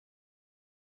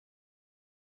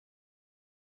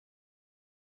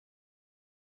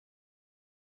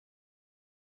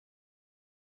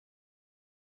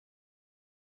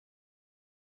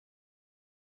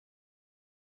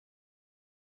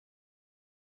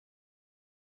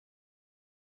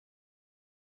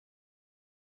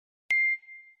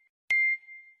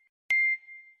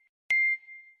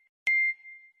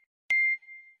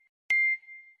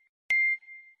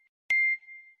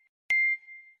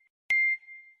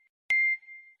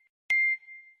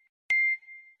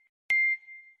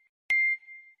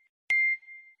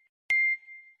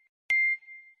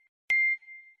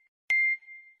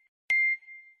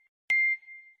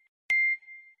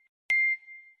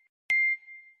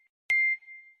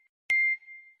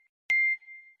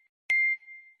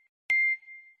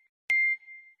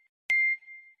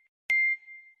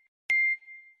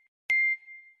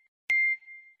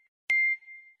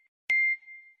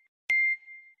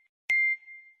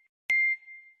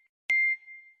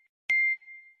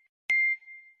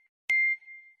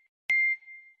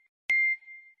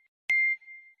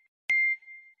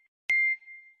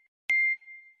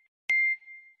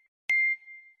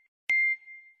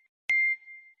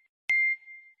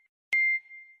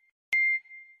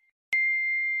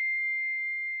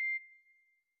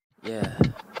Yeah,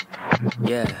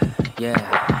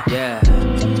 yeah.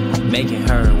 Making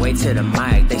her way to the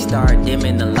mic. They start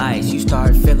dimming the lights. You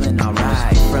start feeling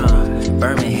alright. From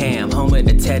Birmingham, home of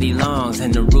the Teddy Longs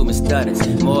and the Ruben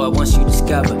Studders. More once you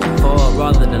discover. For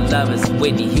all of the lovers,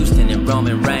 Whitney Houston and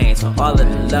Roman Reigns. For all of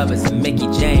the lovers, and Mickey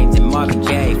James and Marvin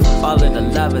Gaye. For all of the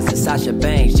lovers, and Sasha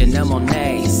Banks, Janelle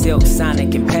Monáe, Silk,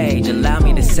 Sonic, and Paige. Allow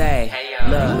me to say,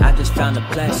 look, I just found a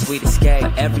place, sweet escape.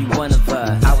 Every one of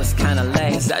us, I was kinda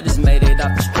late, cause I just made it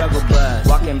off the struggle bus.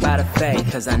 Walking by the fate,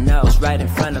 cause I know it's right in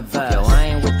front of us. Yo, I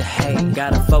ain't with the hate,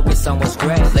 gotta focus on what's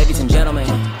great. Ladies and gentlemen,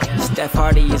 Steph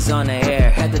Hardy is on the air.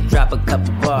 Had to drop a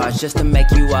couple bars just to make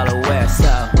you all aware.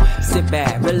 So, sit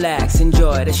back, relax,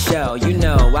 enjoy the show. You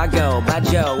know I go by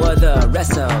Joe or the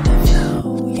rest of them.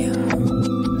 Yo.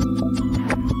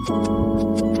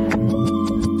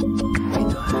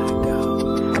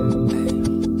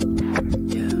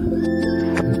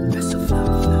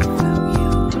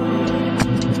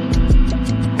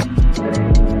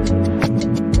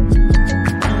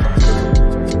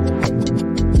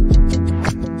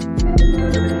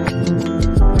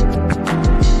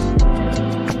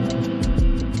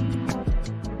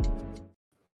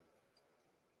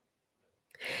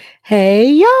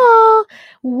 Hey y'all!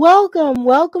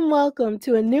 Welcome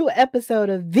to a new episode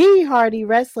of the Hardy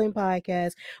Wrestling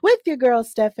Podcast with your girl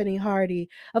Stephanie Hardy.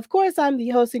 Of course, I'm the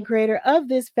host and creator of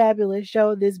this fabulous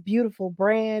show, this beautiful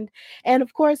brand. And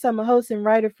of course, I'm a host and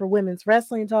writer for Women's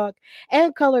Wrestling Talk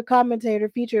and color commentator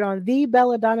featured on the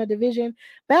Belladonna Division,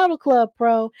 Battle Club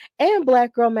Pro, and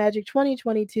Black Girl Magic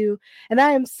 2022. And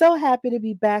I am so happy to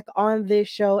be back on this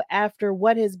show after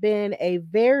what has been a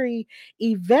very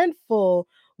eventful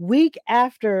week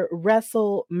after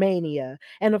WrestleMania.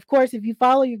 And of course, if you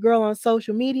follow your girl on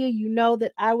social media, you know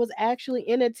that I was actually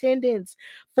in attendance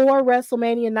for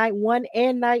WrestleMania night 1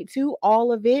 and night 2,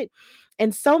 all of it.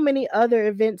 And so many other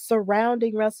events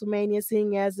surrounding WrestleMania,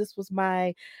 seeing as this was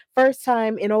my first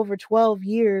time in over 12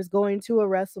 years going to a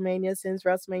WrestleMania since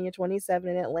WrestleMania 27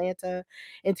 in Atlanta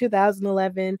in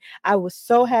 2011. I was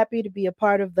so happy to be a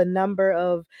part of the number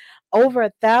of over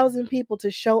 1,000 people to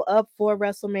show up for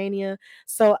WrestleMania.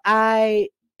 So I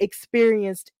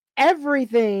experienced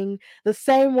everything the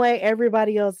same way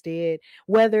everybody else did,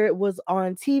 whether it was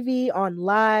on TV, on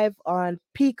live, on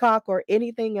Peacock, or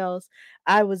anything else.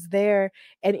 I was there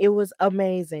and it was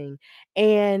amazing.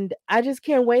 And I just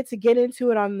can't wait to get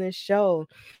into it on this show.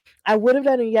 I would have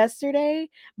done it yesterday,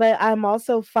 but I'm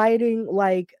also fighting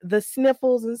like the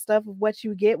sniffles and stuff of what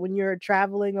you get when you're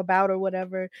traveling about or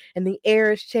whatever, and the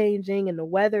air is changing and the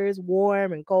weather is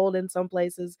warm and cold in some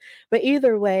places. But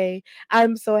either way,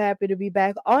 I'm so happy to be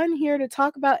back on here to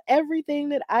talk about everything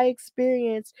that I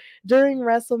experienced during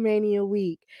WrestleMania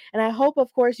week. And I hope,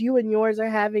 of course, you and yours are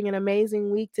having an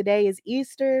amazing week. Today is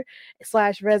Easter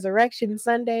slash Resurrection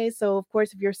Sunday. So, of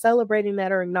course, if you're celebrating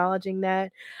that or acknowledging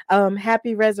that,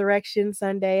 happy Resurrection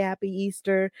Sunday, happy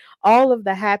Easter, all of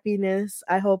the happiness.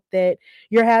 I hope that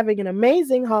you're having an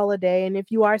amazing holiday. And if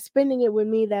you are spending it with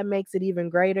me, that makes it even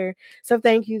greater. So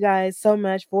thank you guys so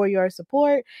much for your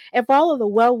support and for all of the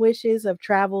well wishes of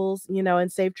travels,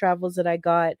 and safe travels that I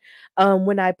got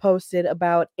when I posted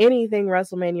about anything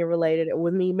WrestleMania related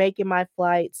with me making my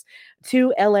flights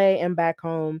to LA and back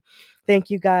home. Thank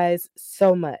you guys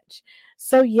so much.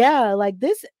 So yeah, like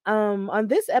this on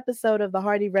this episode of the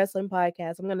Hardy Wrestling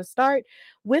Podcast, I'm going to start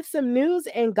with some news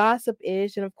and gossip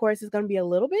ish, and of course it's going to be a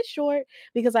little bit short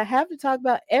because I have to talk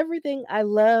about everything I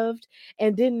loved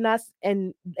and did not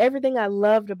and everything I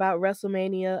loved about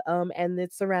WrestleMania and the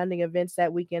surrounding events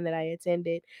that weekend that I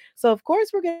attended. So of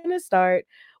course we're going to start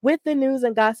with the news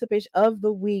and gossip ish of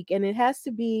the week, and it has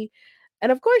to be,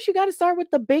 and of course you got to start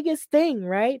with the biggest thing,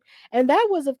 right? And that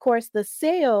was of course the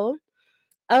sale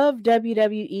of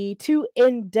WWE to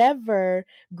Endeavor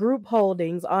Group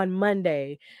Holdings on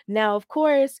Monday. Now, of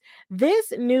course,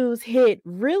 this news hit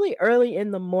really early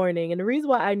in the morning. And the reason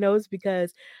why I know is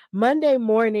because Monday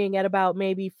morning at about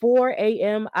maybe 4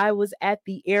 a.m., I was at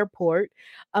the airport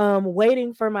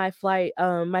waiting for my flight,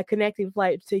 my connecting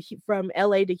flight from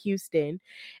LA to Houston.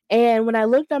 And when I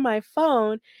looked on my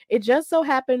phone, it just so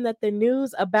happened that the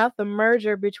news about the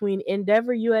merger between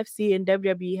Endeavor UFC and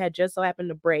WWE had just so happened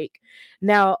to break.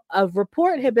 Now, a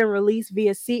report had been released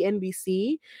via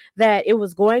CNBC that it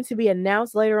was going to be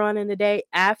announced later on in the day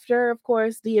after, of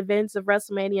course, the events of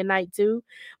WrestleMania Night 2,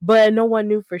 but no one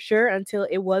knew for sure until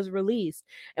it was released.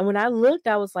 And when I looked,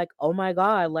 I was like, oh my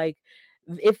God, like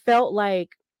it felt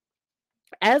like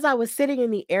As I was sitting in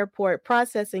the airport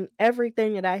processing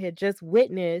everything that I had just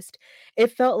witnessed,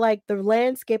 it felt like the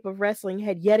landscape of wrestling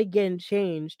had yet again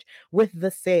changed with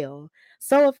the sale.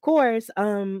 So, of course,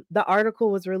 the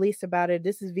article was released about it.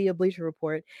 This is via Bleacher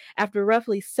Report. After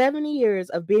roughly 70 years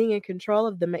of being in control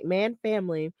of the McMahon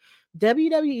family,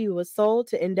 WWE was sold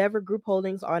to Endeavor Group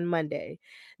Holdings on Monday.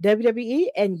 WWE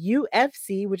and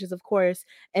UFC, which is of course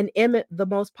the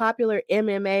most popular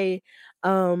MMA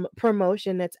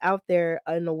promotion that's out there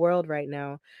in the world right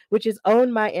now, which is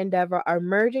owned by Endeavor, are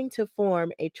merging to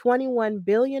form a $21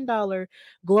 billion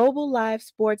global live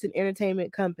sports and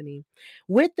entertainment company.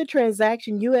 With the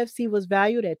transaction, UFC was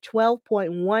valued at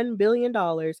 $12.1 billion,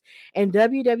 and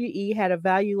WWE had a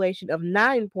valuation of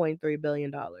 $9.3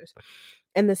 billion.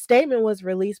 And the statement was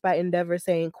released by Endeavor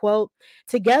saying, quote,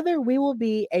 together we will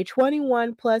be a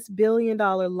 21 plus $1 billion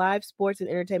live sports and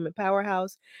entertainment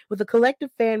powerhouse with a collective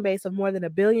fan base of more than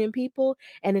 1 billion people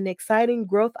and an exciting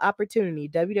growth opportunity,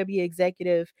 WWE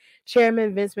Executive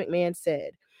Chairman Vince McMahon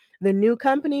said. The new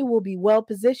company will be well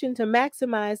positioned to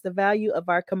maximize the value of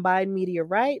our combined media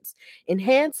rights,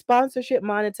 enhance sponsorship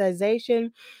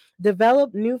monetization,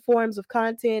 develop new forms of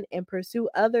content, and pursue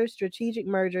other strategic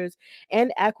mergers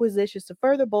and acquisitions to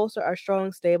further bolster our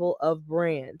strong stable of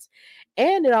brands.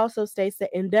 And it also states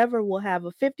that Endeavor will have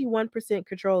a 51%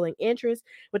 controlling interest,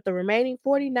 with the remaining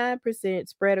 49%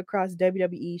 spread across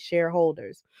WWE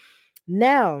shareholders.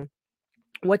 Now,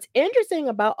 what's interesting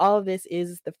about all of this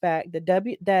is the fact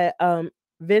that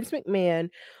Vince McMahon,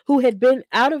 who had been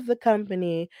out of the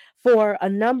company for a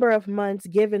number of months,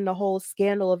 given the whole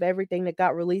scandal of everything that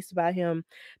got released about him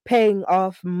paying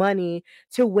off money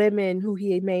to women who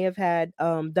he may have had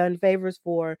done favors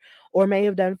for, or may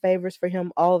have done favors for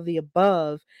him, all of the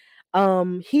above.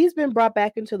 He's been brought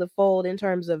back into the fold in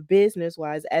terms of business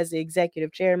wise as the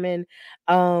executive chairman.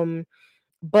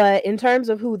 But in terms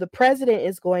of who the president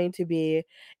is going to be,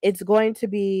 it's going to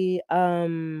be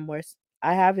where's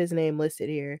I have his name listed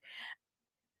here.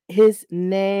 His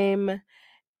name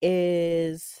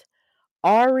is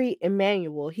Ari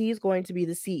Emanuel. He's going to be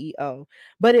the CEO.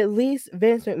 But at least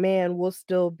Vince McMahon will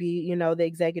still be, the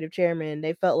executive chairman.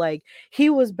 They felt like he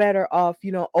was better off,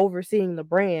 overseeing the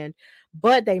brand.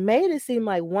 But they made it seem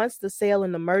like once the sale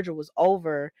and the merger was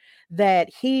over,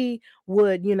 that he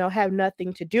would, have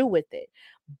nothing to do with it.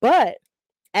 But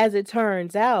as it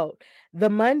turns out, the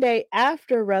Monday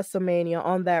after WrestleMania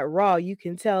on that Raw, you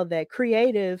can tell that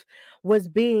creative was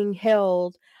being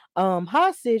held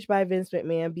hostage by Vince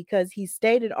McMahon, because he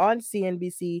stated on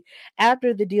CNBC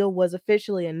after the deal was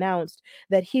officially announced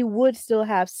that he would still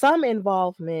have some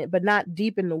involvement, but not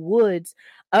deep in the woods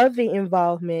of the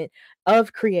involvement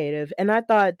of creative. And I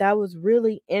thought that was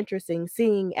really interesting,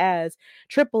 seeing as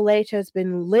Triple H has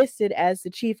been listed as the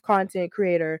chief content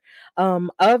creator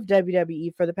of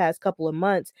WWE for the past couple of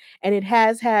months, and it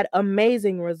has had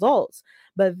amazing results.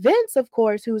 But Vince, of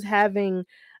course, who's having,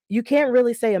 you can't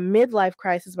really say a midlife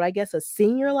crisis, but I guess a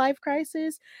senior life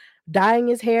crisis, dyeing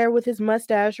his hair with his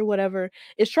mustache or whatever,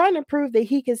 is trying to prove that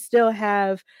he can still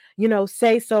have,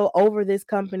 say so over this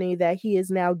company that he is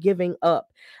now giving up.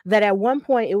 That at one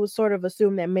point it was sort of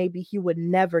assumed that maybe he would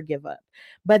never give up,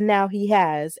 but now he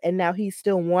has, and now he's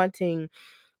still wanting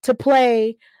to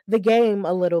play the game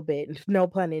a little bit, no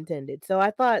pun intended. So I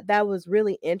thought that was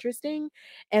really interesting.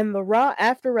 And the Raw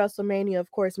after WrestleMania, of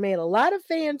course, made a lot of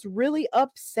fans really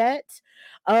upset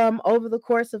over the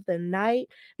course of the night,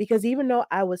 because even though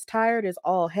I was tired as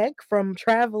all heck from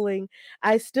traveling,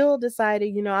 I still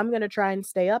decided, I'm going to try and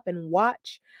stay up and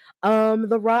watch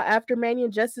the Raw after Mania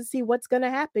just to see what's going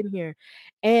to happen here.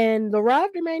 And the Raw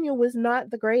after Mania was not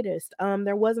the greatest.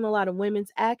 There wasn't a lot of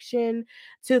women's action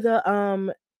to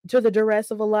the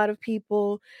duress of a lot of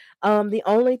people. The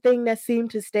only thing that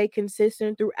seemed to stay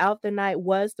consistent throughout the night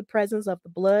was the presence of the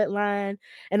bloodline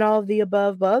and all of the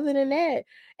above. But other than that,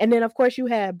 and then of course you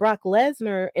had Brock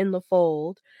Lesnar in the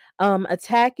fold,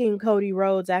 attacking Cody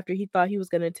Rhodes after he thought he was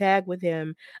going to tag with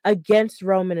him against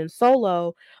Roman and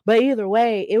Solo. But either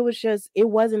way, it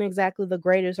wasn't exactly the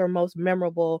greatest or most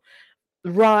memorable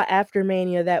Raw after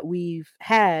Mania that we've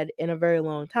had in a very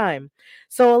long time.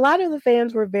 So a lot of the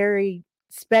fans were very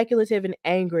speculative and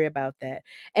angry about that.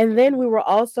 And then we were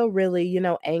also really,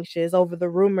 anxious over the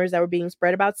rumors that were being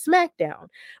spread about SmackDown.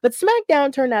 But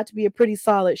SmackDown turned out to be a pretty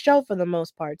solid show for the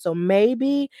most part. So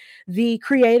maybe the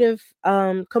creative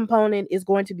component is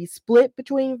going to be split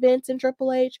between Vince and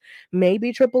Triple H.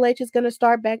 Maybe Triple H is going to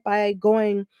start back by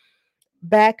going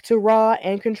back to Raw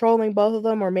and controlling both of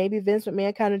them, or maybe Vince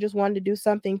McMahon kind of just wanted to do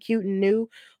something cute and new.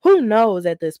 Who knows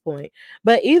at this point?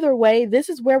 But either way, this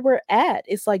is where we're at.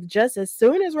 It's like just as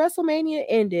soon as WrestleMania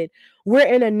ended, we're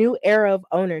in a new era of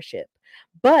ownership.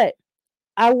 But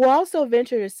I will also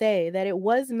venture to say that it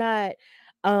was not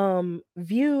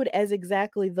viewed as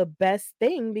exactly the best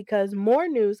thing, because more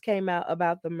news came out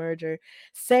about the merger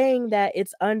saying that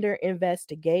it's under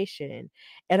investigation.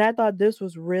 And I thought this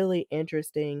was really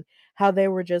interesting, how they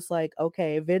were just like,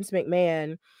 okay, Vince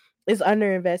McMahon is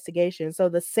under investigation. So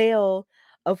the sale,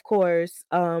 of course,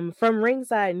 from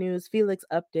Ringside News, Felix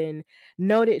Upton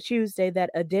noted Tuesday that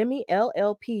Ademi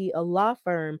LLP, a law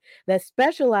firm that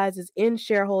specializes in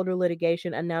shareholder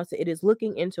litigation, announced that it is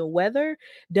looking into whether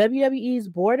WWE's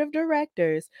board of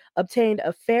directors obtained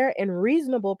a fair and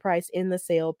reasonable price in the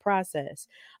sale process.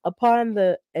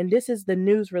 And this is the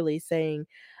news release saying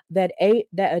that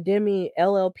Ademi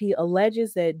LLP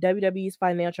alleges that WWE's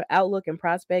financial outlook and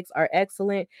prospects are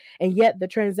excellent, and yet the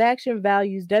transaction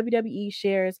values WWE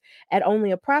shares at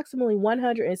only approximately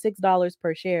 $106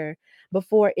 per share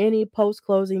before any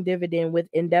post-closing dividend, with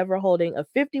Endeavor holding a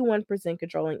 51%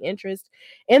 controlling interest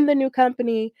in the new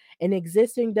company and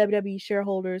existing WWE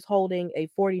shareholders holding a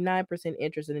 49%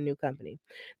 interest in the new company.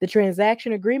 The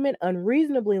transaction agreement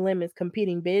unreasonably limits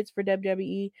competing bids for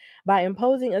WWE by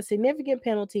imposing a significant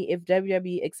penalty if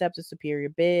WWE accepts a superior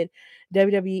bid.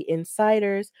 WWE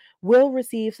insiders will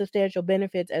receive substantial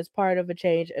benefits as part of a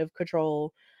change of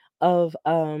control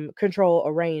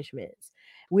arrangements.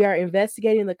 We are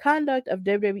investigating the conduct of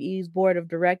WWE's board of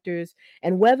directors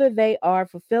and whether they are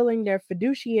fulfilling their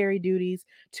fiduciary duties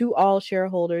to all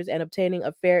shareholders and obtaining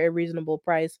a fair and reasonable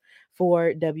price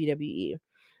for WWE.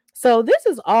 So this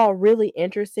is all really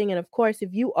interesting. And of course,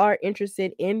 if you are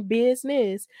interested in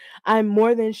business, I'm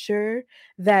more than sure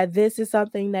that this is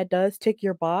something that does tick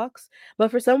your box.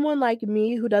 But for someone like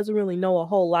me who doesn't really know a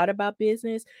whole lot about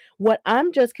business, what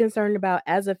I'm just concerned about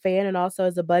as a fan and also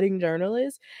as a budding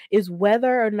journalist is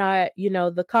whether or not,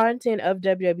 the content of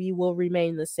WWE will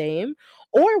remain the same,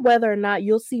 or whether or not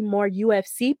you'll see more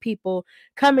UFC people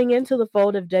coming into the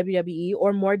fold of WWE,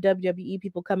 or more WWE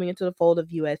people coming into the fold of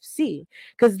UFC,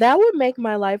 because that would make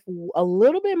my life a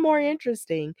little bit more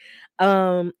interesting,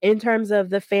 in terms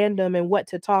of the fandom and what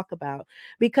to talk about.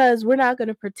 Because we're not going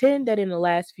to pretend that in the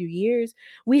last few years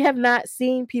we have not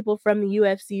seen people from the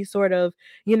UFC sort of,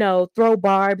 throw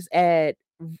barbs at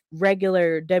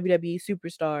regular WWE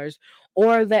superstars,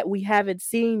 or that we haven't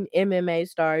seen MMA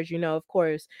stars, of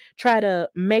course, try to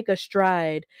make a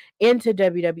stride into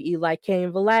WWE, like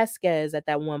Cain Velasquez at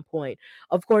that one point,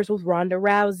 of course, with Ronda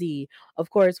Rousey, of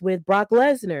course, with Brock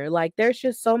Lesnar. Like, there's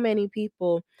just so many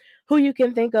people who you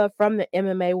can think of from the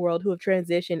MMA world who have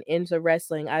transitioned into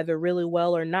wrestling either really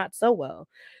well or not so well.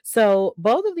 So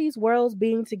both of these worlds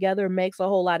being together makes a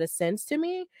whole lot of sense to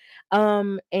me.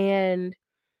 And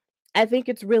I think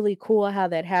it's really cool how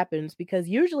that happens, because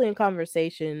usually in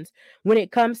conversations, when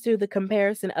it comes to the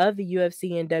comparison of the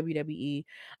UFC and WWE,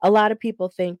 a lot of people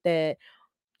think that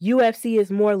UFC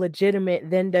is more legitimate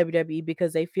than WWE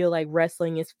because they feel like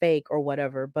wrestling is fake or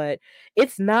whatever, but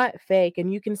it's not fake,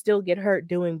 and you can still get hurt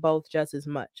doing both just as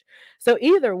much. So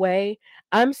either way,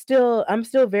 I'm still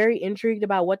very intrigued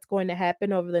about what's going to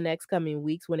happen over the next coming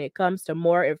weeks when it comes to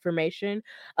more information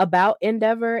about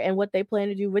Endeavor and what they plan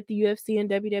to do with the UFC and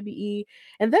WWE.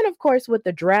 And then of course with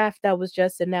the draft that was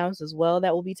just announced as well,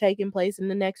 that will be taking place in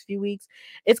the next few weeks,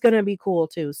 it's going to be cool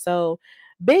too. So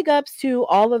big ups to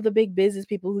all of the big business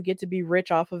people who get to be rich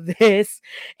off of this,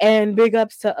 and big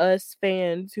ups to us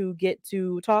fans who get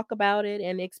to talk about it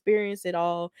and experience it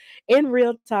all in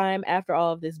real time after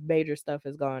all of this major stuff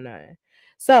has gone on.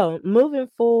 So, moving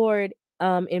forward,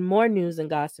 in more news and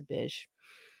gossipish,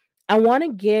 I want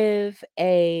to give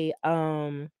a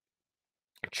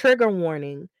trigger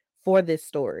warning for this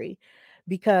story,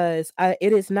 because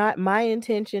it is not my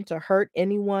intention to hurt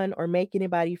anyone or make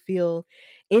anybody feel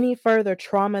any further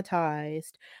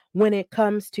traumatized when it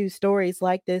comes to stories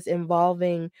like this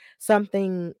involving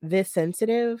something this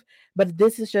sensitive. But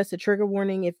this is just a trigger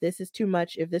warning. If this is too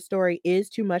much, if this story is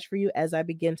too much for you as I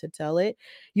begin to tell it,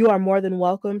 you are more than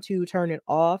welcome to turn it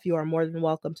off. You are more than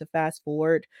welcome to fast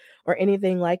forward or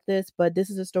anything like this. But this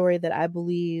is a story that I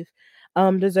believe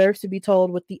deserves to be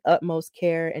told with the utmost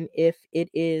care. And if it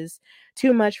is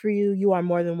too much for you, you are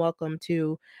more than welcome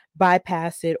to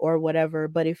bypass it or whatever.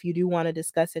 But if you do want to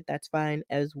discuss it, that's fine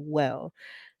as well.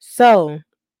 So,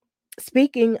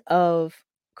 speaking of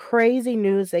crazy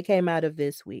news that came out of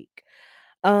this week,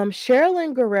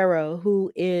 Sherilyn Guerrero,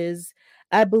 who is,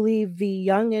 I believe, the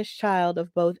youngest child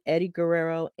of both Eddie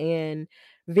Guerrero and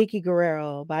Vicky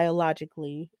Guerrero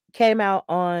biologically, came out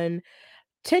on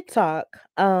TikTok.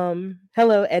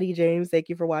 Hello, Eddie James. Thank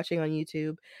you for watching on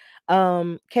YouTube.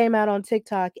 Came out on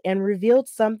TikTok and revealed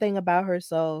something about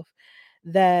herself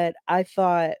that I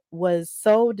thought was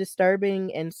so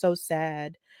disturbing and so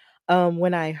sad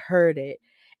when I heard it.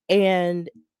 And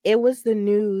it was the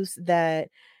news that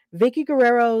Vicky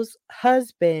Guerrero's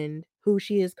husband, who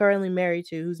she is currently married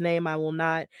to, whose name I will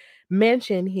not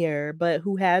mention here, but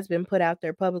who has been put out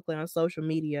there publicly on social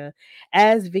media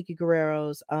as Vicky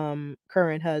Guerrero's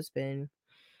current husband,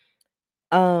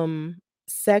 um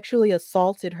sexually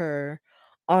assaulted her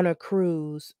on a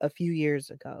cruise a few years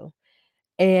ago.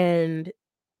 And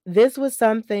this was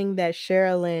something that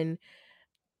Sherilyn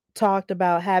talked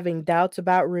about having doubts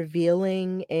about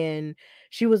revealing, and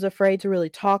she was afraid to really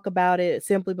talk about it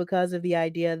simply because of the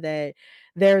idea that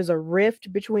there's a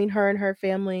rift between her and her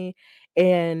family,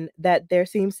 and that there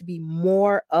seems to be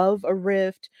more of a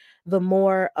rift the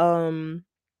more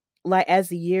like as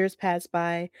the years pass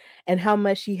by, and how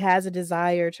much she has a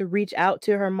desire to reach out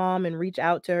to her mom and reach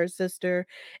out to her sister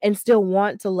and still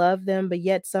want to love them, but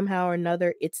yet somehow or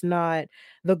another it's not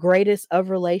the greatest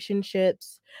of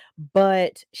relationships.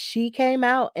 But she came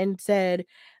out and said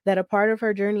that a part of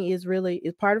her journey is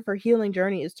part of her healing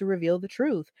journey is to reveal the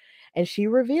truth. And she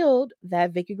revealed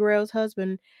that Vicky Guerrero's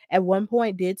husband at one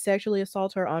point did sexually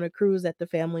assault her on a cruise that the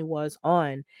family was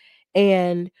on.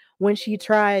 And when she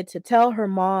tried to tell her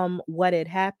mom what had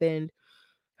happened,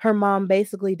 her mom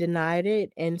basically denied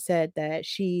it and said that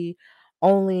she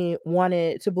only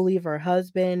wanted to believe her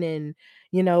husband and,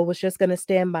 was just going to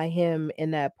stand by him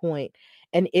in that point.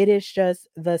 And it is just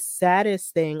the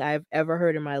saddest thing I've ever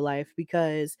heard in my life,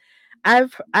 because I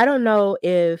don't know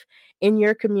if in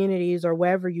your communities or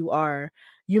wherever you are,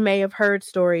 you may have heard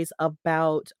stories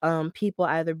about people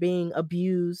either being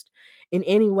abused in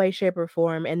any way, shape, or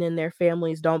form, and then their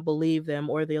families don't believe them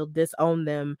or they'll disown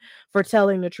them for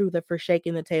telling the truth or for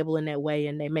shaking the table in that way,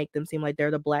 and they make them seem like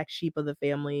they're the black sheep of the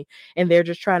family and they're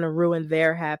just trying to ruin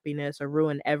their happiness or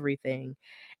ruin everything.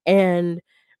 And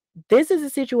this is a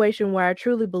situation where I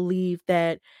truly believe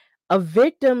that a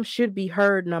victim should be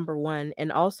heard, number one,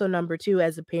 and also number two,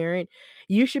 as a parent,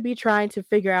 you should be trying to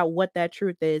figure out what that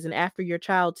truth is. And after your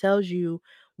child tells you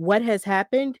what has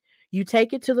happened, you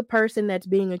take it to the person that's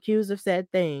being accused of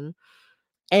said thing,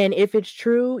 and if it's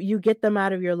true, you get them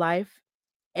out of your life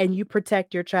and you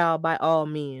protect your child by all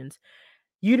means.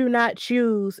 You do not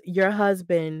choose your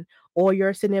husband or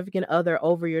your significant other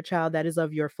over your child that is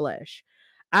of your flesh.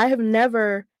 I have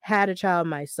never had a child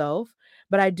myself,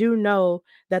 but I do know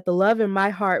that the love in my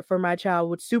heart for my child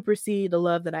would supersede the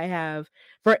love that I have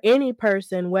for any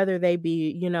person, whether they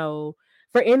be,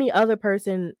 for any other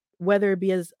person, whether it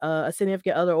be as a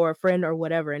significant other or a friend or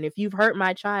whatever. And if you've hurt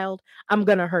my child, I'm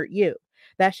going to hurt you.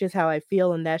 That's just how I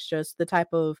feel. And that's just the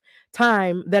type of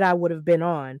time that I would have been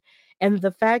on. And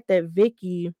the fact that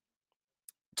Vicky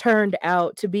turned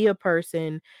out to be a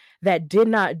person that did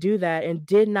not do that and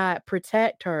did not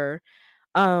protect her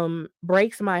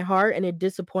breaks my heart, and it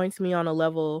disappoints me on a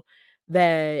level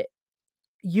that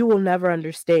you will never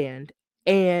understand.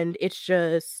 And it's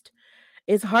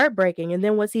heartbreaking. And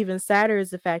then what's even sadder is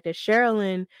the fact that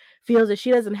Sherilyn feels that she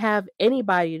doesn't have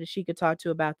anybody that she could talk to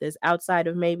about this outside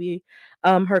of maybe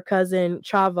her cousin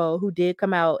Chavo, who did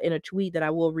come out in a tweet that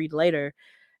I will read later.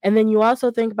 And then you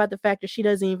also think about the fact that she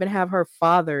doesn't even have her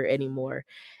father anymore.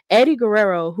 Eddie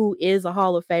Guerrero, who is a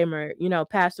Hall of Famer,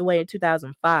 passed away in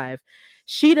 2005.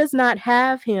 She does not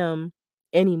have him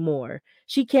anymore.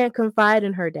 She can't confide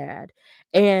in her dad.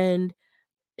 And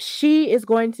she is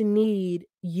going to need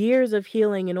years of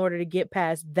healing in order to get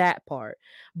past that part.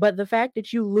 But the fact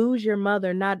that you lose your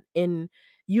mother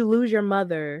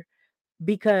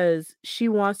because she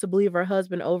wants to believe her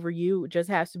husband over you just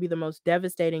has to be the most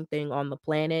devastating thing on the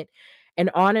planet. And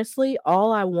honestly,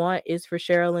 all I want is for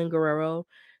Sherilyn Guerrero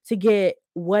to get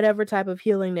whatever type of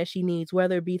healing that she needs,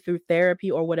 whether it be through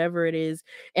therapy or whatever it is,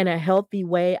 in a healthy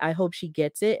way. I hope she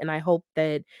gets it. And I hope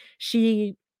that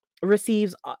she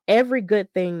receives every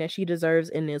good thing that she deserves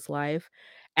in this life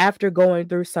after going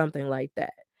through something like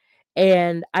that.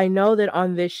 And I know that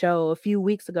on this show a few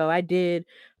weeks ago, I did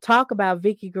talk about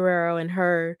Vicky Guerrero and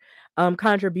her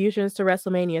contributions to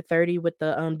WrestleMania 30 with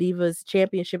the Divas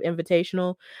Championship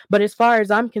Invitational. But as far as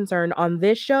I'm concerned, on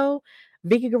this show,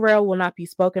 Vicky Guerrero will not be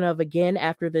spoken of again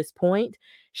after this point.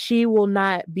 She will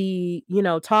not be,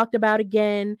 talked about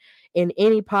again in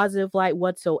any positive light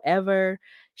whatsoever.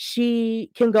 She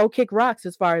can go kick rocks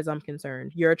as far as I'm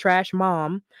concerned. You're a trash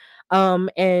mom.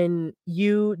 And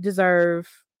you deserve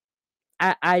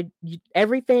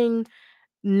everything.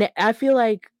 I feel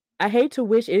like I hate to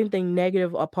wish anything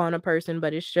negative upon a person,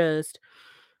 but it's just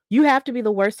you have to be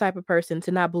the worst type of person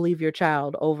to not believe your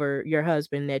child over your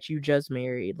husband that you just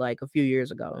married like a few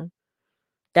years ago.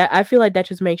 That I feel like that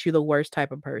just makes you the worst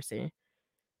type of person.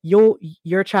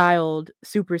 Your child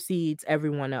supersedes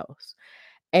everyone else.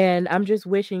 And I'm just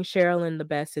wishing Sherilyn the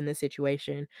best in this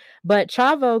situation. But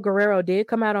Chavo Guerrero did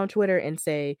come out on Twitter and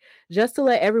say, just to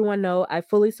let everyone know, I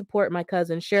fully support my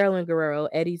cousin Sherilyn Guerrero,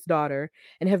 Eddie's daughter,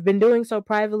 and have been doing so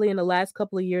privately in the last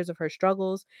couple of years of her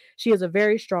struggles. She is a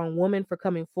very strong woman for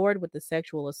coming forward with the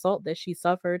sexual assault that she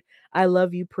suffered. I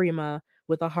love you, Prima,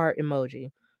 with a heart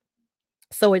emoji.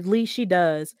 So at least she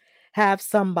does have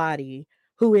somebody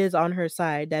who is on her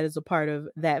side that is a part of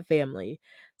that family.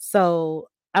 So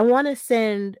I want to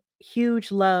send huge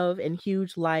love and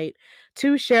huge light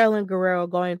to Sherilyn Guerrero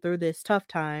going through this tough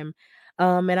time.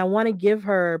 And I want to give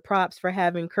her props for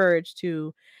having courage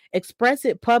to express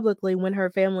it publicly when her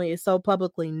family is so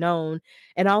publicly known,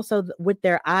 and also with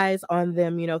their eyes on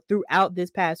them, throughout this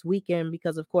past weekend,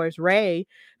 because of course Rey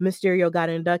Mysterio got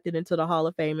inducted into the Hall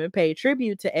of Fame and paid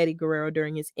tribute to Eddie Guerrero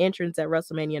during his entrance at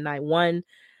WrestleMania Night 1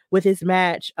 with his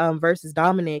match versus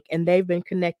Dominic, and they've been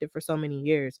connected for so many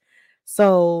years.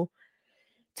 So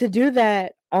to do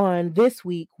that on this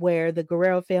week where the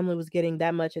Guerrero family was getting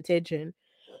that much attention,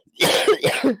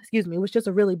 excuse me, was just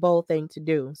a really bold thing to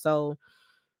do. So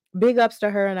big ups to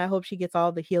her, and I hope she gets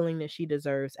all the healing that she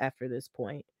deserves after this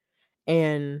point.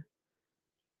 And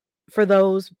for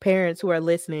those parents who are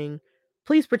listening,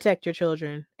 please protect your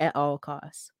children at all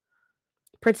costs.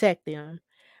 Protect them.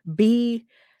 Be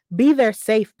be their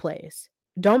safe place.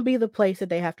 Don't be the place that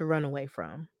they have to run away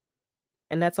from.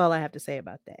 And that's all I have to say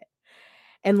about that.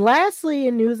 And lastly,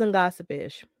 in news and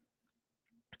gossipish,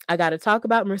 I got to talk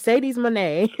about Mercedes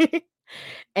Monet.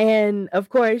 And of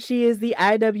course, she is the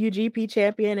IWGP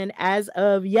champion. And as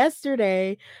of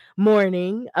yesterday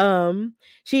morning,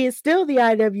 she is still the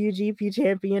IWGP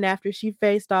champion after she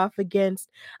faced off against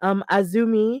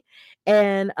Azumi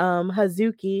and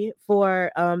Hazuki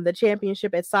for the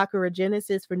championship at Sakura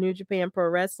Genesis for New Japan Pro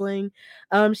Wrestling.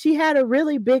 She had a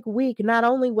really big week. Not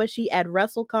only was she at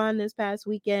WrestleCon this past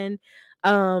weekend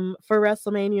for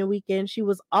WrestleMania weekend, she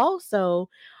was also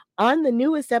on the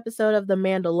newest episode of The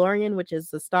Mandalorian, which is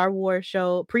the Star Wars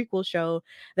show, prequel show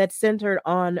that's centered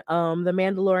on the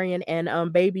Mandalorian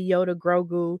and Baby Yoda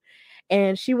Grogu.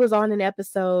 And she was on an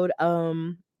episode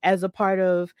as a part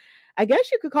of, I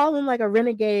guess you could call them like a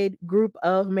renegade group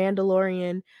of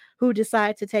Mandalorian who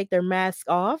decide to take their mask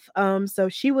off. So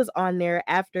she was on there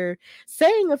after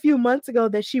saying a few months ago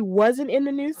that she wasn't in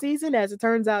the new season. As it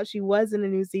turns out, she was in the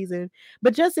new season,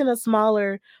 but just in a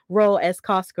smaller role as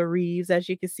Casca Reeves. As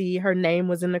you can see, her name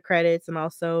was in the credits, and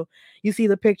also you see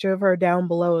the picture of her down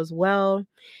below as well.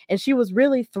 And she was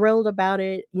really thrilled about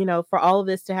it, for all of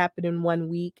this to happen in 1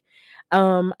 week.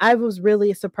 I was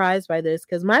really surprised by this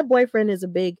because my boyfriend is a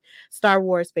big Star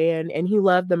Wars fan and he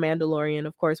loved The Mandalorian,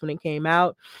 of course, when it came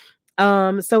out.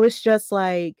 So it's just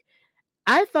like,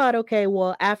 I thought, okay,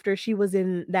 well, after she was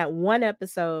in that one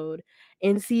episode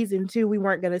in season 2, we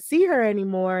weren't going to see her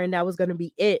anymore and that was going to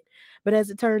be it. But as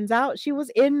it turns out, she was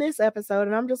in this episode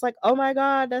and I'm just like, oh my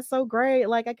God, that's so great.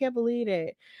 Like, I can't believe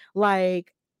it.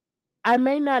 Like, I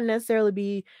may not necessarily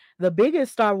be the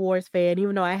biggest Star Wars fan,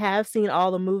 even though I have seen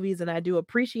all the movies and I do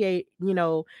appreciate,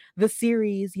 the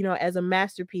series, as a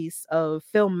masterpiece of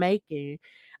filmmaking.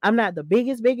 I'm not the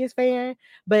biggest fan,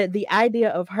 but the idea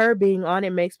of her being on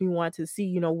it makes me want to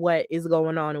see, what is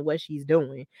going on and what she's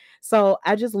doing. So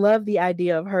I just love the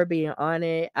idea of her being on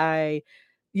it.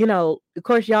 Of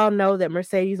course, y'all know that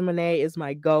Mercedes Monet is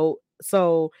my GOAT.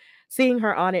 So seeing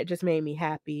her on it just made me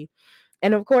happy.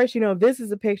 And of course, this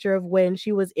is a picture of when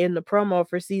she was in the promo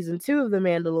for season 2 of The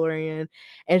Mandalorian,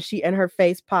 and her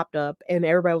face popped up and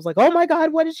everybody was like, "Oh my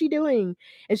God, what is she doing?"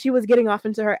 And she was getting off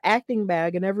into her acting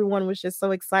bag and everyone was just so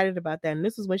excited about that. And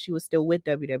this is when she was still with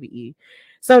WWE.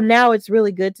 So now it's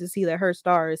really good to see that her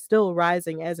star is still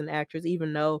rising as an actress,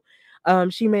 even though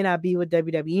she may not be with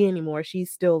WWE anymore. She's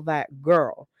still that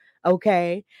girl.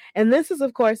 Okay. And this is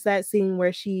of course that scene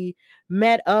where she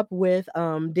met up with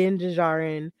Din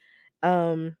Djarin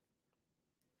um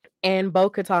and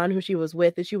Bo-Katan, who she was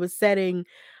with, and she was setting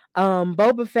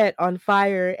Boba Fett on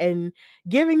fire and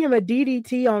giving him a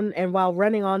DDT on and while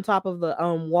running on top of the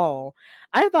wall.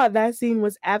 I thought that scene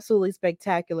was absolutely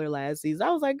spectacular last season.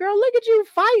 I was like, girl, look at you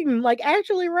fighting, like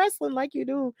actually wrestling like you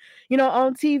do,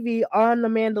 on TV on The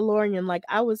Mandalorian. Like,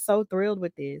 I was so thrilled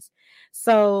with this.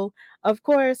 So, of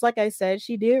course, like I said,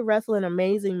 she did wrestle an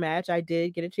amazing match. I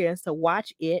did get a chance to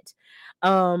watch it.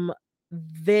 Um,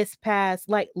 this past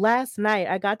like last night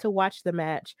I got to watch the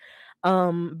match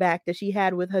back that she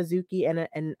had with Hazuki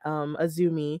and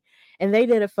Azumi, and they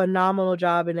did a phenomenal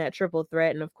job in that triple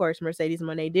threat. And of course Mercedes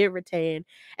Monet did retain,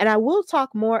 and I will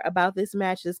talk more about this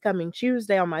match this coming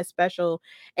Tuesday on my special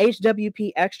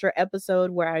HWP extra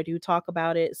episode where I do talk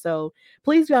about it, so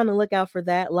please be on the lookout for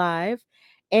that live.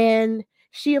 And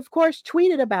She, of course,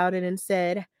 tweeted about it and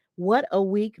said, "What a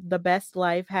week, the best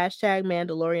life. Hashtag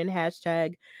Mandalorian,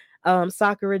 hashtag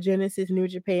Sakura Genesis New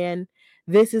Japan.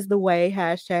 This is the way.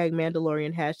 Hashtag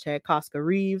Mandalorian, hashtag Casca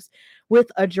Reeves."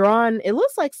 With a drawn, it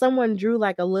looks like someone drew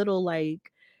like a little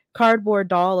like cardboard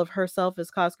doll of herself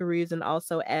as Casca Reeves and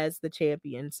also as the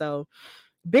champion. So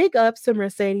big ups to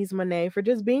Mercedes Monet for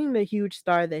just being the huge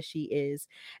star that she is.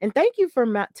 And thank you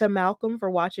to Malcolm for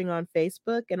watching on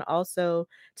Facebook and also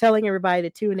telling everybody to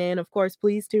tune in. Of course,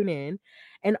 please tune in.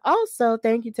 And also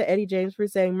thank you to Eddie James for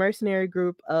saying mercenary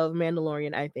group of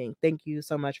Mandalorian, I think. Thank you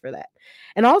so much for that.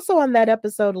 And also on that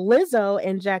episode, Lizzo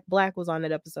and Jack Black was on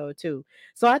that episode too.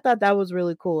 So I thought that was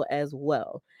really cool as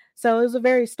well. So it was a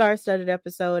very star-studded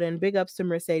episode, and big ups to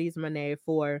Mercedes Monet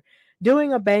for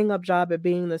doing a bang up job at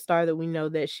being the star that we know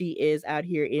that she is out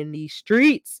here in these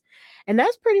streets. And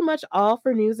that's pretty much all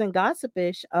for news and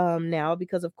gossipish now,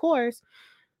 because of course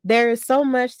there is so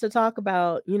much to talk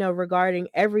about, regarding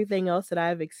everything else that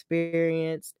I've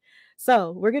experienced.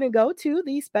 So we're gonna go to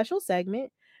the special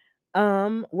segment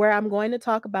where I'm going to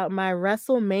talk about my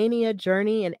WrestleMania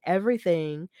journey and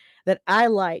everything that I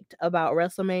liked about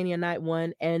WrestleMania night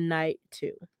 1 and night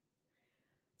 2.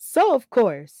 So of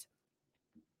course,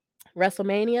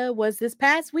 WrestleMania was this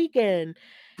past weekend.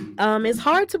 It's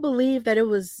hard to believe that it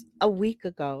was a week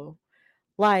ago.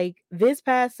 Like this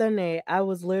past Sunday, I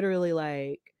was literally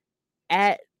like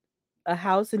at a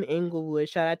house in Inglewood.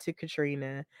 Shout out to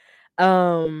Katrina.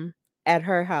 Um, at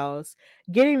her house,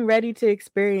 getting ready to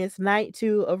experience night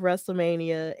 2 of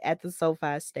WrestleMania at the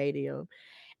SoFi Stadium.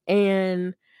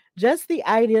 And just the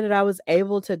idea that I was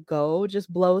able to go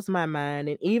just blows my mind.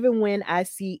 And even when I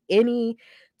see any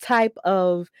type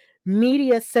of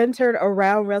media centered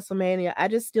around WrestleMania, I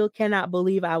just still cannot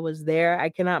believe I was there. I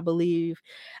cannot believe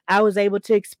I was able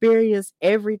to experience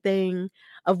everything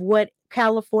of what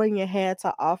California had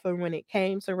to offer when it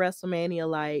came to WrestleMania.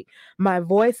 Like, my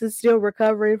voice is still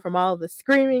recovering from all the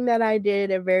screaming that I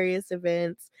did at various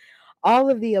events, all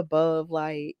of the above.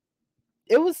 Like,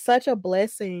 it was such a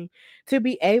blessing to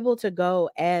be able to go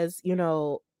as,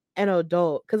 an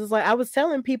adult. Cause it's like I was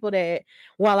telling people that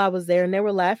while I was there and they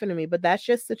were laughing at me, but that's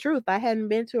just the truth. I hadn't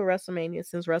been to a WrestleMania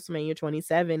since WrestleMania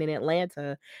 27 in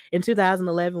Atlanta in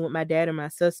 2011 with my dad and my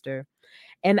sister.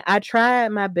 And I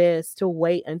tried my best to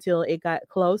wait until it got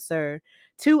closer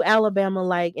to Alabama,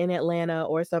 like in Atlanta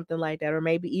or something like that, or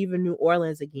maybe even New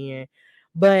Orleans again.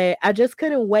 But I just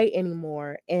couldn't wait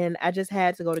anymore. And I just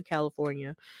had to go to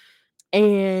California.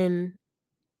 And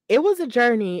it was a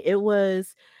journey. It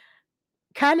was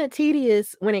kind of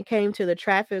tedious when it came to the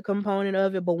traffic component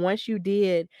of it, but once you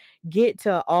did get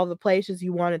to all the places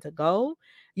you wanted to go,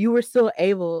 you were still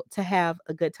able to have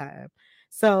a good time.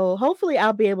 So hopefully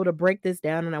I'll be able to break this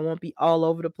down and I won't be all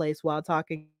over the place while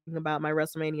talking about my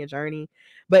WrestleMania journey.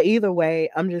 But either way,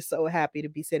 I'm just so happy to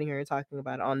be sitting here and talking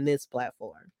about it on this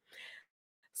platform.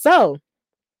 So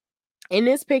in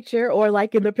this picture, or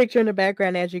like in the picture in the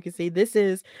background, as you can see, this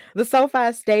is the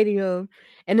SoFi Stadium.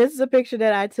 And this is a picture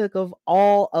that I took of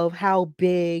all of how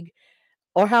big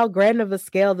or how grand of a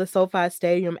scale the SoFi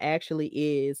Stadium actually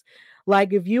is.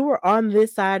 Like, if you were on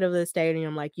this side of the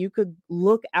stadium, like, you could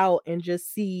look out and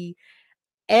just see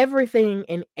everything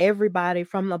and everybody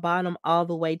from the bottom all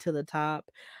the way to the top.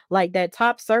 Like, that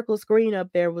top circle screen up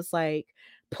there was like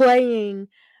playing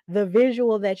the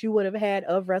visual that you would have had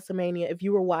of WrestleMania if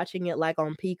you were watching it like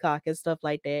on Peacock and stuff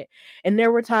like that. And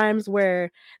there were times where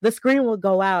the screen would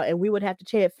go out and we would have to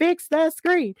chant, fix the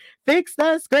screen.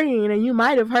 And you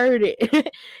might have heard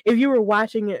it if you were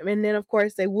watching it. And then, of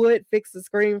course, they would fix the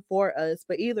screen for us.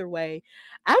 But either way,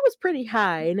 I was pretty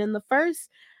high. And in the first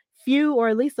few, or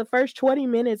at least the first 20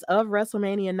 minutes of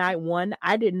WrestleMania night 1,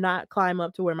 I did not climb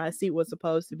up to where my seat was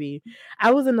supposed to be.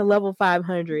 I was in the level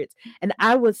 500s and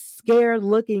I was scared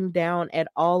looking down at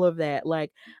all of that.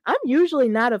 Like, I'm usually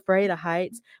not afraid of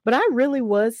heights, but I really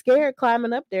was scared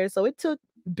climbing up there. So it took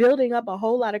building up a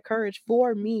whole lot of courage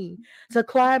for me to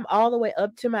climb all the way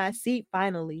up to my seat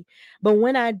finally. But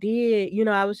when I did,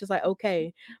 I was just like,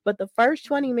 okay. But the first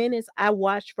 20 minutes I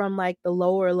watched from like the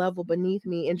lower level beneath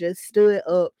me and just stood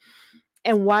up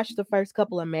and watched the first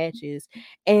couple of matches.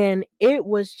 And it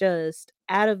was just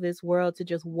out of this world to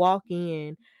just walk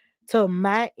in to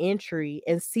my entry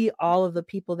and see all of the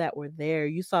people that were there.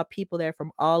 You saw people there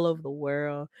from all over the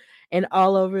world and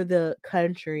all over the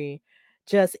country,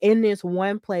 just in this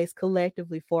one place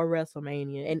collectively for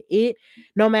WrestleMania. And it,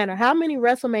 no matter how many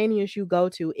WrestleManias you go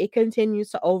to, it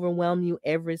continues to overwhelm you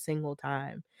every single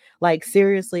time. Like,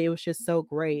 seriously, it was just so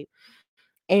great.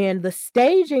 And the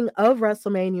staging of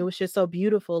WrestleMania was just so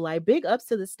beautiful. Like, big ups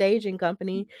to the staging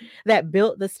company that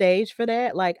built the stage for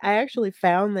that. Like, I actually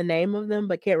found the name of them,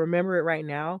 but can't remember it right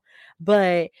now.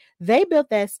 But they built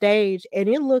that stage and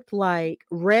it looked like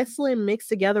wrestling mixed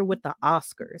together with the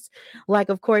Oscars. Like,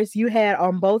 of course, you had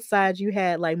on both sides, you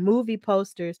had like movie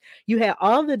posters. You had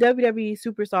all the WWE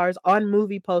superstars on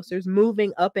movie posters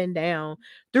moving up and down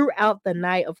throughout the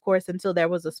night, of course, until there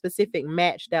was a specific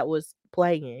match that was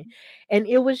playing. And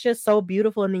it was just so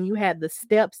beautiful. And then you had the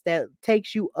steps that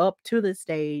takes you up to the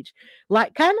stage,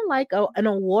 like kind of like an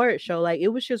award show. Like, it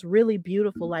was just really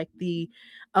beautiful. Like, the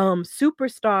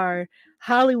superstar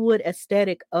Hollywood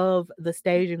aesthetic of the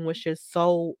staging was just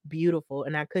so beautiful,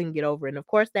 and I couldn't get over it. And of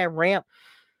course, that ramp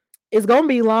is gonna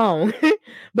be long,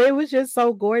 but it was just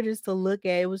so gorgeous to look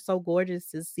at. It was so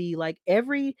gorgeous to see, like,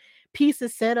 every piece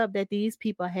of setup that these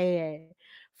people had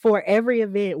for every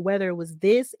event, whether it was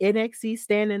this NXT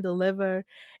Stand and Deliver,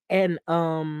 and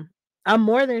I'm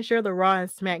more than sure the Raw and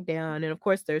SmackDown, and of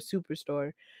course their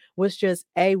Superstore was just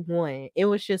A1. It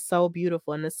was just so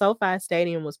beautiful, and the SoFi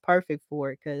Stadium was perfect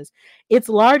for it because it's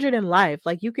larger than life.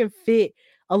 Like, you can fit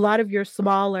a lot of your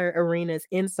smaller arenas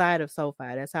inside of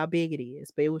SoFi. That's how big it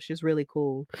is. But it was just really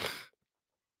cool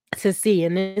to see.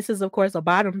 And this is, of course, a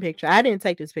bottom picture. I didn't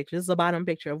take this picture. This is a bottom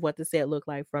picture of what the set looked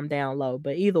like from down low.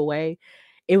 But either way,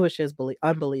 it was just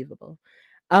unbelievable.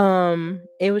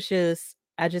 It was just,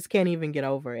 I just can't even get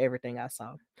over everything I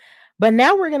saw. But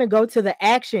now we're gonna go to the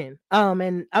action.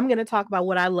 And I'm gonna talk about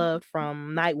what I loved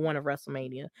from night one of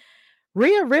WrestleMania.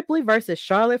 Rhea Ripley versus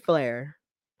Charlotte Flair.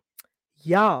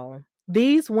 Y'all,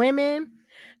 these women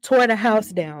tore the house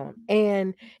down.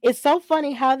 And it's so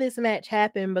funny how this match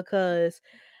happened because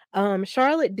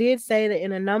Charlotte did say that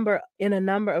in a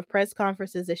number of press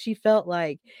conferences that she felt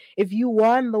like if you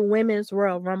won the women's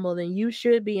Royal Rumble, then you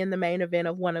should be in the main event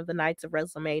of one of the nights of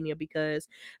WrestleMania because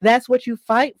that's what you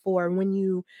fight for when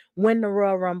you win the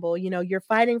Royal Rumble. You know, you're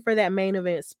fighting for that main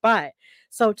event spot.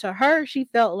 So to her, she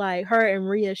felt like her and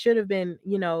Rhea should have been,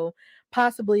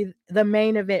 possibly the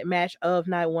main event match of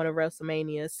night one of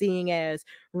WrestleMania, seeing as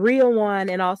Rhea won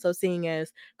and also seeing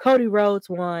as Cody Rhodes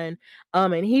won,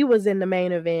 and he was in the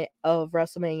main event of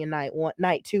WrestleMania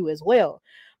night two as well.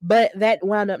 But that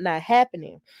wound up not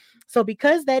happening. So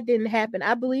because that didn't happen,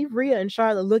 I believe Rhea and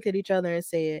Charlotte looked at each other and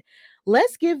said,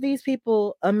 "Let's give these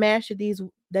people a match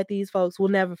that these folks will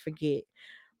never forget.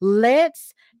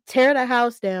 Let's tear the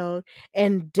house down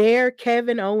and dare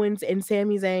Kevin Owens and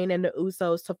Sami Zayn and the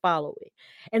Usos to follow it."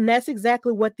 And that's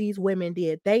exactly what these women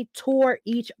did. They tore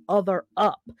each other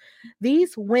up.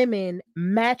 These women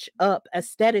match up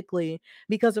aesthetically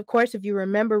because, of course, if you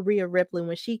remember Rhea Ripley,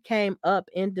 when she came up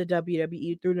into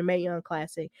WWE through the Mae Young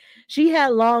Classic, she had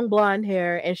long blonde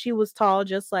hair and she was tall,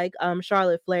 just like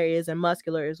Charlotte Flair is, and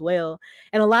muscular as well.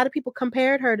 And a lot of people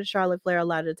compared her to Charlotte Flair a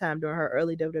lot of the time during her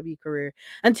early WWE career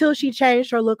until she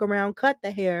changed her look around, cut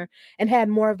the hair, and had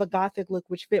more of a gothic look,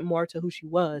 which fit more to who she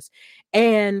was.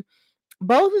 And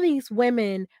both of these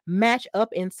women match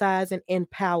up in size and in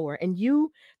power, and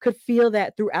you could feel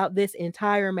that throughout this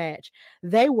entire match.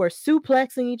 They were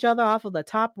suplexing each other off of the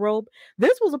top rope.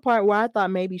 This was a part where I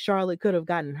thought maybe Charlotte could have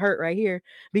gotten hurt right here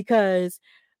because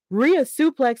Rhea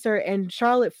suplexed her and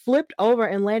Charlotte flipped over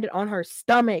and landed on her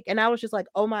stomach. And I was just like,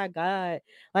 oh my God.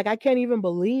 Like, I can't even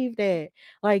believe that.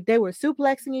 Like, they were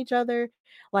suplexing each other,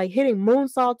 like hitting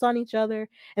moonsaults on each other.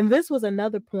 And this was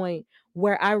another point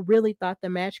where I really thought the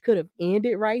match could have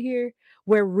ended right here,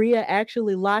 where Rhea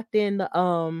actually locked in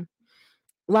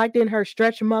her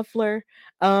stretch muffler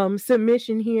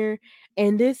submission here.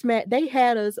 And this match, they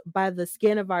had us by the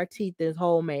skin of our teeth this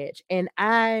whole match. And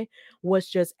I was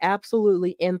just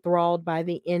absolutely enthralled by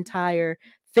the entire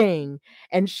thing.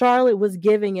 And Charlotte was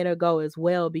giving it a go as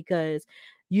well because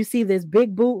you see this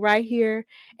big boot right here,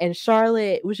 and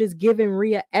Charlotte was just giving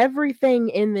Rhea everything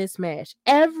in this match.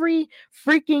 Every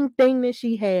freaking thing that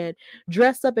she had,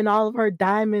 dressed up in all of her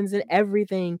diamonds and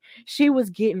everything. She was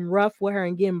getting rough with her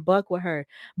and getting buck with her.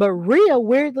 But Rhea,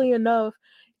 weirdly enough,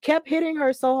 kept hitting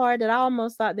her so hard that I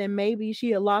almost thought that maybe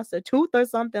she had lost a tooth or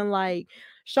something. Like,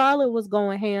 Charlotte was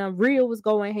going ham, Rhea was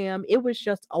going ham. It was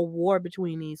just a war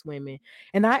between these women.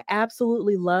 And I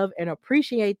absolutely love and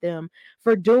appreciate them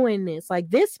for doing this. Like,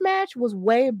 this match was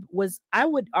I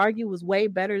would argue was way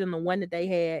better than the one that they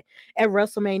had at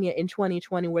WrestleMania in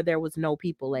 2020 where there was no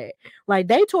people at. Like,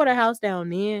 they tore the house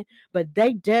down then, but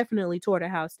they definitely tore the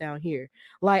house down here.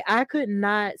 Like, I could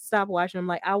not stop watching them.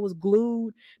 Like, I was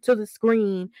glued to the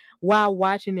screen while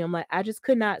watching them. Like, I just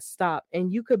could not stop.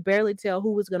 And you could barely tell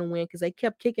who was going to win because they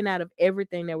kept kicking out of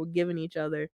everything they were giving each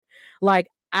other. Like,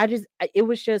 it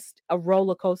was just a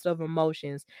roller coaster of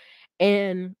emotions.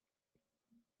 And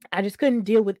I just couldn't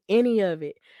deal with any of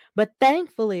it. But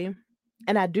thankfully,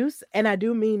 and I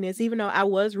do mean this, even though I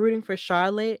was rooting for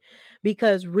Charlotte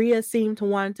because Rhea seemed to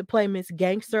want to play Miss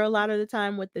Gangster a lot of the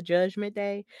time with the Judgment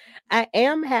Day. I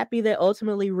am happy that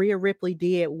ultimately Rhea Ripley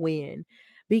did win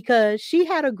because she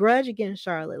had a grudge against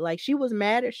Charlotte. Like she was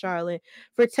mad at Charlotte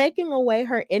for taking away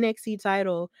her NXT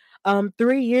title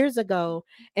 3 years ago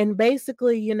and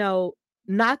basically,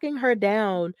 knocking her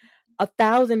down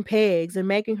 1,000 pegs and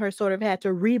making her sort of had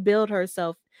to rebuild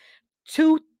herself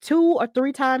two or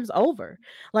three times over.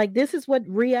 Like this is what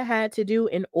Rhea had to do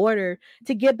in order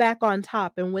to get back on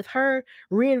top. And with her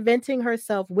reinventing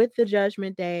herself with the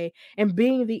Judgment Day and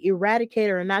being the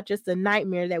eradicator and not just the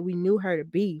nightmare that we knew her to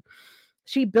be,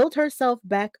 she built herself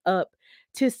back up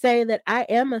to say that I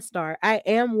am a star. I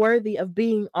am worthy of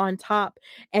being on top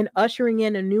and ushering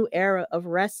in a new era of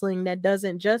wrestling that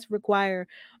doesn't just require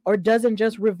or doesn't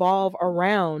just revolve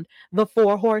around the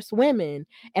four horsewomen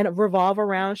and revolve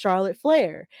around Charlotte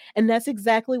Flair. And that's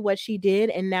exactly what she did.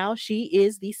 And now she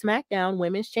is the SmackDown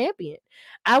Women's Champion.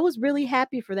 I was really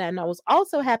happy for that. And I was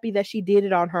also happy that she did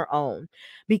it on her own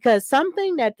because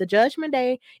something that the Judgment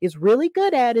Day is really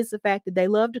good at is the fact that they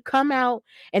love to come out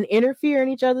and interfere in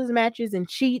each other's matches and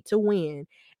cheat to win.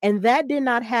 And that did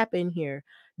not happen here.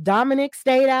 Dominic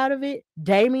stayed out of it,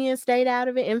 Damian stayed out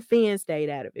of it, and Finn stayed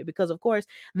out of it because, of course,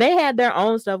 they had their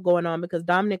own stuff going on because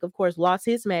Dominic, of course, lost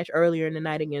his match earlier in the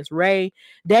night against Ray.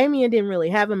 Damian didn't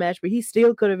really have a match, but he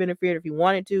still could have interfered if he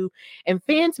wanted to. And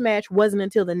Finn's match wasn't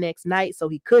until the next night, so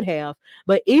he could have.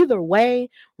 But either way,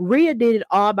 Rhea did it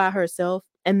all by herself.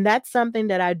 And that's something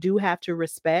that I do have to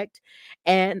respect.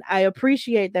 And I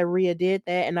appreciate that Rhea did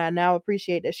that. And I now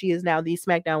appreciate that she is now the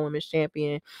SmackDown Women's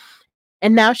Champion.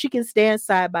 And now she can stand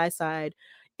side by side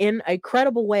in a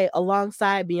credible way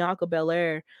alongside Bianca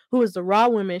Belair, who is the Raw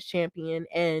Women's Champion,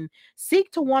 and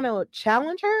seek to want to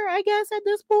challenge her, I guess, at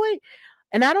this point.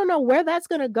 And I don't know where that's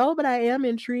going to go, but I am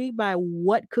intrigued by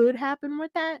what could happen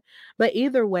with that. But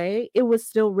either way, it was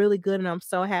still really good. And I'm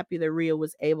so happy that Rhea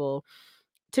was able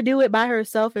to do it by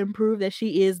herself and prove that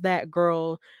she is that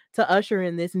girl to usher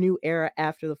in this new era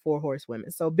after the Four Horsewomen.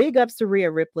 So big ups to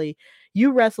Rhea Ripley.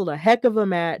 You wrestled a heck of a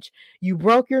match. You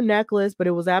broke your necklace, but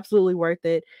it was absolutely worth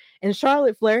it. And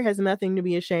Charlotte Flair has nothing to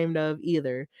be ashamed of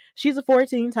either. She's a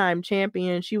 14-time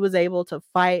champion. She was able to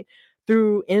fight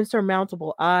through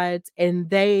insurmountable odds, and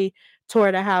they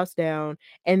tore the house down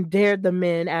and dared the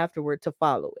men afterward to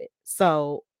follow it.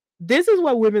 So this is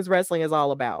what women's wrestling is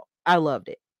all about. I loved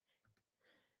it.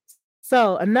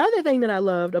 So another thing that I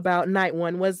loved about night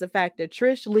one was the fact that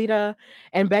Trish, Lita,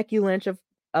 and Becky Lynch,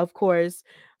 of course,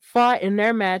 fought in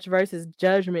their match versus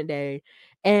Judgment Day.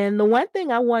 And the one thing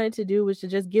I wanted to do was to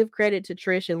just give credit to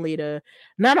Trish and Lita,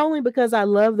 not only because I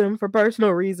love them for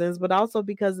personal reasons, but also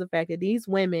because of the fact that these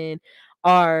women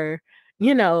are,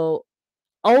 you know,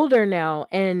 older now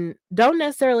and don't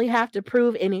necessarily have to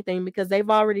prove anything because they've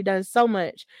already done so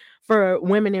much for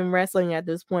women in wrestling at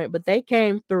this point. But they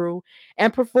came through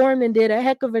and performed and did a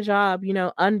heck of a job,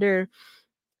 under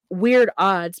weird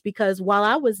odds. Because while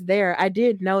I was there, I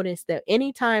did notice that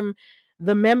anytime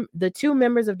the two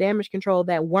members of Damage Control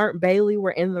that weren't Bailey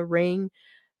were in the ring,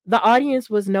 the audience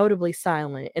was notably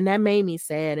silent, and that made me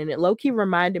sad. And it low key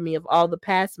reminded me of all the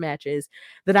past matches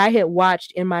that I had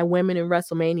watched in my Women in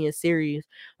WrestleMania series,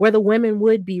 where the women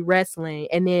would be wrestling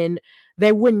and then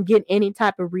they wouldn't get any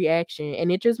type of reaction.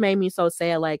 And it just made me so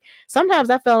sad. Like sometimes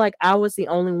I felt like I was the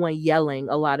only one yelling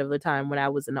a lot of the time when I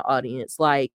was in the audience.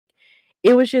 Like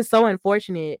it was just so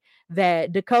unfortunate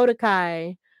that Dakota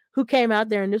Kai, who came out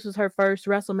there and this was her first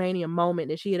WrestleMania moment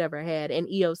that she had ever had, and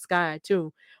Io Sky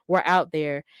too, were out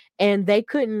there and they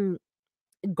couldn't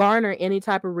garner any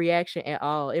type of reaction at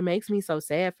all. It makes me so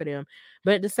sad for them.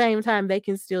 But at the same time, they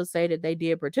can still say that they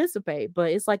did participate.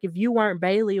 But it's like if you weren't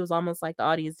Bailey, it was almost like the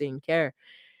audience didn't care.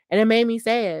 And it made me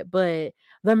sad. But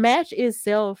the match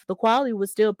itself, the quality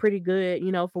was still pretty good,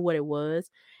 for what it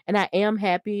was. And I am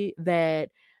happy that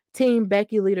Team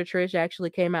Becky Lita Trish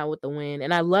actually came out with the win.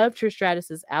 And I love Trish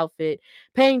Stratus's outfit,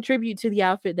 paying tribute to the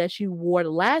outfit that she wore the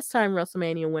last time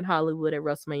WrestleMania went Hollywood at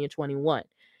WrestleMania 21.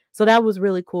 So that was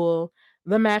really cool.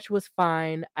 The match was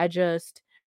fine. I just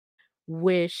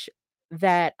wish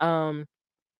that the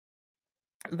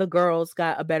girls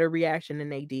got a better reaction than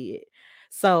they did.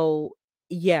 So,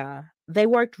 yeah, they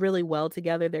worked really well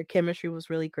together. Their chemistry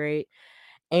was really great.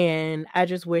 And I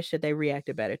just wish that they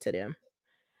reacted better to them.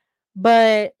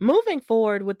 But moving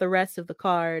forward with the rest of the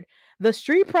card, the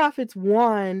Street Profits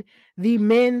won the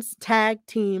men's tag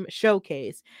team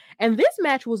showcase. And this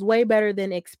match was way better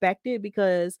than expected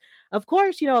because, of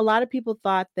course, a lot of people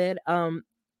thought that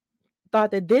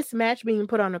thought that this match being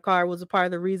put on the card was a part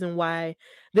of the reason why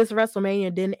this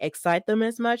WrestleMania didn't excite them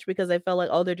as much, because they felt like,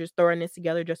 oh, they're just throwing this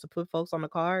together just to put folks on the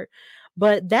card.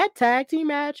 But that tag team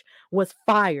match was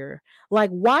fire. Like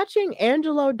watching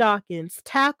Angelo Dawkins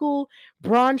tackle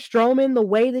Braun Strowman the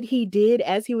way that he did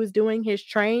as he was doing his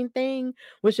train thing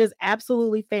was just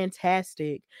absolutely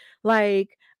fantastic.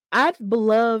 Like I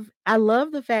love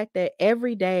the fact that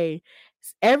every day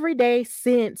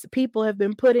since, people have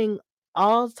been putting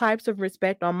all types of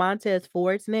respect on Montez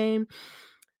Ford's name.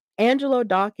 Angelo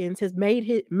Dawkins has made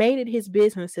it his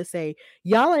business to say,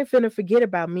 y'all ain't finna forget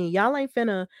about me. Y'all ain't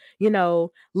finna,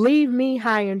 leave me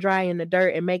high and dry in the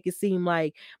dirt and make it seem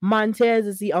like Montez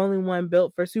is the only one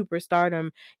built for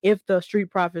superstardom if the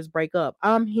Street Profits break up.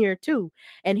 I'm here too.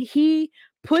 And he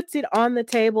puts it on the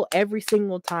table every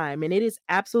single time. And it is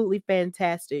absolutely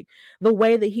fantastic the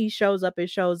way that he shows up and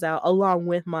shows out along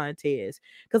with Montez.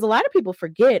 Because a lot of people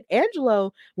forget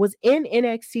Angelo was in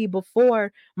NXT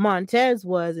before Montez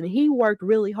was, and he worked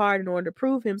really hard in order to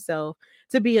prove himself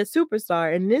to be a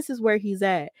superstar, and this is where he's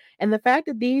at. And the fact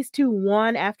that these two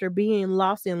won after being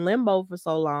lost in limbo for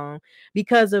so long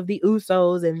because of the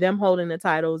Usos and them holding the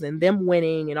titles and them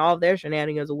winning and all their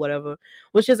shenanigans or whatever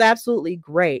was just absolutely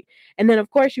great. And then of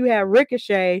course you have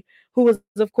Ricochet, who was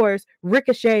of course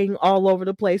ricocheting all over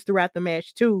the place throughout the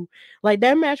match too. Like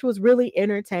that match was really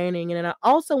entertaining. And then I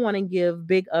also want to give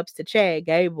big ups to Chad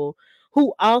Gable,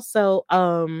 who also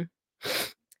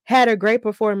had a great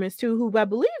performance too, who I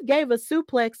believe gave a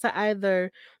suplex to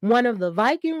either one of the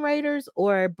Viking Raiders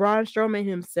or Braun Strowman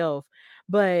himself.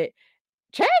 But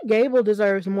Chad Gable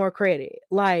deserves more credit.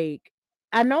 Like,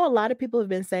 I know a lot of people have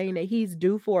been saying that he's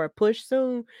due for a push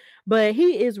soon, but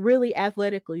he is really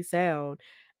athletically sound.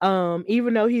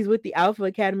 Even though he's with the Alpha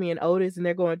Academy and Otis and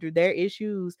they're going through their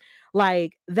issues,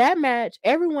 like that match,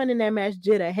 everyone in that match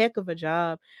did a heck of a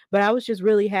job. But I was just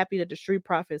really happy that the Street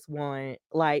Profits won.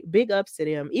 Like, big ups to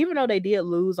them. Even though they did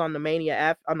lose on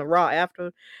the on the Raw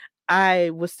after, I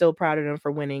was still proud of them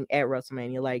for winning at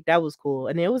WrestleMania. Like that was cool.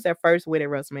 And it was their first win at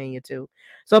WrestleMania too.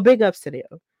 So big ups to them.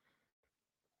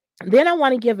 Then I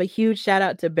want to give a huge shout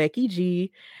out to Becky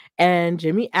G and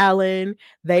Jimmy Allen.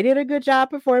 They did a good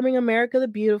job performing America the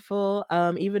Beautiful,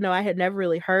 even though I had never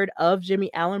really heard of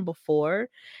Jimmy Allen before.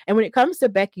 And when it comes to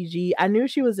Becky G, I knew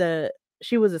she was a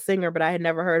singer, but I had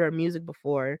never heard her music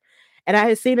before. And I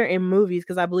had seen her in movies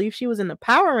because I believe she was in the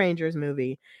Power Rangers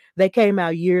movie that came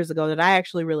out years ago that I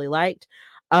actually really liked.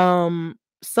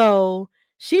 So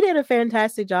she did a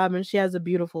fantastic job and she has a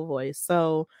beautiful voice.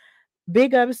 So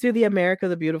big ups to the America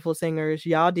the Beautiful singers.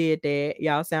 Y'all did that.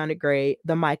 Y'all sounded great.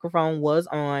 The microphone was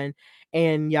on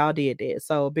and y'all did that.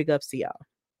 So big ups to y'all.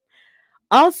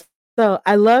 Also,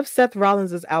 I love Seth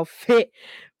Rollins' outfit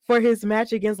for his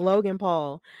match against Logan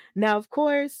Paul. Now, of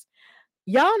course,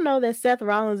 y'all know that Seth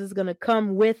Rollins is going to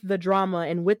come with the drama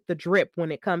and with the drip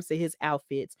when it comes to his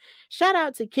outfits. Shout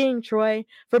out to King Troy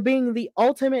for being the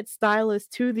ultimate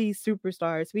stylist to these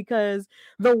superstars, because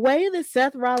the way that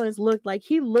Seth Rollins looked, like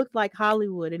he looked like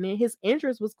Hollywood, and then his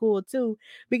entrance was cool too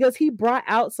because he brought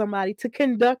out somebody to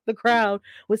conduct the crowd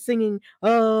with singing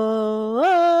oh,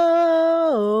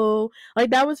 oh,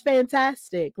 like that was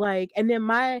fantastic. Like, and then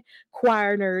my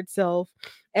choir nerd self,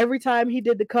 every time he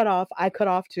did the cutoff, I cut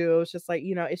off too. It was just like,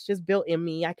 it's just built in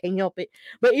me. I can't help it.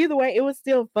 But either way, it was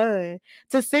still fun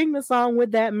to sing the song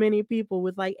with that many people,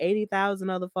 with like 80,000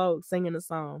 other folks singing the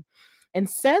song. And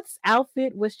Seth's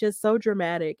outfit was just so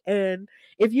dramatic. And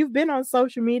if you've been on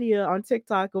social media, on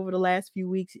TikTok over the last few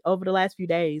weeks, over the last few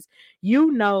days, you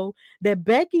know that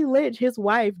Becky Lynch, his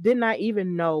wife, did not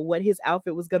even know what his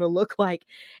outfit was going to look like.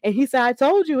 And he said, I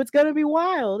told you it's going to be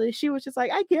wild. And she was just like,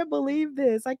 I can't believe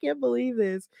this. I can't believe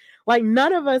this. Like,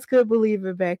 none of us could believe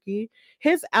it, Becky.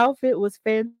 His outfit was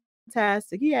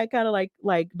fantastic. He had kind of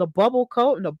like the bubble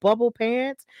coat and the bubble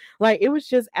pants. Like, it was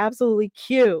just absolutely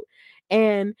cute.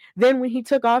 And then when he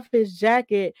took off his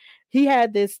jacket, he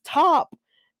had this top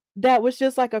that was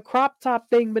just like a crop top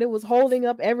thing, but it was holding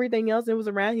up everything else. It was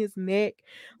around his neck.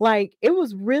 Like, it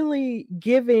was really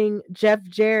giving Jeff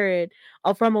Jarrett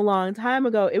from a long time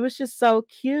ago. It was just so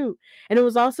cute. And it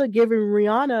was also giving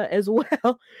Rihanna as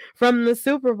well from the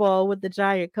Super Bowl with the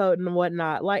giant coat and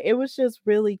whatnot. Like, it was just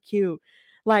really cute.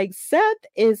 Like, Seth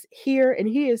is here and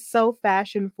he is so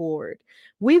fashion forward.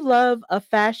 We love a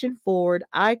fashion forward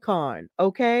icon,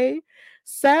 okay?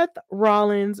 Seth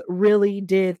Rollins really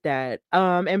did that.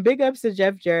 And big ups to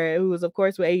Jeff Jarrett, who is of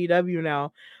course with AEW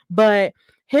now. But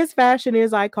his fashion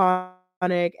is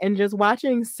iconic, and just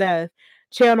watching Seth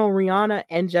channel Rihanna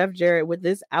and Jeff Jarrett with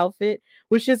this outfit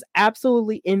was just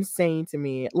absolutely insane to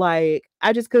me. Like,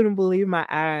 I just couldn't believe my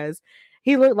eyes.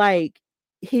 He looked like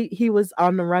he was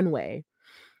on the runway.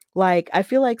 Like I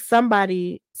feel like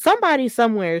somebody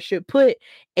somewhere should put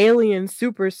Alien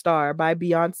Superstar by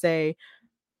Beyonce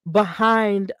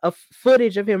behind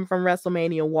footage of him from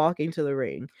WrestleMania walking to the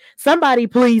ring. Somebody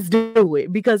please do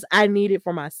it because I need it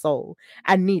for my soul.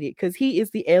 I need it because he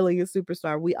is the alien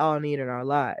superstar we all need in our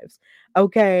lives.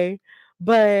 Okay.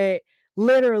 But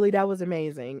literally, that was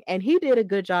amazing. And he did a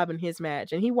good job in his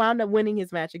match. And he wound up winning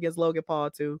his match against Logan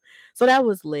Paul, too. So that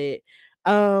was lit.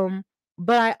 But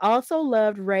I also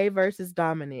loved Ray versus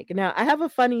Dominic. Now, I have a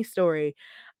funny story.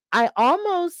 I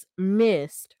almost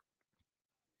missed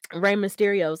Rey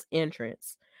Mysterio's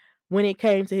entrance when it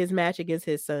came to his match against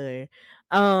his son.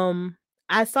 Um,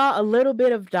 I saw a little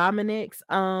bit of Dominic's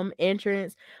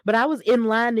entrance, but I was in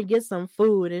line to get some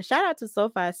food. And shout out to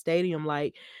SoFi Stadium,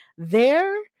 like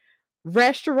their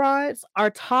restaurants are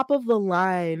top of the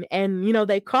line, and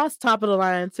they cost top of the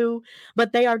line too,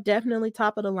 but they are definitely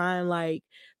top of the line. Like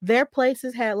their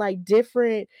places had like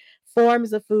different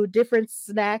forms of food, different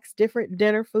snacks, different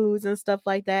dinner foods and stuff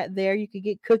like that. There you could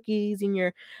get cookies and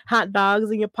your hot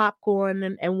dogs and your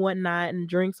popcorn and whatnot and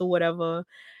drinks or whatever,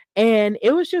 and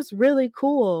it was just really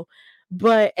cool.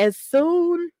 But as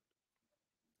soon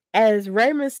as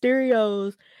Rey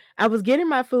Mysterio's I was getting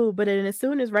my food, but then as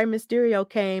soon as Rey Mysterio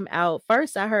came out,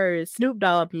 first I heard Snoop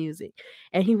Dogg music.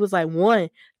 And he was like, 1,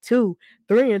 2,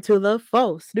 3, and to the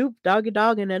four. Snoop Doggy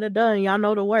Dogg and then done. Y'all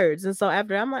know the words. And so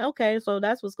after I'm like, okay, so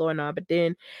that's what's going on. But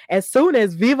then as soon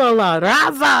as Viva La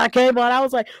Raza came on, I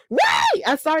was like, wait!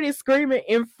 I started screaming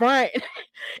in front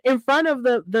in front of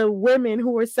the women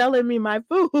who were selling me my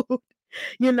food.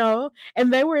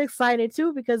 And they were excited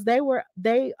too because they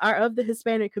are of the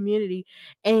Hispanic community,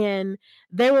 and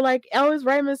they were like, oh, it's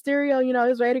Rey Mysterio,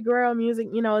 it's Rey Guerrero music,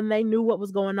 and they knew what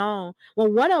was going on.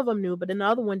 Well, one of them knew, but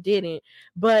another one didn't,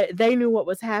 but they knew what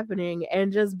was happening.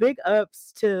 And just big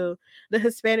ups to the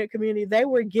Hispanic community. They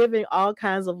were giving all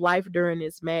kinds of life during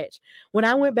this match. When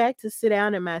I went back to sit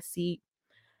down in my seat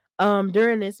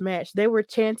during this match, they were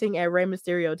chanting at Rey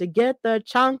Mysterio to get the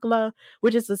chancla,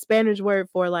 which is a Spanish word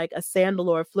for like a sandal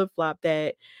or a flip-flop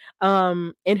that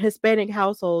in Hispanic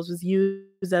households was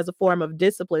used as a form of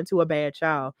discipline to a bad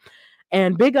child.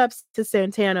 And big ups to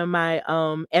Santana, my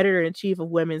editor in chief of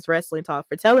Women's Wrestling Talk,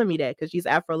 for telling me that, because she's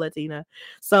Afro Latina.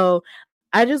 So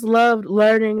I just loved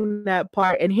learning that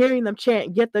part, and hearing them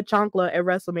chant "Get the chancla" at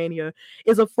WrestleMania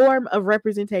is a form of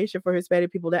representation for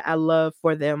Hispanic people that I love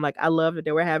for them. Like I love that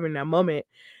they were having that moment.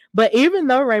 But even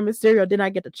though Rey Mysterio did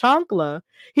not get the chancla,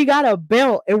 he got a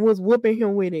belt and was whooping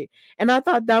him with it. And I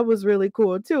thought that was really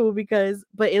cool too,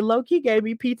 but it low key gave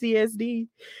me PTSD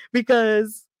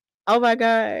because, oh my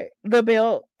God, the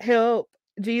belt, help,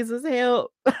 Jesus,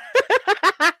 help.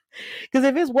 Because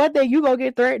if it's one thing you gonna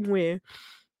get threatened with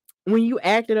when you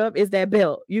act it up, is that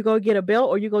belt. You go get a belt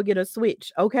or you go get a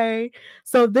switch, okay?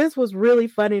 So this was really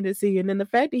funny to see. And then the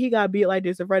fact that he got beat like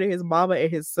this in front of his mama and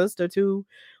his sister too,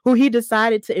 who he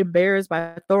decided to embarrass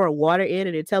by throwing water in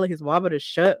it and telling his mama to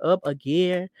shut up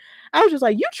again. I was just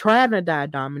like, you trying to die,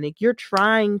 Dominic. You're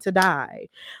trying to die.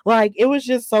 Like, it was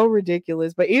just so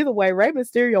ridiculous. But either way, Rey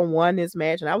Mysterio won this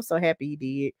match, and I was so happy he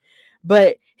did.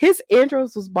 But his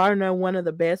entrance was bar none one of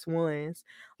the best ones.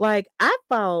 Like, I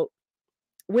thought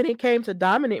when it came to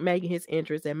Dominic making his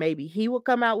entrance, and maybe he would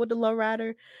come out with the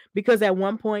lowrider, because at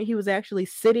one point he was actually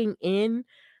sitting in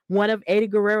one of Eddie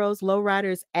Guerrero's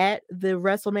lowriders at the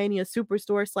WrestleMania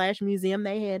Superstore / museum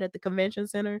they had at the convention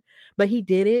center. But he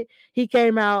did it. He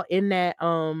came out in that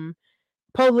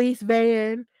police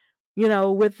van,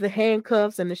 with the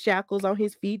handcuffs and the shackles on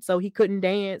his feet so he couldn't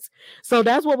dance. So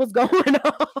that's what was going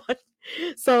on.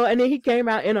 So, and then he came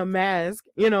out in a mask,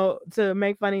 to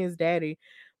make fun of his daddy.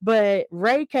 But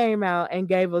Ray came out and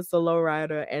gave us the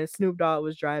lowrider, and Snoop Dogg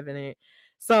was driving it.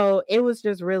 So it was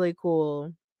just really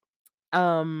cool.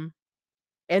 Um,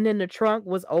 and then the trunk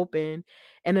was open,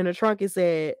 and in the trunk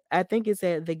I think it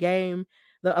said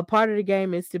a part of the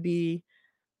game is to be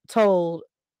told,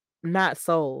 not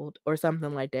sold, or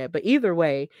something like that. But either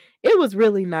way, it was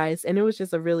really nice, and it was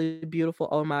just a really beautiful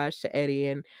homage to Eddie.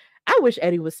 And I wish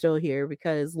Eddie was still here,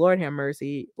 because Lord have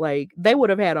mercy, like they would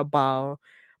have had a ball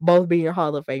both being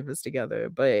Hall of Famers together.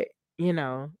 But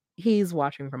he's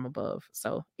watching from above,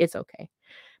 so it's okay.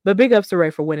 But big ups to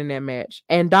Ray for winning that match,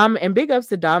 and big ups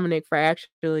to Dominic for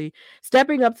actually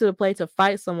stepping up to the plate to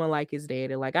fight someone like his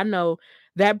dad. And like, I know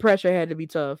that pressure had to be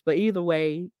tough, but either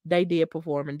way, they did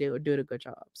perform and did a good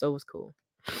job, so it was cool.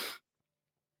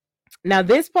 Now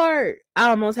this part, I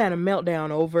almost had a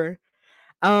meltdown over.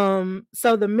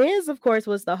 So the Miz, of course,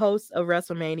 was the host of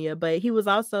WrestleMania, but he was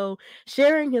also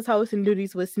sharing his hosting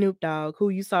duties with Snoop Dogg, who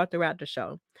you saw throughout the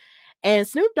show. And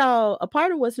Snoop Dogg, a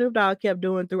part of what Snoop Dogg kept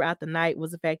doing throughout the night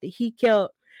was the fact that he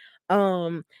kept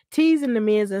um teasing the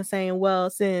men's and saying, well,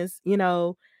 since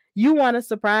you want a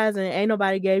surprise and ain't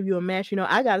nobody gave you a match,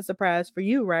 I got a surprise for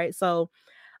you, right? So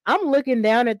I'm looking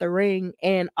down at the ring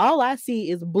and all I see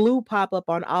is blue pop up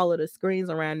on all of the screens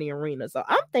around the arena. So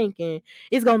I'm thinking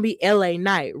it's gonna be LA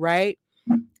Knight, right?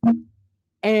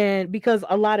 And because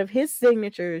a lot of his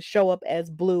signatures show up as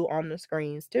blue on the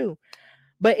screens too.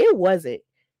 But it wasn't.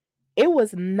 It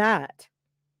was not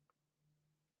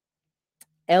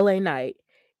LA Knight.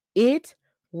 It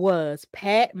was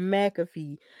Pat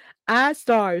McAfee. I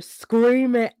started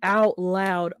screaming out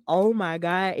loud, oh my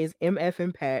God, it's MF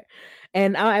and Pat.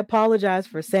 And I apologize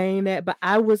for saying that, but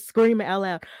I was screaming out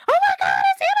loud, oh my God,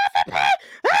 it's MF and Pat.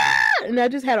 Ah! And I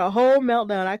just had a whole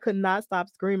meltdown. I could not stop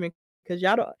screaming because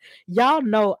y'all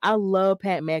know I love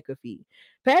Pat McAfee.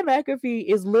 Pat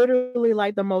McAfee is literally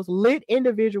like the most lit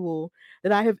individual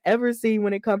that I have ever seen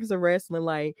when it comes to wrestling.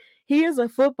 Like he's a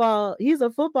football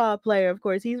player, of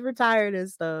course. He's retired and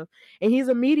stuff. And he's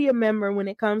a media member when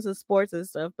it comes to sports and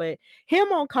stuff. But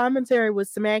him on commentary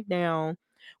with SmackDown,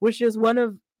 which is one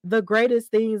of the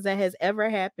greatest things that has ever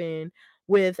happened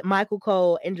with Michael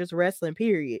Cole and just wrestling,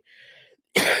 period.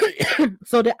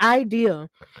 So the idea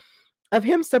of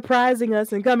him surprising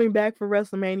us and coming back for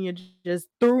WrestleMania just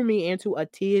threw me into a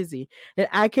tizzy that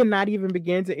I cannot even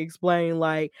begin to explain.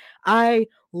 Like, I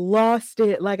lost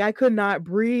it. Like, I could not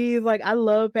breathe. Like, I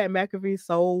love Pat McAfee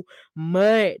so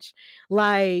much.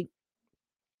 Like,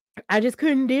 I just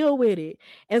couldn't deal with it.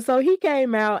 And so he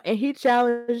came out and he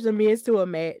challenged the Miz to a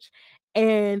match.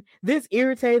 And this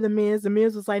irritated the Miz. The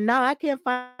Miz was like, no, I can't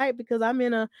fight because I'm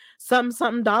in a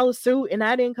something dollar suit and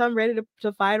I didn't come ready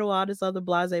to fight or all this other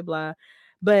blah, blah, blah.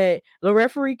 But the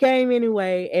referee came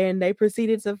anyway and they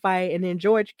proceeded to fight. And then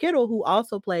George Kittle, who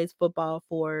also plays football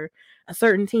for a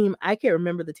certain team, I can't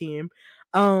remember the team,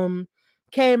 um,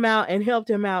 came out and helped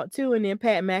him out too. And then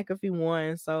Pat McAfee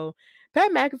won. So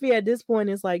Pat McAfee at this point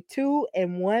is like 2-1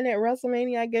 at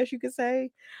WrestleMania, I guess you could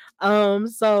say.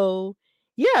 So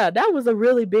yeah, that was a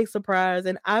really big surprise,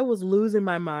 and I was losing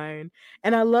my mind.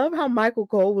 And I love how Michael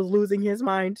Cole was losing his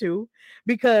mind too,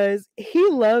 because he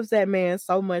loves that man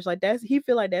so much. Like he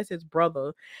feel like that's his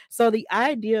brother. So the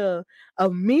idea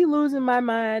of me losing my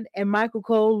mind and Michael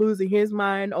Cole losing his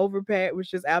mind over Pat was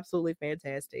just absolutely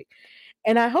fantastic.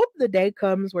 And I hope the day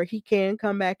comes where he can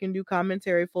come back and do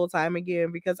commentary full time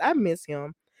again because I miss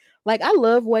him. Like I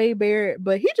love Wade Barrett,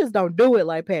 but he just don't do it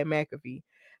like Pat McAfee.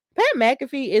 Pat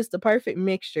McAfee is the perfect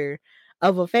mixture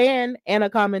of a fan and a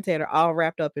commentator all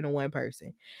wrapped up in one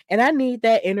person. And I need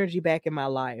that energy back in my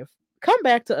life. Come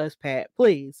back to us, Pat,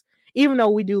 please. Even though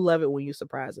we do love it when you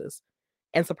surprise us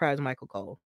and surprise Michael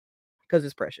Cole because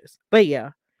it's precious. But yeah.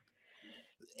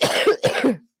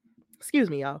 Excuse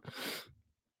me, y'all.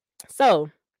 So,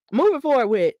 moving forward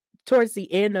with towards the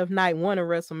end of night one of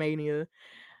WrestleMania.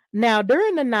 Now,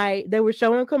 during the night, they were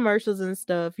showing commercials and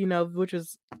stuff, which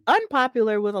was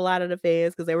unpopular with a lot of the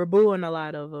fans because they were booing a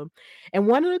lot of them. And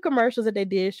one of the commercials that they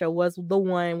did show was the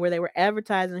one where they were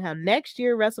advertising how next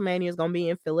year WrestleMania is going to be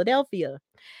in Philadelphia.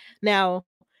 Now,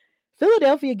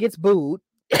 Philadelphia gets booed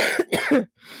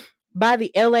by the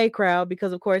LA crowd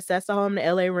because, of course, that's the home of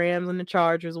the LA Rams and the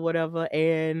Chargers or whatever.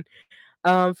 And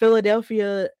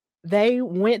Philadelphia, they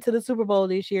went to the Super Bowl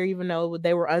this year, even though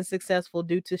they were unsuccessful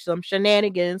due to some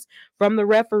shenanigans from the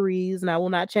referees, and I will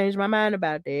not change my mind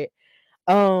about that.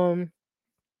 Um,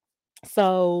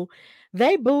 so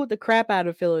they booed the crap out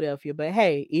of Philadelphia, but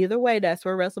hey, either way, that's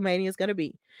where WrestleMania is going to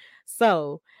be.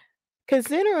 So,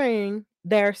 considering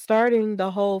they're starting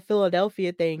the whole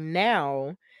Philadelphia thing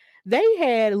now, they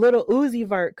had little Uzi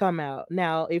Vert come out.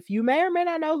 Now, if you may or may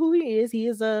not know who he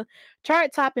is a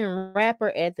chart topping rapper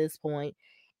at this point.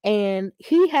 And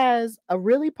he has a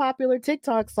really popular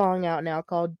TikTok song out now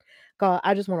called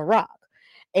I Just Wanna Rock.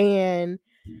 And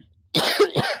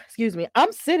excuse me,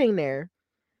 I'm sitting there,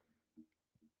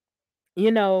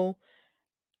 you know,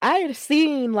 I had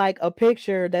seen like a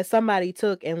picture that somebody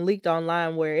took and leaked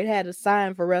online where it had a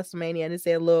sign for WrestleMania and it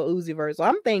said Lil Uzi Vert. So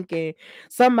I'm thinking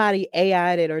somebody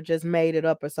AI'd it or just made it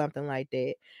up or something like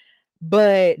that.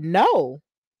 But no,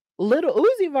 Little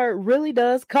Uzi Vert really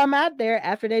does come out there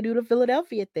after they do the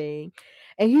Philadelphia thing.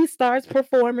 And he starts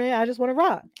performing I Just Want to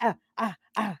Rock.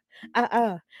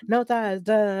 No thighs,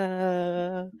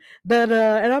 duh, duh,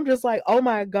 duh. And I'm just like, oh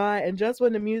my God. And just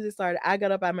when the music started, I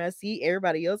got up out my seat.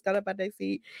 Everybody else got up out their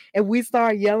seat. And we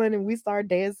start yelling and we start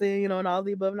dancing, and all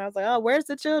the above. And I was like, oh, where's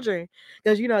the children?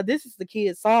 Because, this is the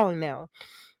kid's song now.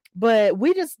 But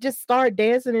we just started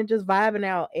dancing and just vibing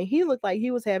out. And he looked like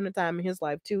he was having a time in his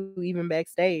life too, even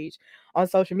backstage on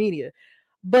social media.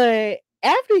 But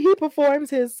after he performs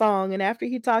his song and after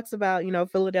he talks about,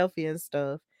 Philadelphia and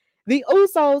stuff, the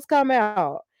Usos come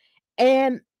out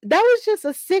And that was just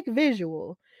a sick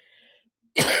visual.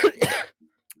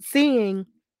 Seeing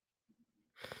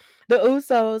the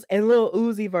Usos and Lil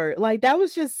Uzi Vert. Like that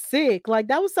was just sick. Like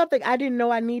that was something I didn't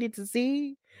know I needed to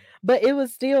see, but it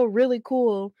was still really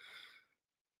cool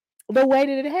the way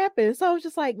that it happened. So I was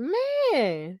just like,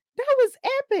 man, that was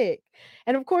epic.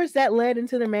 And of course, that led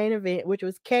into the main event, which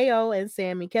was KO and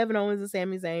Sammy, Kevin Owens and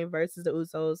Sami Zayn versus the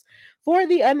Usos for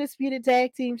the Undisputed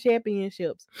Tag Team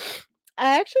Championships.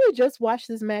 I actually just watched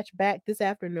this match back this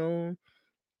afternoon,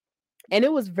 and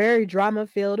it was very drama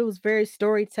filled. It was very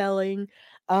storytelling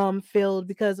filled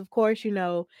because of course,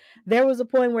 there was a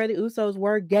point where the Usos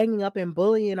were ganging up and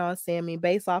bullying on Sammy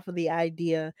based off of the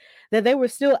idea that they were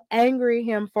still angry at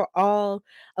him for all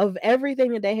of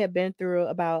everything that they had been through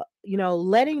about,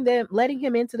 letting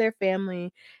him into their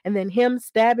family, and then him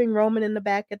stabbing Roman in the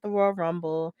back at the Royal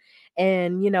Rumble,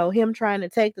 and him trying to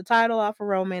take the title off of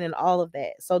Roman and all of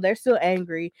that. So they're still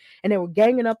angry, and they were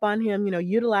ganging up on him,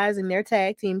 utilizing their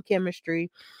tag team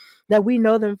chemistry that we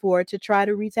know them for to try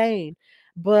to retain.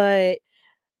 But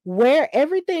where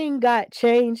everything got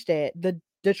changed at, the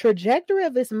trajectory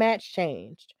of this match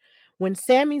changed when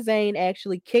Sami Zayn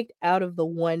actually kicked out of the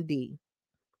 1D.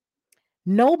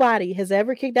 Nobody has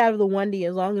ever kicked out of the 1D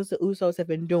as long as the Usos have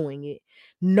been doing it.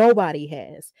 Nobody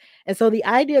has. And so the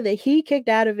idea that he kicked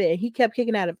out of it and he kept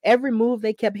kicking out of every move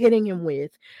they kept hitting him with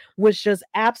was just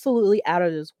absolutely out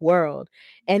of this world.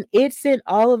 And it sent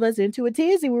all of us into a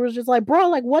tizzy. We were just like, bro,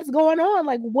 like, what's going on?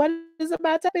 Like, what is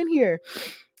about to happen here?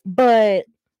 But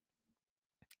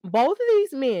both of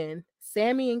these men,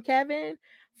 Sammy and Kevin,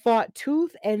 fought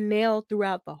tooth and nail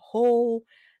throughout the whole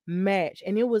match.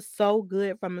 And it was so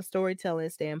good from a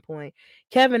storytelling standpoint.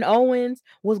 Kevin Owens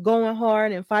was going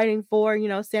hard and fighting for,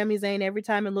 Sami Zayn every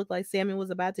time it looked like Sammy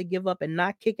was about to give up and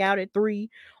not kick out at 3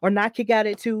 or not kick out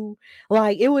at 2.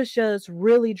 Like it was just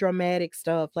really dramatic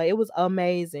stuff. Like it was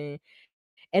amazing.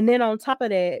 And then on top of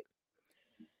that,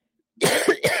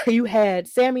 you had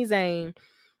Sami Zayn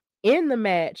in the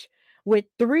match with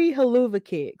 3 haluva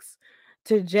kicks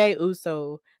to Jay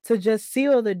Uso to just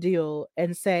seal the deal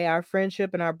and say our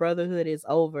friendship and our brotherhood is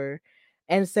over,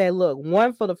 and say, look,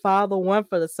 1 for the Father, 1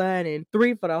 for the Son, and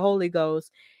 3 for the Holy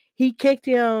Ghost. He kicked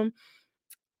him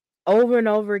over and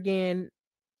over again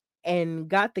and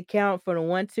got the count for the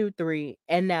 1, 2, 3.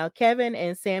 And now Kevin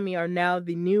and Sammy are now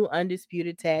the new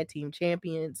undisputed tag team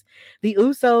champions. The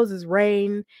Usos'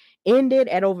 reign ended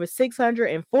at over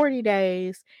 640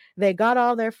 days. They got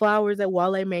all their flowers at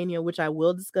Wale Mania, which I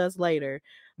will discuss later.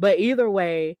 But either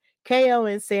way, KO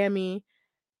and Sammy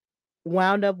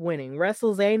wound up winning.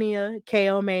 WrestleZania,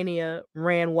 KO Mania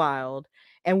ran wild.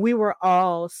 And we were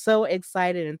all so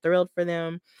excited and thrilled for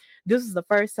them. This is the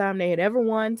first time they had ever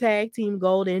won tag team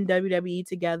gold in WWE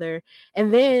together.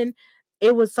 And then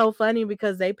it was so funny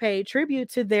because they paid tribute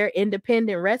to their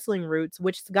independent wrestling roots,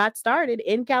 which got started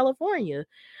in California.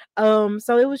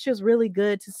 So it was just really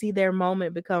good to see their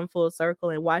moment become full circle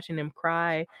and watching them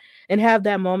cry and have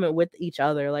that moment with each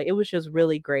other. Like it was just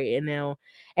really great.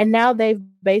 And now they've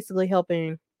basically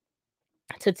helping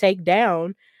to take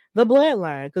down the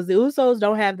bloodline because the Usos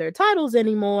don't have their titles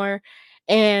anymore.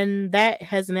 And that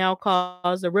has now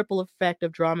caused a ripple effect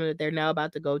of drama that they're now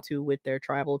about to go to with their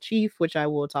tribal chief, which I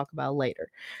will talk about later.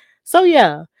 So,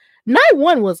 yeah, night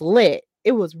 1 was lit.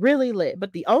 It was really lit.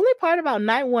 But the only part about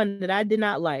night 1 that I did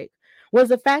not like was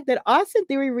the fact that Austin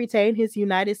Theory retained his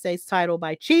United States title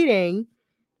by cheating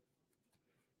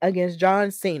against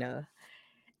John Cena.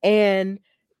 And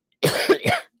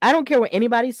I don't care what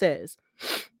anybody says.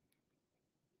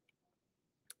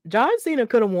 John Cena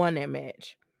could have won that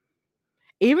match.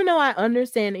 Even though I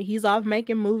understand that he's off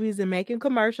making movies and making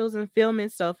commercials and filming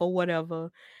stuff or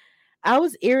whatever, I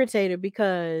was irritated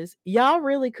because y'all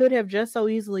really could have just so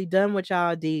easily done what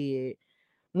y'all did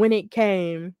when it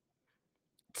came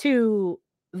to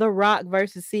The Rock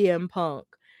versus CM Punk.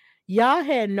 Y'all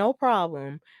had no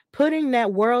problem putting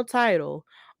that world title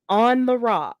on The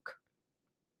Rock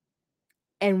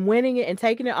and winning it and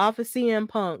taking it off of CM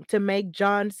Punk to make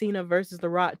John Cena versus The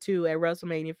Rock 2 at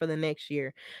WrestleMania for the next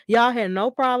year. Y'all had no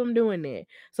problem doing that.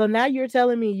 So now you're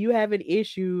telling me you have an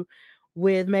issue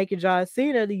with making John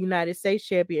Cena the United States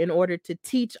champion in order to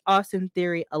teach Austin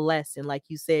Theory a lesson like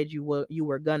you said you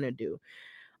were gonna do.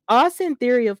 Austin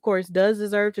Theory, of course, does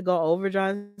deserve to go over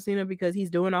John Cena because he's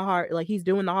doing the hard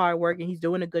work and he's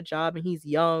doing a good job and he's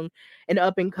young and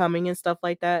up and coming and stuff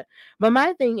like that. But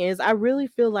my thing is, I really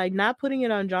feel like not putting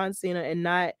it on John Cena and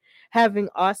not having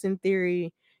Austin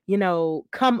Theory,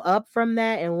 come up from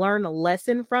that and learn a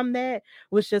lesson from that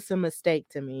was just a mistake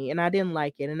to me. And I didn't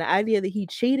like it. And the idea that he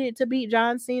cheated to beat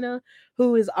John Cena,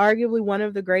 who is arguably one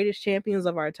of the greatest champions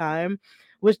of our time,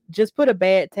 which just put a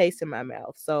bad taste in my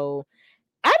mouth. So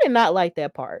I did not like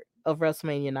that part of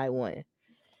WrestleMania Night 1.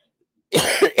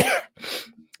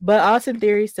 But Austin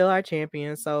Theory still our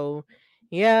champion, so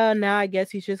yeah, now I guess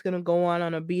he's just gonna go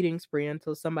on a beating spree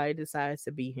until somebody decides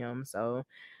to beat him. So,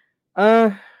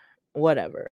 uh,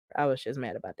 whatever. I was just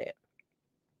mad about that.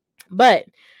 But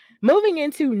moving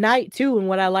into night two, and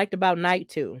what I liked about night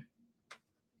two,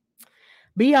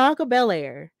 Bianca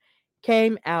Belair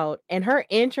came out, and her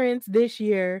entrance this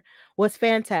year was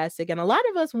fantastic. And a lot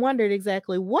of us wondered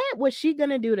exactly what was she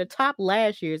gonna do to top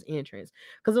last year's entrance.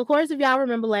 Because of course, if y'all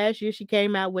remember last year, she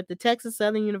came out with the Texas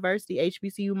Southern University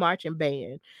HBCU marching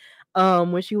band.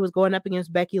 When she was going up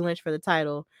against Becky Lynch for the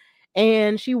title.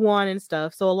 And she won and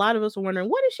stuff. So a lot of us were wondering,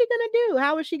 what is she gonna do?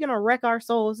 How is she gonna wreck our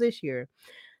souls this year?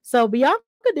 So Bianca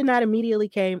did not immediately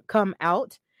come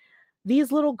out.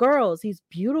 These little girls, these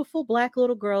beautiful black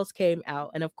little girls came out.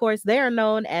 And of course, they are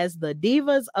known as the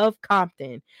Divas of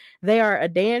Compton. They are a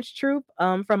dance troupe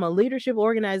from a leadership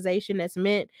organization that's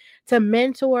meant to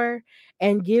mentor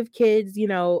and give kids,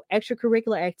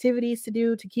 extracurricular activities to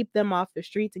do to keep them off the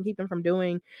streets and keep them from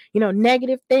doing,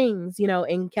 negative things,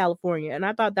 in California. And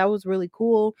I thought that was really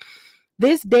cool.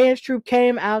 This dance troupe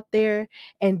came out there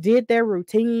and did their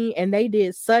routine, and they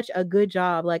did such a good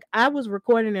job. Like, I was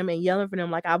recording them and yelling for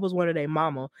them like I was one of their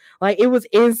mama. Like, it was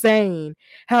insane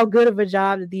how good of a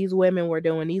job that these women were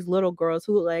doing. These little girls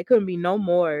who like couldn't be no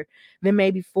more than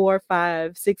maybe 4,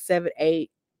 5, 6, 7,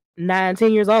 8, 9,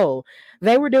 10 years old.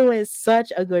 They were doing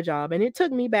such a good job, and it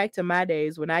took me back to my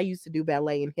days when I used to do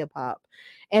ballet and hip hop,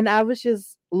 and I was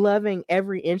just loving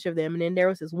every inch of them. And then there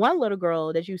was this one little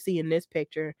girl that you see in this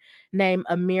picture named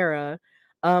Amira,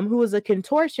 who was a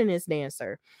contortionist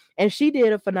dancer, and she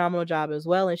did a phenomenal job as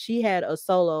well. And she had a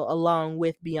solo along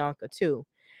with Bianca too.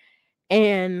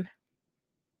 And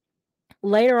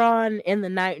later on in the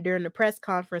night during the press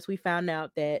conference, we found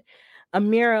out that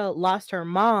Amira lost her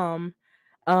mom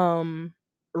um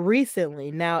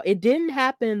recently. Now, it didn't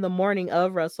happen the morning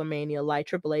of WrestleMania like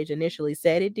Triple H initially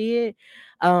said it did.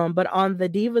 But on the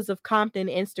Divas of Compton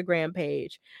Instagram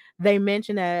page, they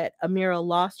mentioned that Amira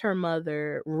lost her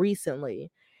mother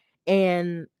recently.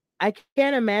 And I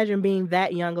can't imagine being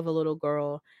that young of a little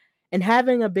girl and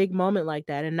having a big moment like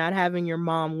that and not having your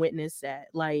mom witness that.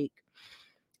 Like,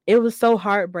 it was so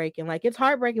heartbreaking. Like, it's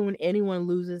heartbreaking when anyone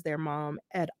loses their mom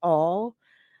at all,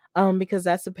 because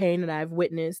that's the pain that I've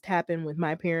witnessed happen with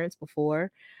my parents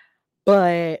before.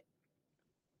 But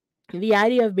the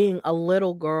idea of being a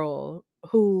little girl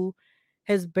who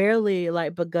has barely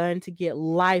like begun to get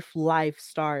life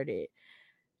started,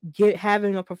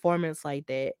 having a performance like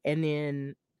that, and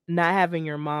then not having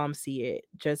your mom see it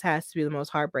just has to be the most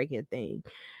heartbreaking thing.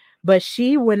 But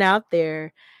she went out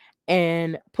there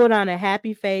and put on a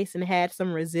happy face and had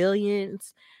some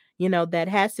resilience, that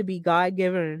has to be God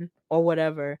given or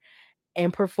whatever,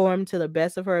 and performed to the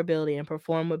best of her ability and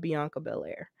performed with Bianca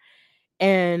Belair.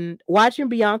 And watching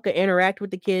Bianca interact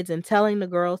with the kids and telling the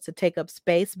girls to take up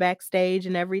space backstage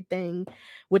and everything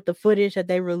with the footage that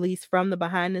they released from the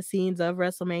behind the scenes of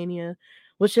WrestleMania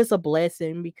was just a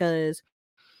blessing, because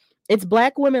it's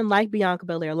black women like Bianca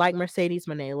Belair, like Mercedes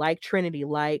Moné, like Trinity,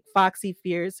 like Foxy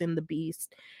Fierce and the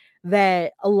Beast,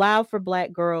 that allow for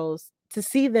black girls to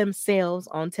see themselves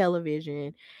on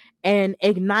television and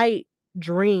ignite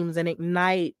dreams and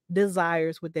ignite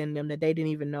desires within them that they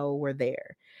didn't even know were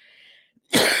there.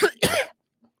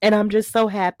 And I'm just so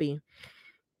happy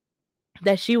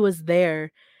that she was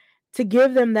there to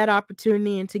give them that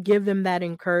opportunity and to give them that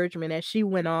encouragement as she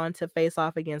went on to face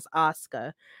off against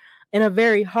Asuka in a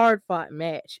very hard fought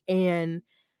match. And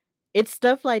it's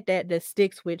stuff like that that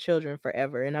sticks with children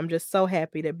forever. And I'm just so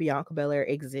happy that Bianca Belair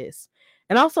exists.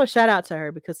 And also shout out to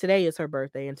her, because today is her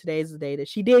birthday and today is the day that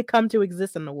she did come to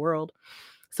exist in the world.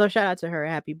 So shout out to her.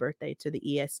 Happy birthday to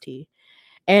the EST.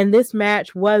 And this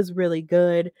match was really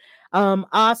good.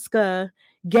 Asuka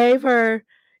gave her,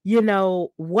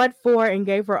 what for, and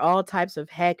gave her all types of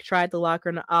heck, tried to lock her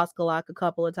in the Asuka lock a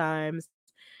couple of times.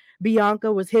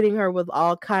 Bianca was hitting her with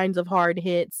all kinds of hard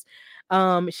hits.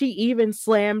 She even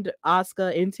slammed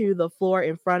Asuka into the floor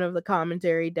in front of the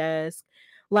commentary desk.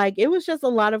 Like, it was just a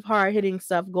lot of hard hitting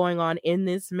stuff going on in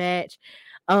this match.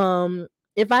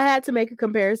 If I had to make a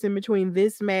comparison between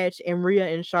this match and Rhea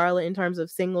and Charlotte in terms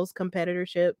of singles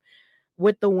competitorship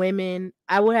with the women,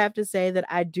 I would have to say that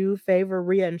I do favor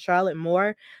Rhea and Charlotte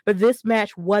more, but this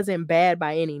match wasn't bad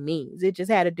by any means. It just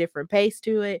had a different pace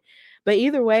to it. But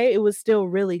either way, it was still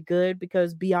really good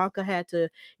because Bianca had to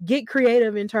get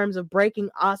creative in terms of breaking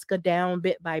Asuka down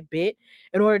bit by bit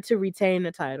in order to retain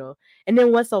the title. And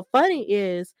then what's so funny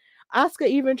is Asuka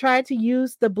even tried to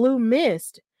use the blue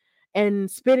mist and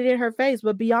spit it in her face,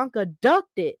 but Bianca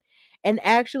ducked it and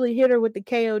actually hit her with the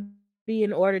KOD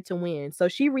in order to win. So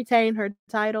she retained her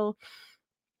title.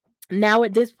 Now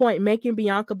at this point, making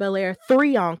Bianca Belair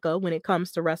three-Anka when it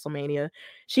comes to WrestleMania.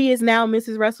 She is now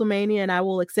Mrs. WrestleMania, and I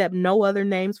will accept no other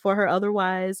names for her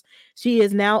otherwise. She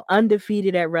is now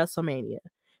undefeated at WrestleMania.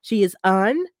 She is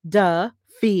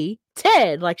undefeated,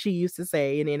 like she used to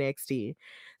say in NXT.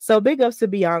 So big ups to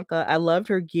Bianca. I loved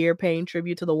her gear paying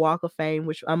tribute to the Walk of Fame,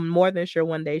 which I'm more than sure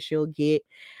one day she'll get.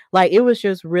 Like it was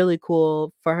just really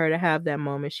cool for her to have that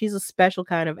moment. She's a special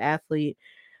kind of athlete.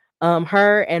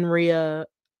 Her and Rhea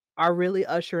are really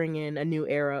ushering in a new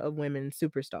era of women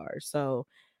superstars. So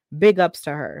big ups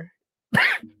to her.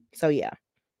 So yeah.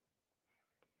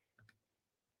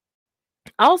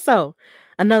 Also,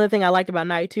 another thing I liked about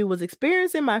night two was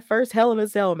experiencing my first Hell in a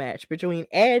Cell match between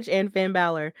Edge and Finn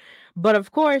Balor. But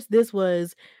of course, this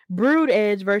was Brood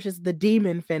Edge versus the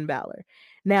Demon Finn Balor.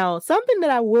 Now, something that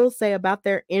I will say about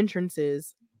their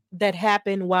entrances that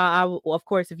happened while of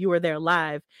course, if you were there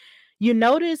live, you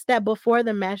noticed that before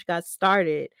the match got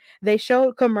started, they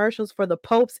showed commercials for The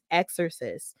Pope's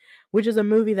Exorcist, which is a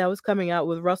movie that was coming out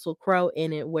with Russell Crowe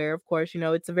in it, where of course,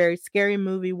 it's a very scary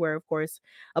movie where of course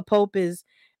a pope is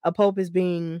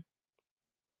being,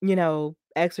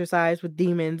 exercised with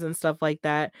demons and stuff like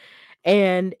that.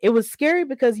 And it was scary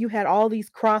because you had all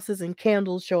these crosses and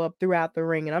candles show up throughout the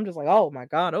ring. And I'm just like, oh my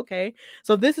God, okay.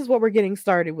 So this is what we're getting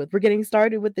started with. We're getting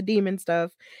started with the demon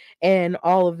stuff and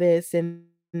all of this. And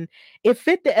it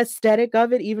fit the aesthetic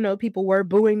of it, even though people were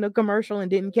booing the commercial and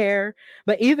didn't care.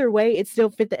 But either way, it still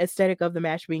fit the aesthetic of the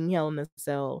match being Hell in a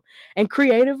Cell. And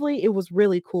creatively, it was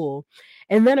really cool.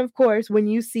 And then of course, when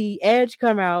you see Edge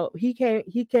come out, he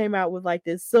came out with like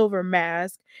this silver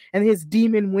mask and his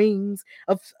demon wings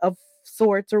of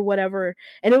sorts or whatever,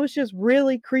 and it was just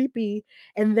really creepy.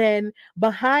 And then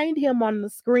behind him on the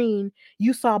screen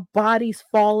you saw bodies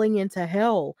falling into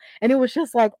hell, and it was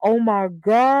just like, oh my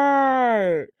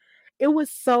God, it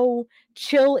was so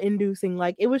chill inducing.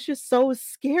 Like it was just so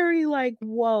scary. Like,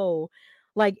 whoa,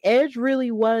 like Edge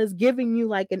really was giving you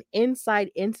like an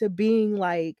insight into being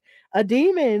like a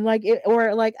demon, like it,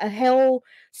 or like a hell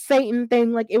Satan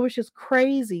thing. Like it was just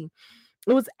crazy.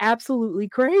 It was absolutely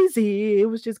crazy. It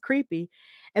was just creepy.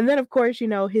 And then, of course,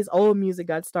 his old music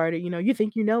got started. You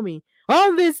think you know me.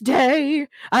 On this day,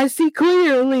 I see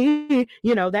clearly.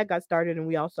 That got started and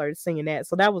we all started singing that.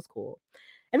 So that was cool.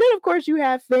 And then, of course, you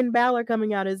have Finn Balor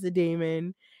coming out as a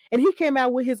demon. And he came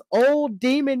out with his old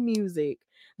demon music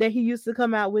that he used to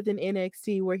come out with in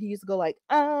NXT, where he used to go like,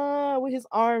 with his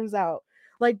arms out.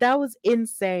 Like that was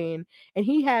insane. And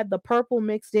he had the purple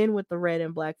mixed in with the red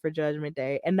and black for Judgment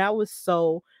Day. And that was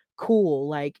so cool.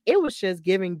 Like it was just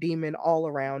giving demon all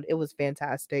around. It was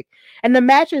fantastic. And the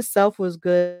match itself was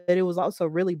good. It was also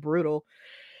really brutal.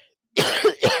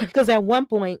 Because at one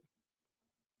point,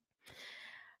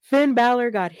 Finn Balor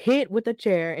got hit with a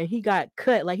chair and he got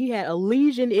cut. Like he had a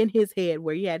lesion in his head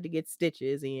where he had to get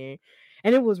stitches in.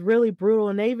 And it was really brutal.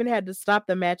 And they even had to stop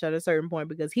the match at a certain point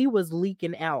because he was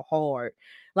leaking out hard,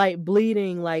 like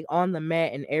bleeding, like on the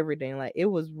mat and everything. Like it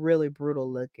was really brutal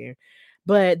looking.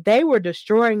 But they were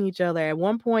destroying each other. At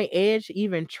one point, Edge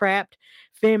even trapped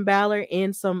Finn Balor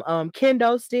in some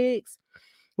kendo sticks,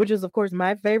 which is of course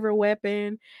my favorite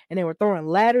weapon. And they were throwing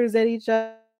ladders at each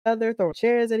other, throwing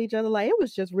chairs at each other. Like it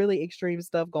was just really extreme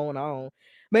stuff going on.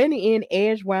 But in the end,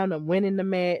 Edge wound up winning the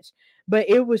match. But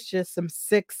it was just some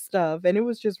sick stuff, and it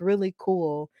was just really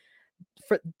cool.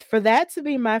 For that to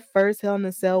be my first Hell in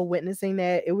a Cell witnessing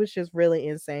that, it was just really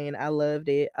insane. I loved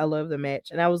it. I loved the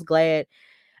match, and I was glad.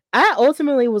 I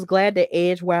ultimately was glad that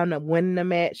Edge wound up winning the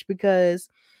match because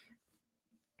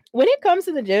when it comes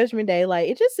to the Judgment Day, like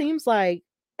it just seems like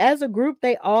as a group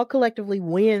they all collectively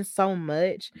win so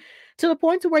much to the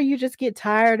point to where you just get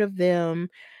tired of them,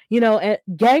 and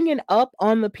ganging up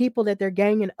on the people that they're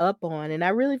ganging up on. And I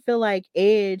really feel like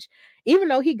Edge, even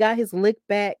though he got his lick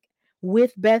back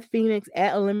with Beth Phoenix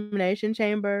at Elimination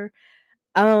Chamber,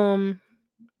 um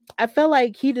I felt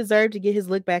like he deserved to get his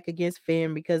lick back against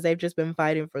Finn because they've just been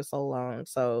fighting for so long.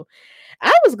 So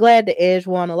I was glad the Edge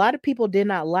won. A lot of people did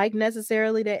not like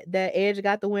necessarily that Edge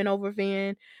got the win over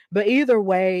Finn, but either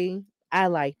way, I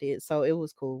liked it, so it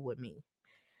was cool with me.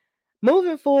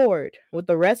 Moving forward with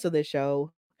the rest of the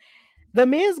show, the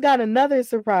Miz got another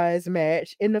surprise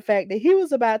match in the fact that he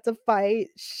was about to fight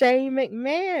Shane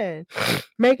McMahon,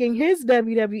 making his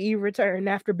WWE return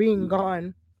after being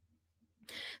gone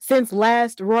since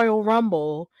last Royal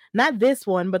Rumble. Not this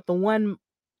one, but the one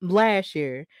last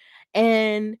year.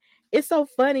 And it's so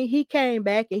funny. He came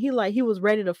back and he was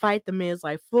ready to fight the Miz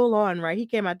like full on, right? He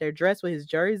came out there dressed with his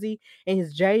jersey and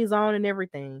his J's on and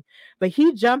everything. But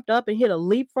he jumped up and hit a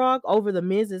leapfrog over the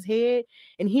Miz's head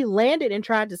and he landed and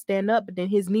tried to stand up, but then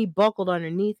his knee buckled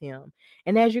underneath him.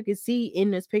 And as you can see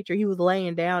in this picture, he was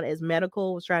laying down as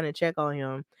medical was trying to check on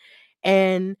him.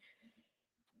 And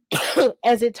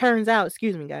as it turns out,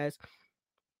 excuse me, guys,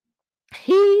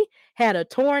 he had a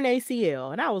torn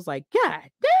ACL. And I was like, God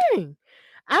dang.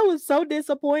 I was so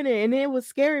disappointed. And it was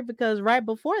scary because right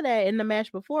before that, in the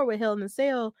match before with Hell in a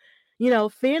Cell,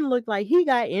 Finn looked like he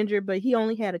got injured, but he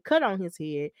only had a cut on his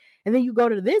head. And then you go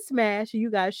to this match and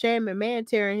you got Shane McMahon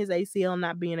tearing his ACL and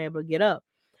not being able to get up.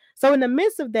 So in the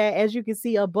midst of that, as you can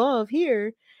see above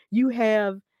here, you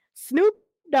have Snoop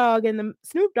Dogg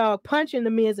punching the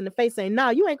Miz in the face, saying,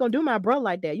 "Nah, you ain't gonna do my bro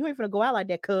like that. You ain't gonna go out like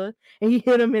that, cuz." And he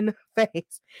hit him in the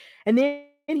face, and then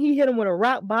he hit him with a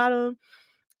rock bottom,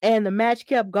 and the match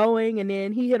kept going. And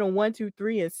then he hit him 1, 2,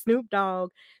 3, and Snoop Dogg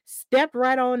stepped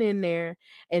right on in there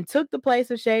and took the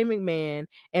place of Shane McMahon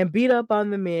and beat up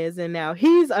on the Miz, and now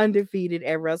he's undefeated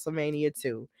at WrestleMania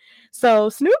 2. So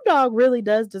Snoop Dogg really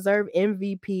does deserve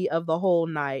MVP of the whole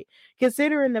night,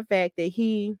 considering the fact that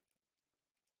he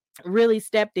really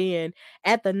stepped in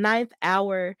at the ninth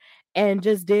hour and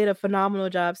just did a phenomenal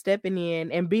job stepping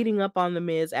in and beating up on the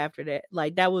Miz after that.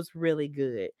 Like that was really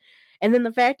good. And then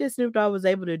the fact that Snoop Dogg was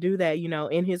able to do that,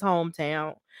 in his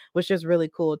hometown was just really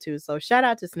cool too. So shout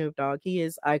out to Snoop Dogg. He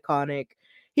is iconic.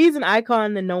 He's an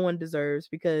icon that no one deserves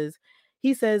because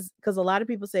a lot of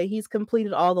people say he's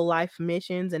completed all the life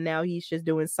missions and now he's just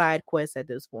doing side quests at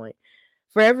this point.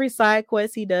 For every side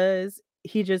quest he does,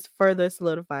 he just further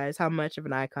solidifies how much of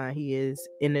an icon he is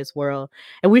in this world.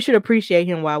 And we should appreciate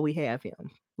him while we have him.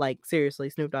 Like,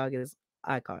 seriously, Snoop Dogg is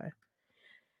icon.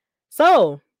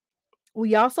 So,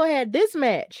 we also had this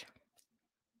match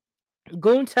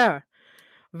Gunther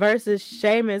versus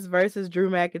Sheamus versus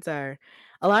Drew McIntyre.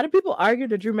 A lot of people argue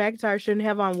that Drew McIntyre shouldn't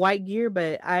have on white gear,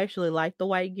 but I actually liked the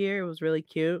white gear. It was really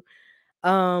cute.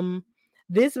 Um,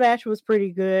 this match was pretty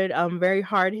good. Very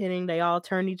hard hitting. They all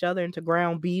turned each other into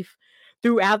ground beef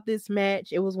throughout this match.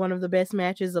 It was one of the best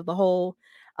matches of the whole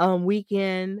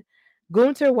weekend.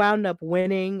 Gunther wound up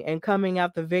winning and coming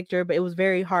out the victor, but it was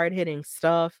very hard hitting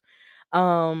stuff.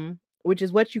 Which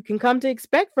is what you can come to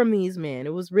expect from these men.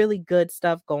 It was really good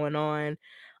stuff going on.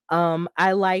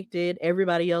 I liked it.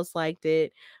 Everybody else liked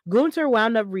it. Gunther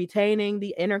wound up retaining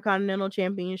the Intercontinental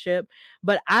Championship,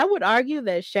 but I would argue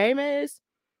that Sheamus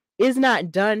is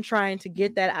not done trying to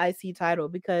get that IC title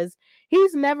because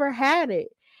he's never had it.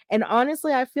 And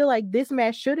honestly, I feel like this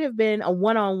match should have been a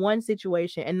one-on-one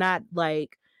situation and not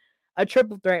like a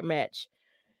triple threat match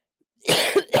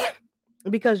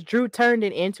because Drew turned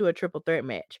it into a triple threat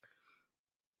match.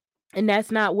 And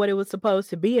that's not what it was supposed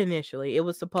to be initially. It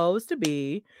was supposed to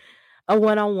be a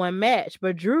one-on-one match,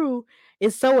 but Drew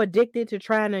is so addicted to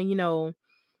trying to,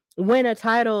 win a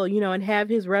title, and have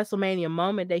his WrestleMania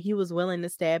moment that he was willing to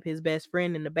stab his best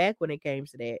friend in the back when it came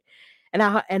to that.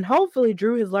 And hopefully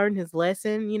Drew has learned his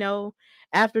lesson,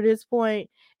 after this point.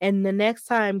 And the next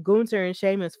time Gunther and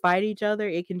Sheamus fight each other,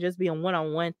 it can just be a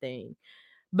one-on-one thing.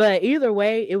 But either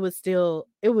way, it was still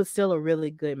a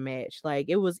really good match. Like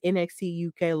it was NXT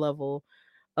UK level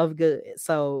of good.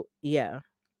 So yeah.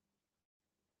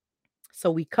 So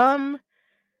we come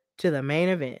to the main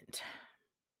event.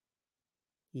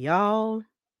 Y'all,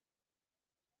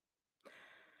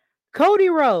 Cody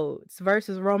Rhodes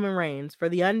versus Roman Reigns for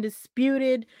the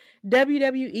undisputed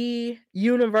WWE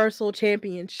Universal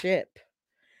Championship.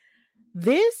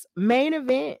 This main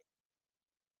event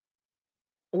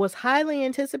was highly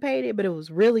anticipated, but it was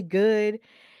really good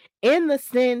in the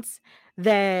sense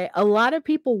that a lot of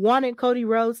people wanted Cody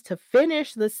Rhodes to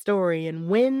finish the story and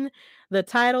win the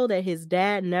title that his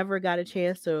dad never got a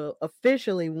chance to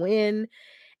officially win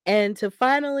and to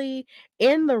finally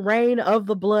end the reign of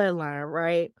the bloodline,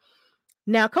 right?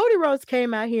 Now, Cody Rhodes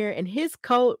came out here and his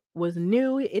coat was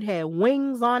new. It had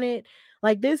wings on it.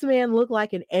 Like, this man looked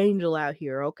like an angel out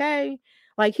here, okay?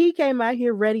 Like, he came out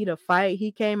here ready to fight.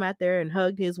 He came out there and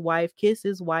hugged his wife, kissed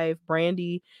his wife,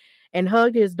 Brandy, and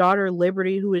hugged his daughter,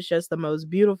 Liberty, who is just the most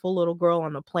beautiful little girl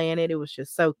on the planet. It was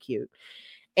just so cute.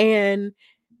 And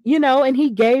and he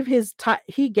gave his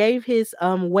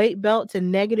weight belt to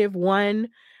 -1,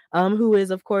 who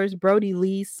is of course Brody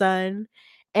Lee's son.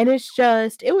 And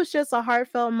it was just a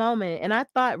heartfelt moment. And I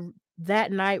thought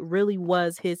that night really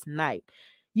was his night.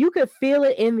 You could feel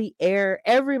it in the air.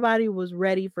 Everybody was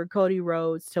ready for Cody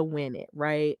Rhodes to win it,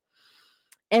 right?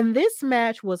 And this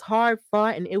match was hard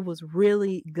fought and it was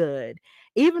really good.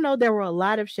 Even though there were a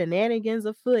lot of shenanigans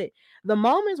afoot, The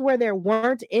moments where there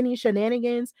weren't any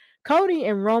shenanigans, Cody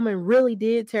and Roman really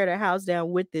did tear the house down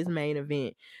with this main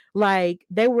event. Like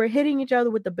they were hitting each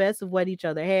other with the best of what each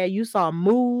other had. You saw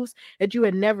moves that you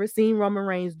had never seen Roman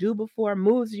Reigns do before,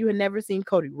 moves you had never seen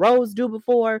Cody Rhodes do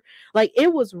before. Like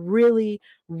it was really,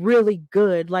 really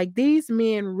good. Like these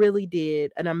men really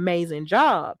did an amazing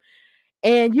job.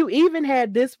 And you even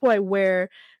had this point where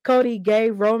Cody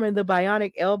gave Roman the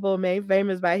bionic elbow made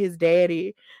famous by his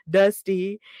daddy,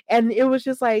 Dusty. And it was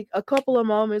just like a couple of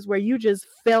moments where you just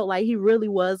felt like he really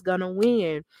was going to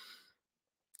win.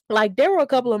 Like there were a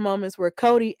couple of moments where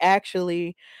Cody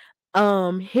actually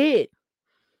hit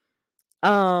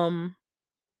um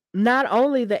not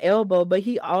only the elbow, but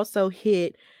he also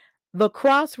hit the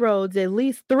crossroads at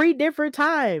least 3 different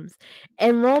times.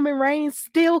 And Roman Reigns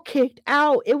still kicked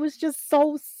out. It was just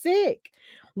so sick.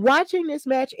 Watching this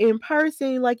match in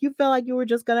person, like you felt like you were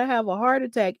just gonna have a heart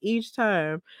attack each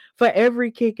time for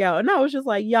every kick out. And I was just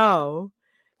like, y'all,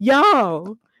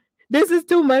 this is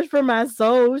too much for my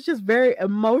soul. It was just very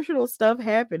emotional stuff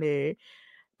happening.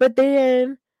 But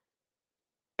then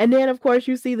and then, of course,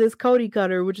 you see this Cody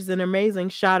cutter, which is an amazing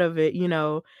shot of it.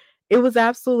 It was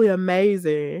absolutely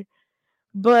amazing.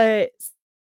 But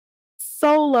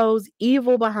Solo's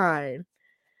evil behind,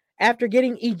 after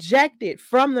getting ejected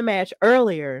from the match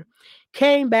earlier,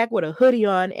 came back with a hoodie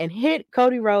on and hit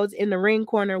Cody Rhodes in the ring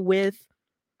corner with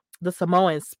the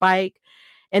Samoan spike.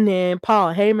 And then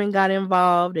Paul Heyman got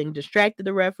involved and distracted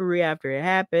the referee after it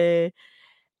happened.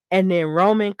 And then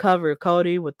Roman covered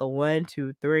Cody with the 1,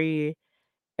 2, 3.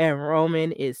 And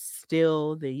Roman is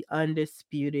still the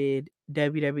undisputed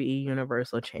WWE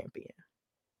Universal Champion.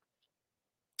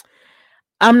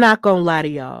 I'm not gonna lie to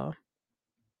y'all.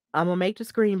 I'm gonna make the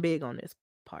screen big on this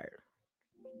part.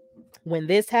 When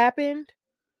this happened,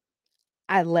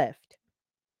 I left.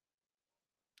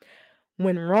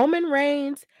 When Roman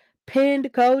Reigns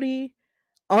pinned Cody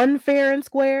unfair and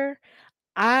square,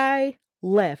 I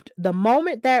left. The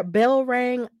moment that bell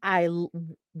rang,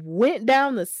 went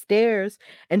down the stairs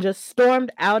and just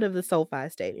stormed out of the SoFi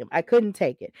Stadium. I couldn't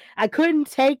take it. I couldn't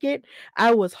take it.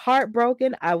 I was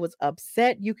heartbroken. I was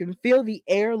upset. You can feel the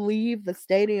air leave the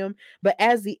stadium. But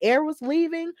as the air was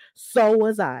leaving, so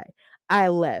was I. I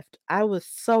left. I was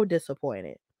so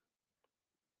disappointed.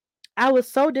 I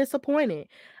was so disappointed.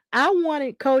 I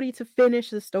wanted Cody to finish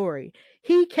the story.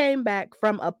 He came back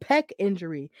from a pec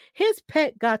injury. His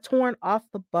pec got torn off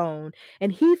the bone,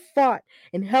 and he fought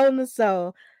in Hell in a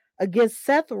Cell against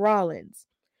Seth Rollins,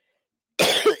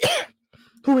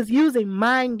 who was using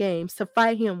mind games to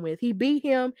fight him with. He beat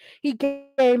him. He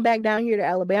came back down here to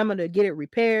Alabama to get it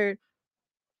repaired,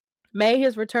 made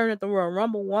his return at the Royal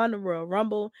Rumble, won the Royal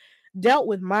Rumble, dealt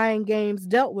with mind games,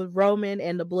 dealt with Roman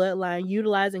and the bloodline,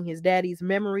 utilizing his daddy's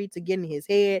memory to get in his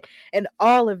head, and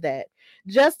all of that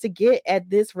just to get at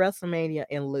this WrestleMania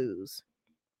and lose.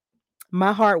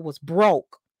 My heart was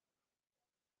broke.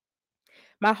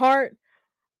 My heart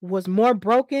was more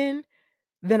broken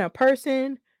than a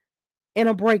person in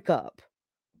a breakup.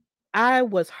 I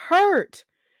was hurt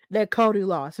that Cody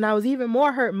lost. And I was even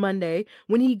more hurt Monday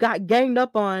when he got ganged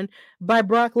up on by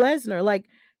Brock Lesnar. Like,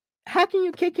 how can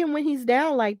you kick him when he's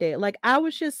down like that? Like, I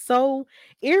was just so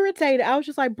irritated. I was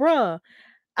just like, bruh,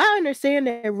 I understand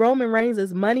that Roman Reigns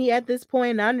is money at this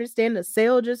point, and I understand the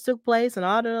sale just took place and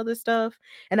all that other stuff.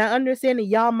 And I understand that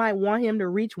y'all might want him to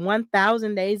reach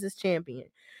 1,000 days as champion.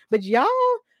 But y'all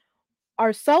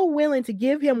are so willing to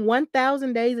give him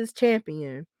 1,000 days as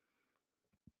champion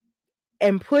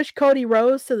and push Cody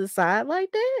Rhodes to the side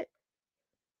like that?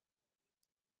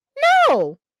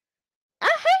 No, I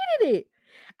hated it.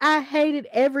 I hated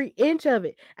every inch of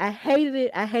it. I hated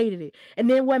it. I hated it. And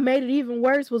then what made it even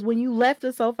worse was when you left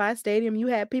the SoFi Stadium, you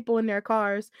had people in their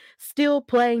cars still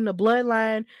playing the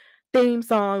Bloodline theme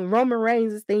song, Roman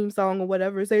Reigns' theme song or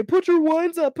whatever. Say, put your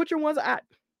ones up, put your ones up.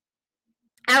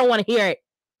 I don't want to hear it.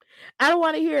 I don't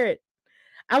want to hear it.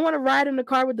 I want to ride in the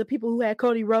car with the people who had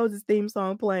Cody Rhodes' theme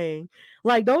song playing.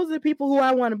 Like, those are the people who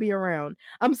I want to be around.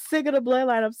 I'm sick of the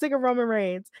Bloodline. I'm sick of Roman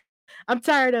Reigns. I'm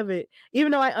tired of it.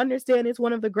 Even though I understand it's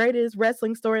one of the greatest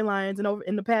wrestling storylines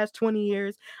in the past 20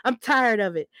 years, I'm tired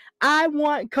of it. I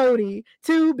want Cody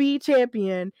to be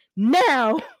champion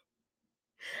now.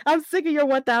 I'm sick of your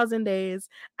 1,000 days.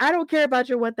 I don't care about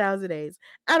your 1,000 days.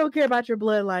 I don't care about your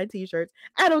bloodline t-shirts.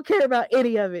 I don't care about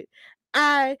any of it.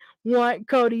 I want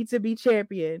Cody to be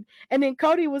champion. And then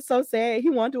Cody was so sad. He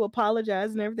wanted to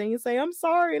apologize and everything and say, I'm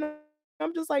sorry. And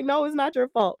I'm just like, no, it's not your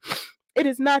fault. It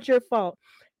is not your fault.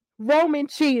 Roman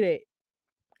cheated.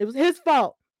 It was his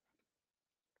fault.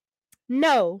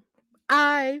 No,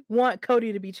 I want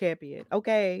Cody to be champion.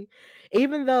 Okay.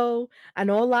 Even though I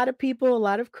know a lot of people, a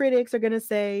lot of critics are going to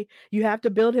say you have to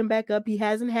build him back up. He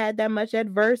hasn't had that much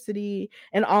adversity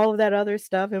and all of that other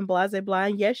stuff and blah, blah, blah.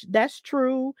 And yes, that's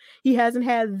true. He hasn't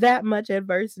had that much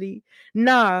adversity.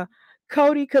 Nah,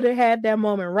 Cody could have had that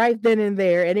moment right then and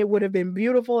there, and it would have been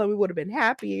beautiful, and we would have been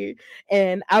happy,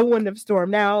 and I wouldn't have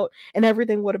stormed out, and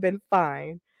everything would have been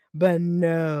fine. But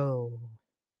no,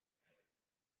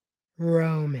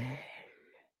 Roman.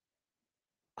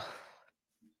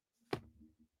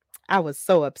 I was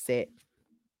so upset,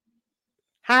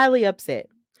 highly upset.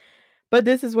 But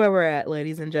this is where we're at,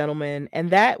 ladies and gentlemen. And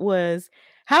that was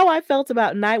how I felt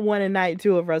about night one and night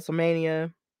two of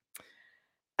WrestleMania.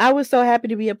 I was so happy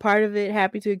to be a part of it,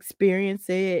 happy to experience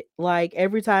it. Like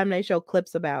every time they show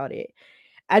clips about it,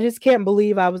 I just can't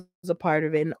believe I was a part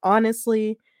of it. And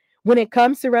honestly, when it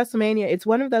comes to WrestleMania, it's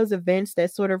one of those events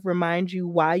that sort of reminds you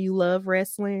why you love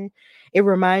wrestling. It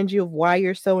reminds you of why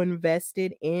you're so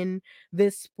invested in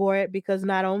this sport because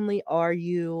not only are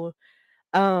you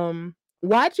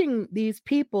watching these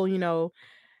people,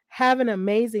 have an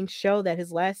amazing show that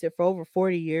has lasted for over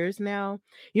 40 years now.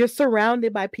 You're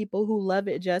surrounded by people who love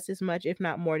it just as much, if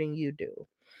not more than you do.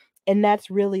 And that's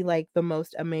really like the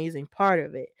most amazing part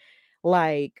of it.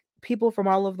 Like people from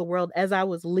all over the world, as I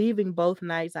was leaving both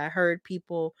nights, I heard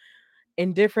people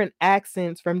in different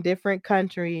accents from different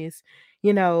countries,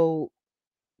 you know,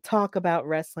 talk about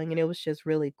wrestling. And it was just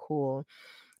really cool.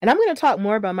 And I'm going to talk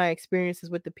more about my experiences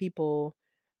with the people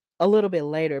a little bit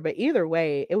later. But either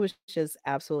way, it was just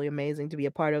absolutely amazing to be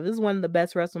a part of. This is one of the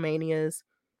best WrestleManias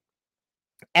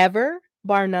ever,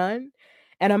 bar none.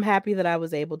 And I'm happy that I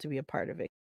was able to be a part of it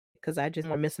because I just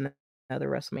want to miss another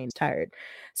WrestleMania. Tired.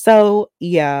 So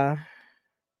yeah,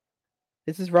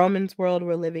 this is Roman's world.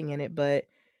 We're living in it, but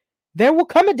there will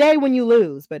come a day when you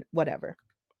lose, but whatever.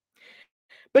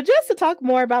 But just to talk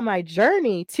more about my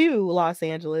journey to Los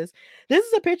Angeles, this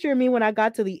is a picture of me when I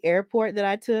got to the airport that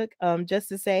I took, just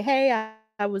to say, hey,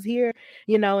 I was here,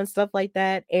 and stuff like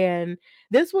that. And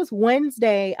this was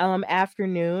Wednesday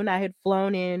afternoon. I had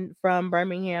flown in from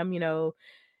Birmingham,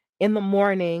 in the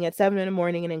morning at 7 in the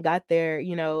morning and then got there,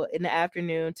 in the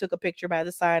afternoon, took a picture by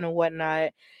the sign and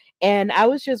whatnot. And I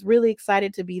was just really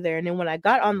excited to be there. And then when I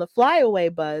got on the flyaway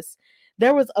bus,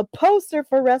 there was a poster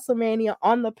for WrestleMania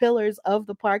on the pillars of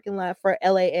the parking lot for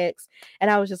LAX.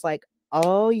 And I was just like,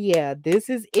 oh, yeah, this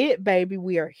is it, baby.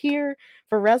 We are here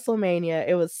for WrestleMania.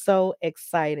 It was so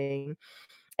exciting.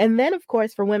 And then, of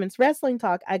course, for Women's Wrestling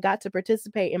Talk, I got to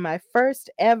participate in my first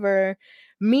ever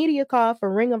media call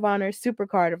for Ring of Honor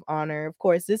Supercard of Honor. Of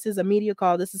course, this is a media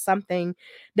call. This is something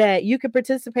that you could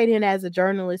participate in as a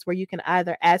journalist where you can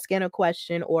either ask in a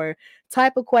question or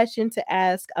type a question to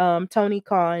ask Tony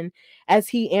Khan as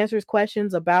he answers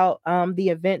questions about the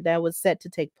event that was set to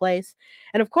take place.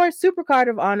 And of course, Supercard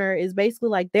of Honor is basically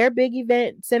like their big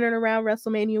event centered around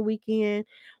WrestleMania weekend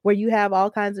where you have all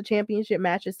kinds of championship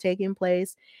matches taking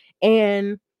place.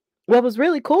 And what was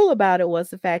really cool about it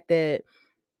was the fact that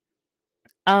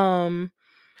um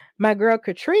my girl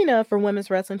Katrina from Women's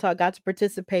Wrestling Talk got to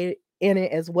participate in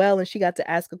it as well. And she got to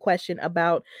ask a question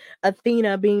about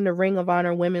Athena being the Ring of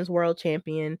Honor Women's World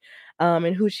Champion,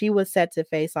 and who she was set to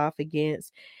face off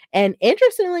against. And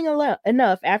interestingly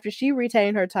enough, after she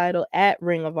retained her title at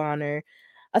Ring of Honor,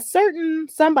 a certain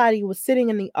somebody was sitting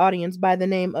in the audience by the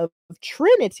name of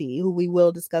Trinity, who we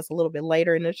will discuss a little bit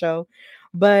later in the show.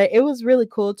 But it was really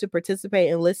cool to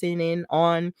participate and listen in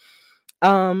on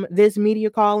this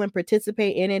media call and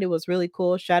participate in it. It was really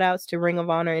cool. Shout outs to Ring of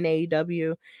Honor and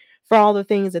AEW for all the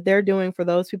things that they're doing for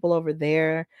those people over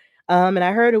there. And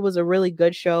I heard it was a really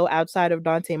good show outside of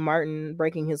Dante Martin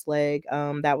breaking his leg.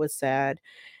 That was sad.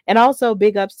 And also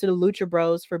big ups to the Lucha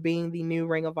Bros for being the new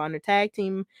Ring of Honor tag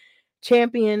team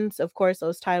champions. Of course,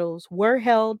 those titles were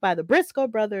held by the Briscoe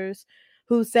brothers,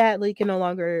 who sadly can no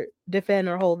longer defend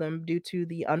or hold them due to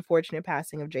the unfortunate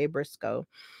passing of Jay Briscoe.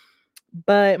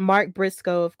 But Mark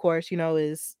Briscoe, of course,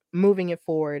 is moving it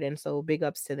forward. And so big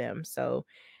ups to them. So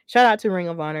shout out to Ring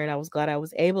of Honor. And I was glad I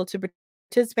was able to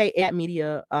participate in that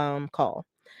media call.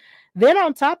 Then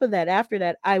on top of that, after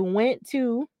that, I went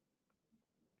to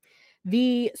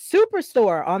the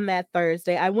Superstore on that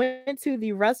Thursday. I went to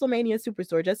the WrestleMania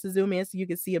Superstore just to zoom in so you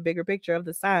can see a bigger picture of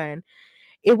the sign.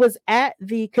 It was at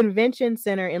the convention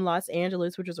center in Los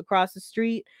Angeles, which was across the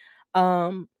street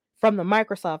from the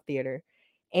Microsoft Theater.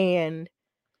 And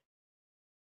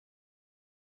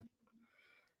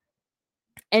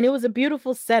it was a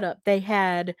beautiful setup. They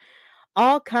had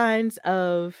all kinds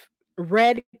of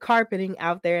red carpeting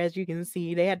out there, as you can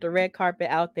see. They had the red carpet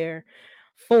out there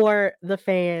for the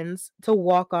fans to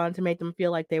walk on to make them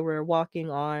feel like they were walking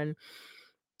on.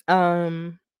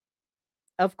 Um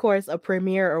of course, a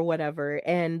premiere or whatever.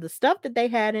 And the stuff that they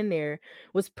had in there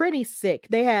was pretty sick.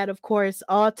 They had, of course,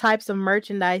 all types of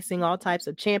merchandising, all types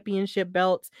of championship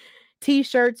belts,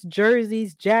 t-shirts,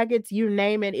 jerseys, jackets, you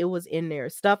name it, it was in there.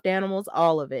 Stuffed animals,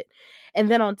 all of it. And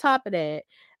then on top of that,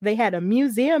 they had a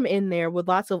museum in there with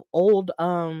lots of old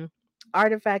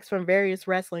artifacts from various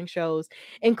wrestling shows,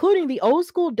 including the old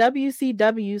school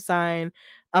WCW sign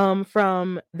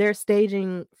from their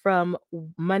staging from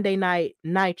Monday Night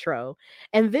Nitro.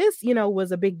 And this,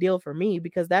 was a big deal for me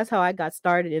because that's how I got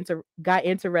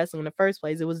into wrestling in the first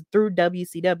place. It was through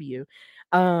WCW.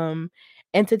 Um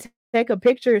and to take a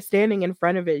picture standing in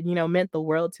front of it, meant the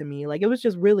world to me. Like, it was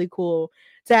just really cool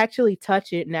to actually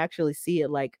touch it and actually see it.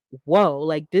 Like, whoa,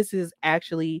 like this is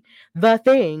actually the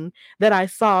thing that I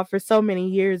saw for so many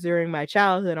years during my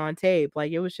childhood on tape.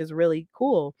 Like, it was just really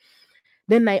cool.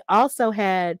 Then they also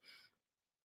had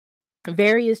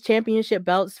various championship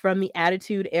belts from the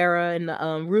Attitude Era and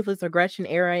the Ruthless Aggression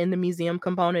Era in the museum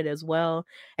component as well.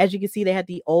 As you can see, they had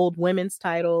the old women's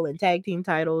title and tag team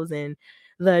titles and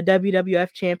the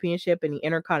WWF Championship and the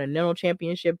Intercontinental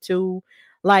Championship too.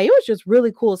 Like, it was just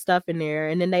really cool stuff in there.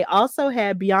 And then they also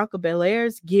had Bianca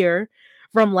Belair's gear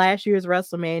from last year's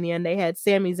WrestleMania, and they had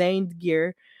Sami Zayn's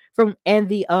gear from and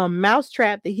the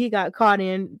mousetrap that he got caught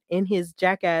in his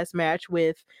Jackass match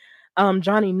with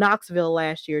Johnny Knoxville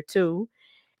last year too.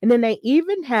 And then they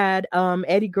even had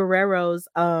Eddie Guerrero's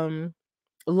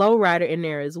lowrider in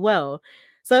there as well.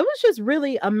 So it was just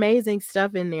really amazing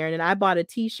stuff in there. And then I bought a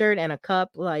t-shirt and a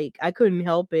cup. Like, I couldn't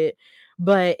help it.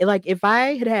 But like, if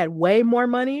I had had way more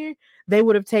money, they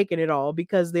would have taken it all,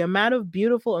 because the amount of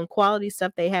beautiful and quality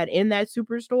stuff they had in that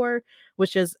superstore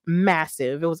was just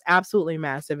massive. It was absolutely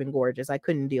massive and gorgeous. I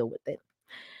couldn't deal with it.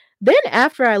 Then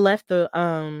after I left the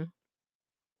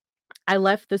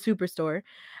superstore,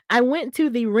 I went to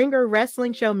the Ringer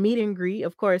Wrestling Show meet and greet.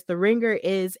 Of course, the Ringer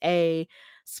is a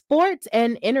sports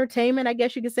and entertainment, I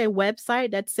guess you could say,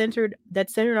 website that's centered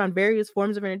on various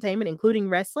forms of entertainment, including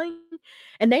wrestling.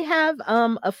 And they have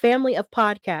a family of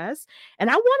podcasts. And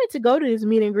I wanted to go to this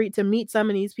meet and greet to meet some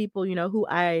of these people, who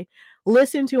I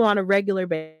listen to on a regular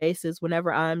basis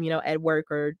whenever I'm, at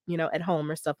work or, at home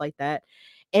or stuff like that.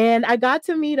 And I got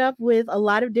to meet up with a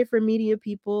lot of different media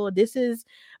people. This is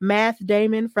Math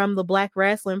Damon from the Black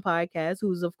Wrestling Podcast,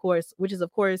 which is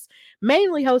of course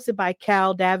mainly hosted by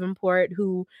Cal Davenport,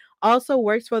 who also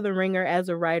works for The Ringer as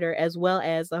a writer as well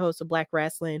as the host of Black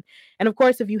Wrestling. And of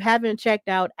course, if you haven't checked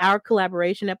out our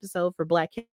collaboration episode for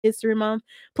Black History Month,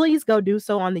 please go do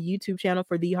so on the YouTube channel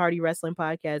for the Hardy Wrestling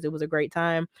Podcast. It was a great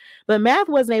time. But Math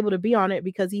wasn't able to be on it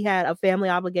because he had a family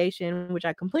obligation, which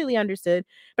I completely understood.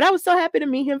 But I was so happy to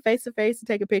meet him face to face and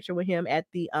take a picture with him at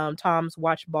the Tom's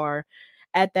Watch Bar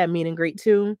at that meet and greet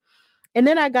too. And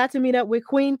then I got to meet up with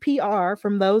Queen PR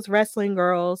from Those Wrestling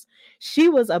Girls. She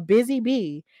was a busy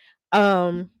bee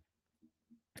um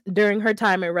during her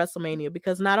time at WrestleMania,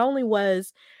 because not only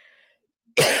was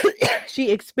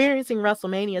she experiencing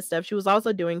WrestleMania stuff, she was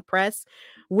also doing press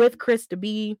with Krista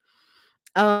B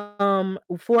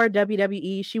for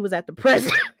WWE. She was at the press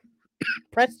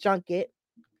junket.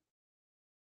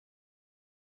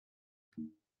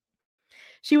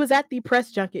 She was at the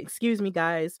press junket, excuse me,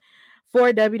 guys,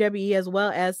 for WWE, as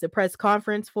well as the press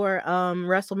conference for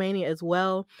WrestleMania as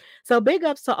well. So big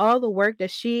ups to all the work that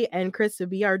she and Krista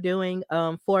B are doing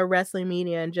for wrestling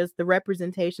media, and just the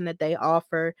representation that they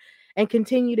offer and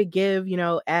continue to give,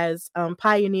 as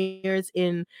pioneers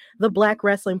in the Black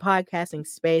wrestling podcasting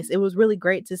space. It was really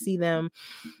great to see them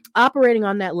operating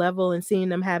on that level and seeing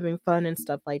them having fun and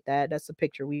stuff like that. That's a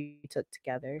picture we took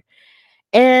together.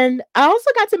 And I also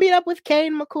got to meet up with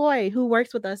Kane McCoy, who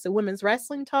works with us at Women's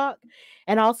Wrestling Talk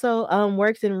and also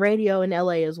works in radio in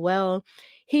LA as well.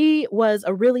 He was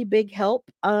a really big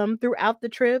help throughout the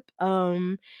trip.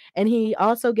 And he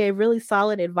also gave really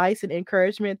solid advice and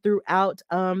encouragement throughout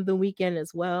the weekend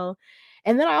as well.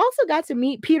 And then I also got to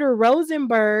meet Peter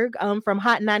Rosenberg from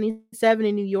Hot 97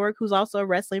 in New York, who's also a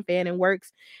wrestling fan and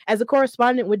works as a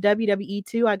correspondent with WWE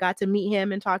too. I got to meet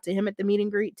him and talk to him at the meet and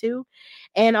greet too.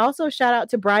 And also shout out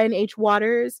to Brian H.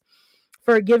 Waters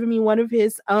for giving me one of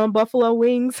his buffalo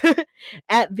wings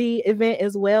at the event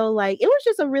as well. Like, it was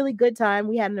just a really good time.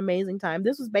 We had an amazing time.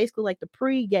 This was basically like the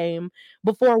pre-game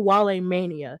before Wale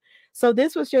Mania. So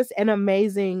this was just an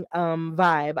amazing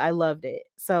vibe. I loved it.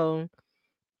 So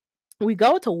we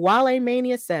go to Wale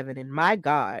Mania 7, and my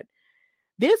God,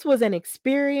 this was an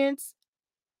experience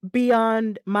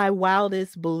beyond my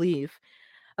wildest belief.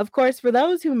 Of course, for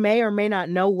those who may or may not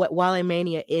know what Wale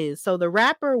Mania is, so the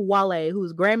rapper Wale,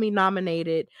 who's Grammy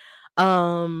nominated,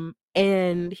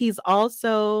 and he's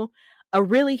also a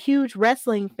really huge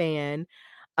wrestling fan.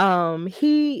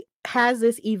 He has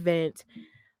this event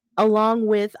along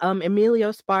with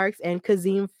Emilio Sparks and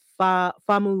Kazim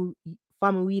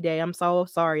Famuide. I'm so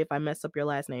sorry if I messed up your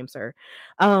last name, sir.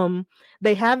 Um,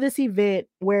 they have this event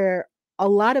where a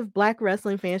lot of black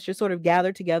wrestling fans just sort of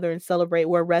gather together and celebrate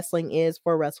where wrestling is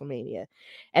for WrestleMania.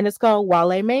 And it's called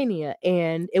Wale Mania.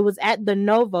 And it was at the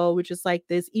Novo, which is like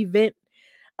this event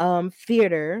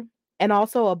theater and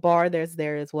also a bar there's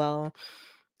there as well.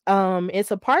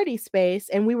 It's a party space,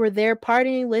 and we were there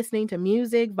partying, listening to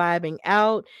music, vibing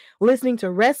out, listening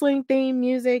to wrestling theme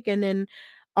music. And then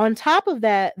on top of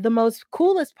that, the most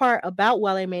coolest part about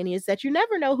Wale Mania is that you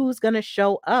never know who's going to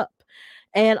show up.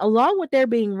 And along with there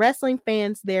being wrestling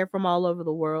fans there from all over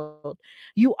the world,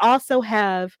 you also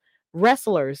have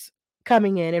wrestlers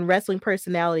coming in and wrestling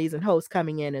personalities and hosts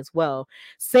coming in as well.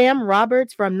 Sam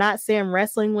Roberts from Not Sam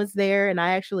Wrestling was there, and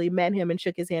I actually met him and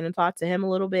shook his hand and talked to him a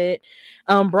little bit.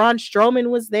 Braun Strowman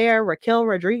was there. Raquel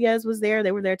Rodriguez was there.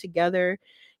 They were there together.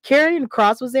 Karrion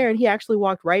Cross was there, and he actually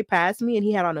walked right past me, and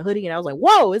he had on a hoodie, and I was like,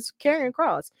 "Whoa, it's Karrion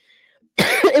Cross!"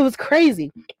 It was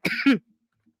crazy.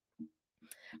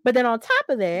 But then on top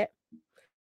of that,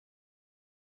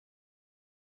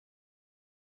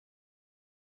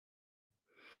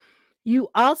 you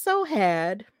also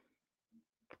had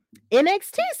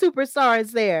NXT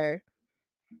superstars there.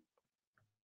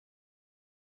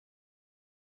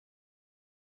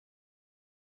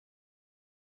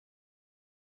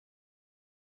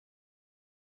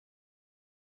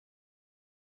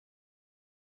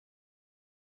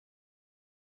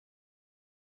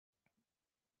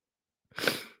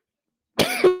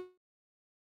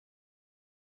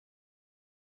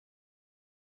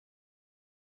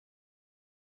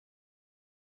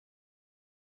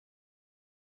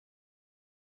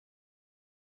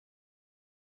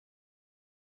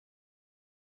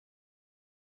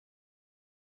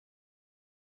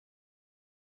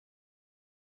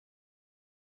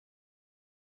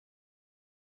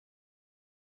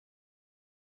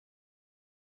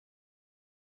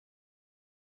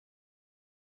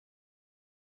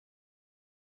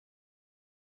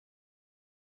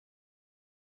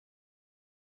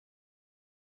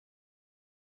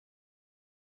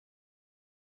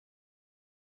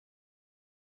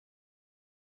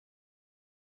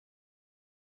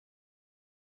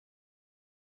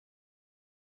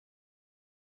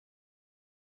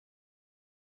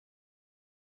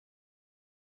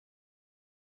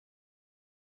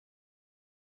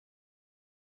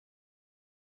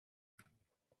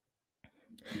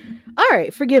 All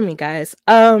right, forgive me, guys.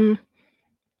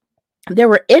 There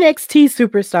were NXT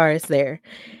superstars there,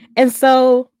 and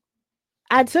so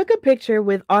I took a picture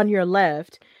with on your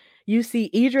left. You see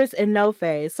Idris and No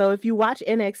Face. So if you watch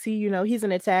NXT, you know he's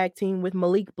in a tag team with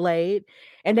Malik Blade,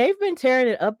 and they've been tearing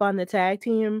it up on the tag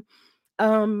team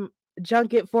um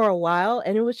junket for a while,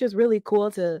 and it was just really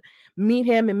cool to meet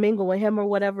him and mingle with him or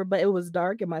whatever. But it was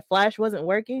dark and my flash wasn't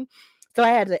working, so I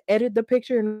had to edit the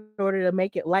picture in order to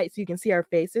make it light so you can see our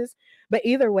faces. But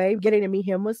either way, getting to meet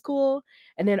him was cool.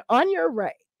 And then on your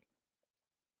right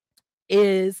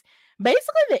is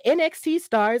basically the NXT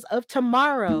stars of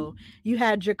tomorrow. You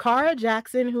had Jakara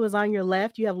Jackson, who is on your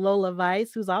left. You have Lola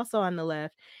Vice, who's also on the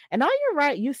left. And on your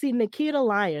right, you see Nikita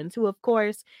Lyons, who, of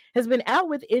course, has been out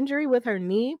with injury with her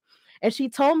knee. And she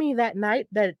told me that night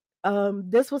that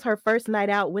this was her first night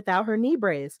out without her knee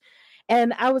brace.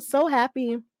 And I was so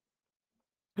happy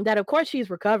that of course she's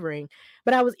recovering,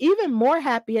 but I was even more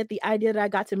happy at the idea that I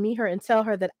got to meet her and tell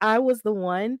her that I was the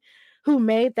one who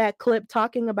made that clip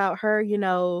talking about her,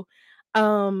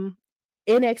 um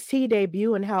NXT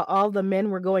debut and how all the men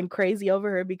were going crazy over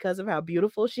her because of how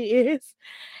beautiful she is.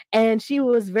 And she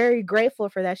was very grateful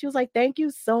for that. She was like, "Thank you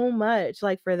so much,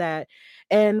 like, for that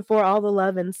and for all the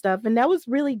love and stuff." And that was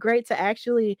really great to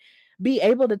actually be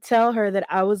able to tell her that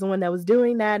I was the one that was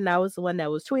doing that and I was the one that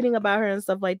was tweeting about her and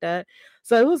stuff like that.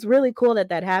 So it was really cool that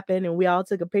that happened and we all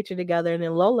took a picture together. And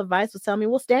then Lola Vice was telling me,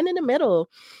 "Well, stand in the middle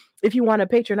if you want a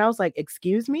picture." And I was like,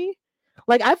 "Excuse me?"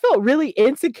 Like, I felt really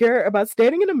insecure about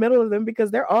standing in the middle of them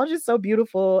because they're all just so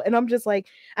beautiful. And I'm just like,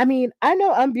 I mean, I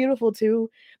know I'm beautiful too,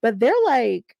 but they're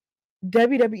like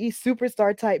WWE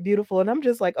superstar type beautiful. And I'm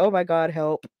just like, "Oh my God,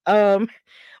 help."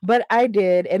 But I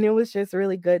did, and it was just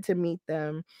really good to meet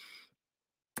them.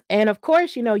 And of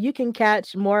course, you can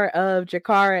catch more of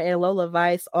Jakara and Lola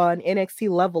Vice on NXT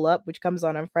Level Up, which comes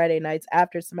on Friday nights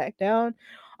after SmackDown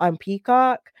on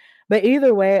Peacock. But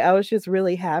either way, I was just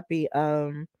really happy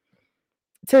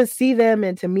to see them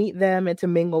and to meet them and to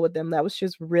mingle with them. That was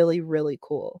just really, really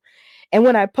cool. And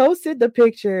when I posted the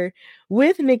picture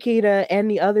with Nikita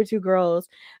and the other two girls,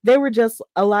 they were just,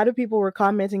 a lot of people were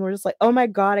commenting, were just like, oh my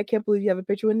God, I can't believe you have a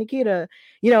picture with Nikita,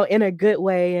 in a good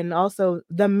way. And also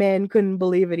the men couldn't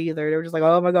believe it either. They were just like,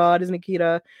 oh my God, is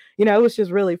Nikita? It was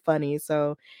just really funny.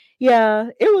 So yeah,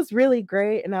 it was really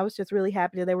great. And I was just really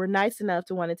happy that they were nice enough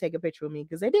to want to take a picture with me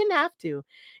because they didn't have to.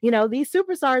 These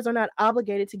superstars are not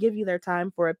obligated to give you their time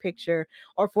for a picture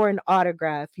or for an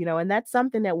autograph, and that's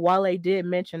something that Wale did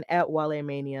mention at Wale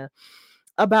Mania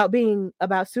about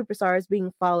superstars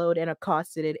being followed and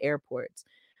accosted at airports.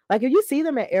 Like if you see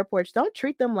them at airports, don't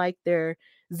treat them like they're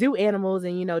zoo animals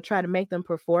and try to make them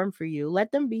perform for you.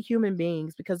 Let them be human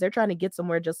beings because they're trying to get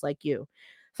somewhere just like you.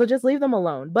 So just leave them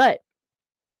alone. But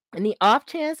in the off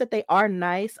chance that they are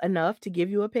nice enough to give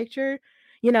you a picture,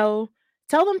 you know,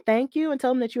 tell them thank you and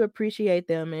tell them that you appreciate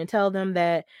them and tell them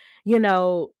that, you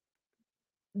know,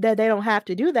 that they don't have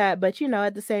to do that, but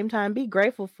at the same time, be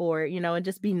grateful for it, and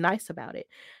just be nice about it.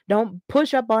 Don't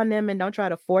push up on them and don't try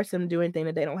to force them to do anything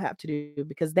that they don't have to do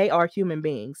because they are human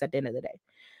beings at the end of the day.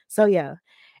 So, yeah.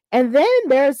 And then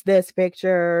there's this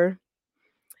picture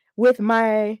with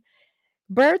my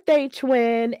birthday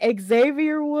twin,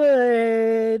 Xavier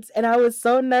Woods, and I was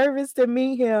so nervous to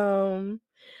meet him,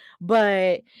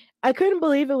 but I couldn't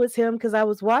believe it was him because I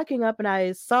was walking up and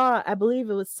I believe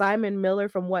it was Simon Miller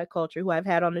from What Culture, who I've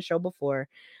had on the show before.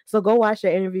 So go watch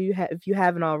the interview if you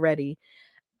haven't already.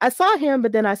 I saw him,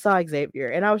 but then I saw Xavier,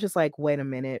 and I was just like, wait a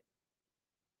minute,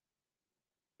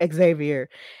 Xavier.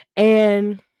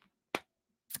 And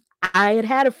I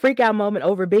had a freak out moment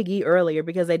over Big E earlier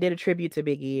because they did a tribute to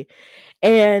Big E.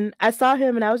 And I saw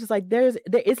him and I was just like,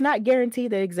 it's not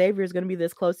guaranteed that Xavier is going to be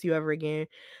this close to you ever again.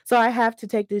 So I have to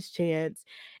take this chance.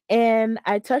 And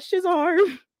I touched his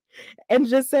arm and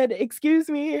just said, excuse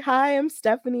me. Hi, I'm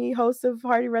Stephanie, host of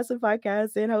Hardy Wrestling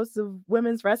Podcast and host of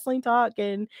Women's Wrestling Talk.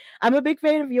 And I'm a big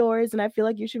fan of yours. And I feel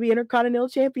like you should be Intercontinental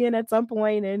Champion at some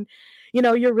point. And,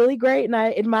 you're really great. And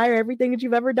I admire everything that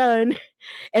you've ever done.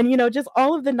 And just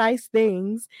all of the nice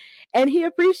things, and he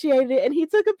appreciated it and he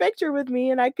took a picture with me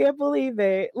and I can't believe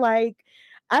it. Like,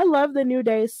 I love the New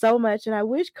Day so much and I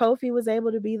wish Kofi was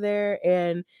able to be there.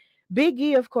 And Big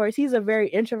E, of course, he's a very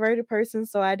introverted person,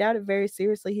 so I doubt it very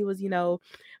seriously he was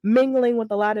mingling with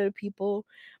a lot of the people.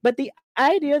 But the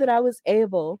idea that I was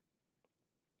able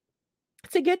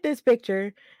to get this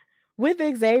picture with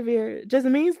Xavier just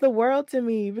means the world to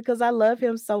me because I love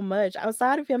him so much.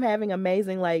 Outside of him having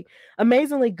amazingly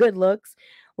good looks,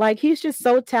 like he's just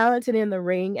so talented in the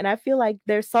ring, and I feel like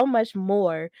there's so much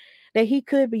more that he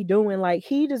could be doing. Like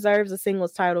he deserves a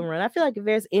singles title run. I feel like if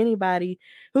there's anybody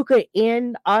who could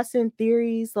end Austin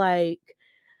Theory's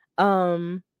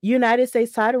United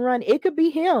States title run, it could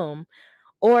be him,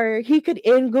 or he could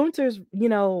end Gunther's,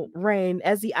 reign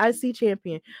as the IC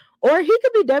champion, or he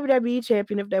could be WWE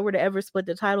champion if they were to ever split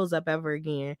the titles up ever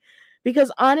again.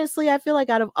 Because honestly, I feel like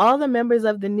out of all the members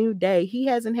of the New Day, he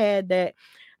hasn't had that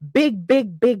big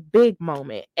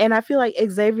moment. And I feel like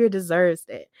Xavier deserves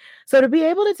that. So to be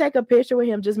able to take a picture with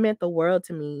him just meant the world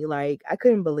to me. Like, I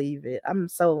couldn't believe it. I'm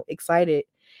so excited.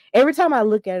 Every time I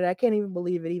look at it, I can't even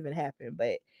believe it even happened.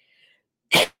 But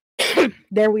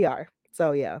there we are.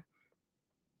 So yeah.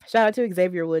 Shout out to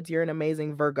Xavier Woods. You're an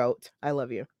amazing Virgoat. I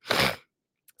love you.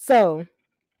 So,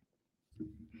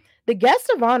 the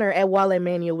guest of honor at Wale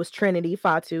Mania was Trinity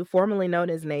Fatu, formerly known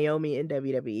as Naomi in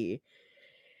WWE.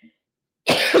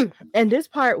 And this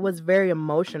part was very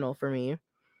emotional for me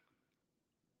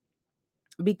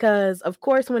because, of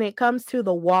course, when it comes to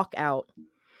the walkout,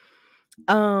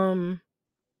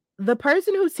 the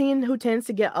person who tends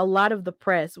to get a lot of the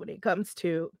press when it comes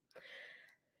to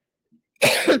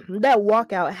that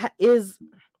walkout is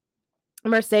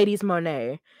Mercedes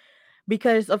Moné.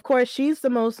 Because of course she's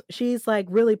like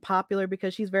really popular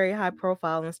because she's very high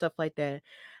profile and stuff like that.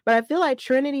 But I feel like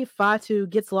Trinity Fatu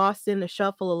gets lost in the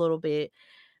shuffle a little bit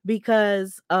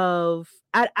because of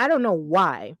I don't know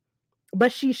why,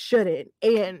 but she shouldn't.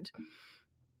 And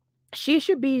she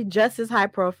should be just as high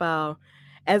profile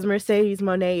as Mercedes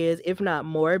Moné is, if not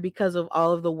more, because of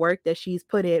all of the work that she's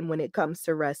put in when it comes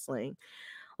to wrestling.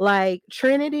 Like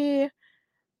Trinity,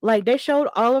 like they showed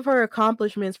all of her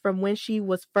accomplishments from when she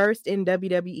was first in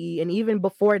WWE and even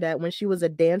before that when she was a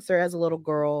dancer as a little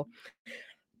girl,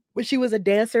 when she was a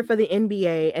dancer for the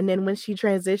NBA, and then when she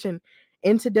transitioned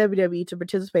into WWE to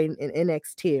participate in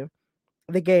NXT,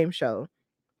 the game show.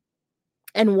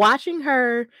 And watching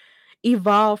her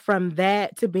evolve from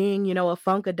that to being, a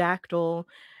Funkadactyl,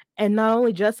 and not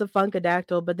only just a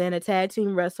Funkadactyl, but then a tag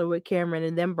team wrestler with Cameron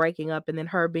and them breaking up and then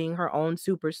her being her own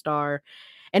superstar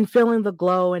and feeling the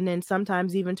glow and then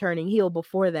sometimes even turning heel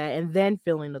before that and then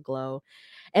feeling the glow.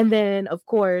 And then, of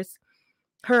course,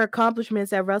 her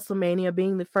accomplishments at WrestleMania,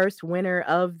 being the first winner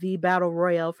of the Battle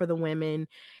Royale for the women,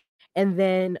 and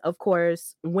then, of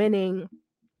course, winning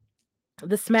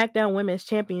the SmackDown Women's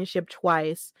Championship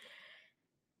twice,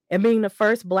 and being the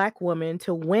first Black woman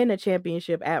to win a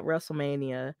championship at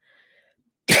WrestleMania,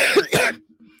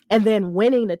 and then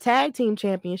winning the tag team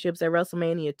championships at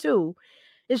WrestleMania too.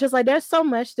 It's just like there's so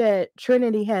much that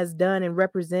Trinity has done and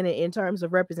represented in terms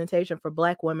of representation for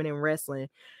Black women in wrestling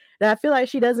that I feel like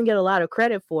she doesn't get a lot of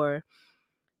credit for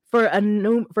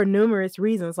numerous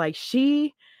reasons. Like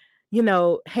she,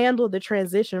 handled the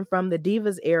transition from the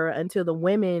Divas era until the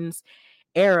women's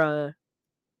era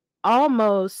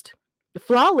almost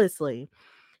flawlessly.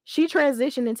 She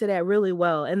transitioned into that really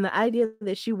well. And the idea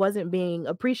that she wasn't being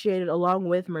appreciated along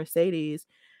with Mercedes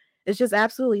is just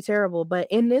absolutely terrible. But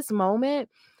in this moment,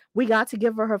 we got to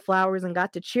give her flowers and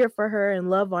got to cheer for her and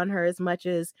love on her as much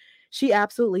as she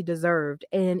absolutely deserved.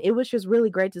 And it was just really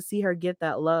great to see her get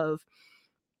that love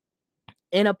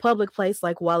in a public place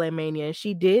like Wale Mania. And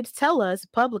she did tell us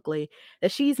publicly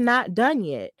that she's not done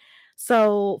yet.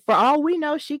 So for all we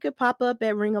know, she could pop up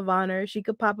at Ring of Honor. She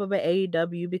could pop up at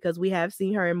AEW because we have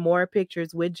seen her in more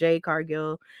pictures with Jade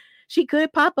Cargill. She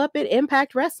could pop up at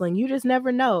Impact Wrestling. You just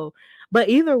never know. But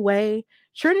either way,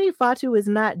 Trinity Fatu is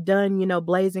not done,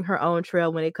 blazing her own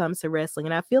trail when it comes to wrestling.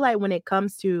 And I feel like when it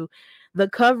comes to the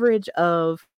coverage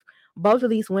of both of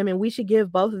these women, we should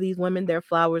give both of these women their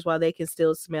flowers while they can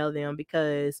still smell them,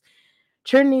 because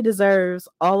Trinity deserves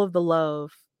all of the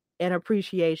love and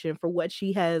appreciation for what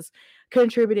she has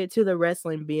contributed to the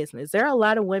wrestling business. There are a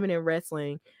lot of women in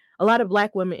wrestling, a lot of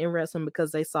Black women in wrestling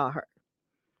because they saw her.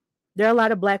 There are a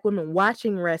lot of Black women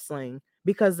watching wrestling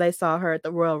because they saw her at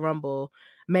the Royal Rumble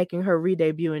making her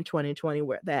re-debut in 2020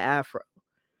 with that afro.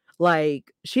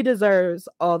 Like, she deserves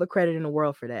all the credit in the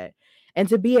world for that. And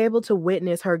to be able to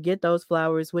witness her get those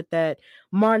flowers with that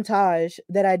montage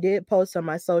that I did post on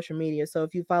my social media. So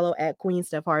if you follow at Queen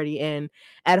Steph Hardy and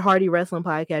at Hardy Wrestling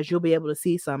Podcast, you'll be able to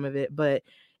see some of it. But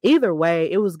either way,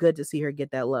 it was good to see her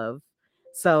get that love.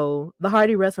 So the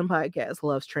Hardy Wrestling Podcast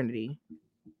loves Trinity.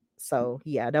 So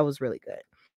yeah, that was really good.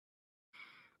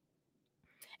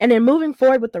 And then moving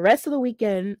forward with the rest of the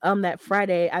weekend, that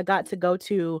Friday, I got to go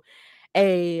to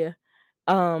a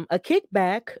a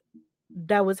kickback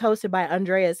that was hosted by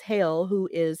Andreas Hale, who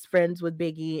is friends with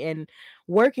Biggie and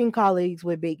working colleagues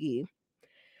with Biggie.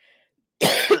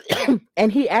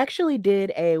 And he actually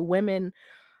did a women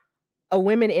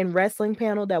in wrestling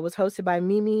panel that was hosted by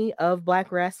Mimi of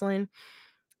Black Wrestling.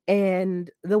 And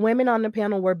the women on the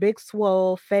panel were Big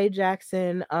Swole, Faye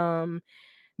Jackson,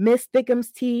 Miss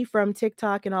Thickums T from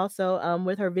TikTok, and also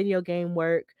with her video game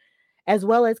work, as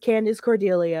well as Candice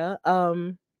Cordelia.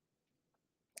 And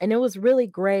it was really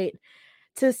great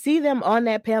to see them on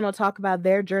that panel talk about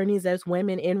their journeys as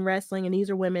women in wrestling. And these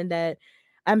are women that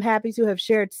I'm happy to have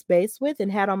shared space with and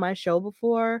had on my show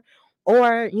before,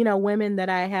 or, women that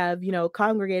I have,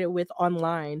 congregated with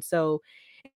online. So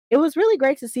it was really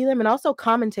great to see them and also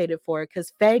commentated for it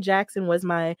because Faye Jackson was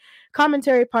my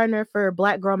commentary partner for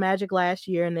Black Girl Magic last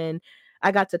year. And then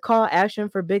I got to call action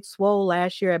for Big Swole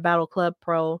last year at Battle Club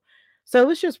Pro. So it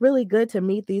was just really good to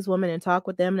meet these women and talk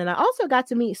with them. And I also got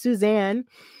to meet Suzanne,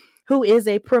 who is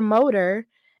a promoter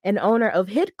and owner of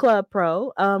Hit Club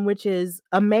Pro, which is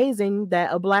amazing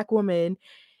that a Black woman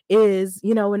is,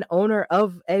 an owner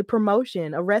of a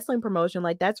promotion, a wrestling promotion.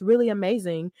 Like, that's really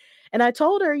amazing. And I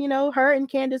told her, her and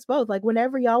Candace both, like,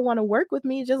 whenever y'all want to work with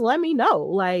me, just let me know.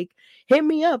 Like, hit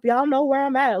me up. Y'all know where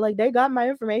I'm at. Like, they got my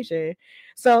information.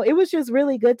 So it was just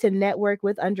really good to network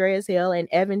with Andreas Hill and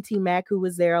Evan T. Mack, who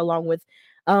was there, along with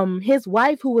his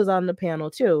wife, who was on the panel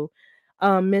too.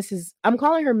 I'm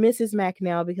calling her Mrs. Mack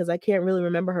now because I can't really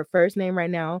remember her first name right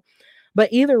now.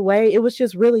 But either way, it was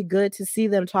just really good to see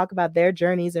them talk about their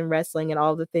journeys in wrestling and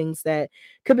all the things that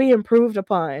could be improved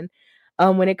upon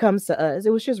when it comes to us.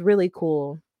 It was just really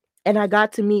cool. And I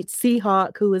got to meet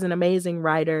Seahawk, who is an amazing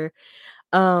writer.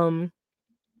 Um,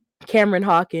 Cameron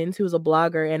Hawkins, who's a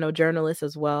blogger and a journalist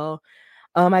as well.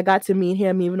 I got to meet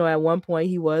him, even though at one point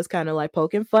he was kind of like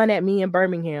poking fun at me in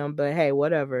Birmingham. But hey,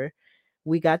 whatever.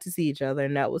 We got to see each other,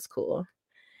 and that was cool.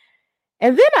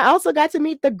 And then I also got to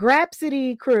meet the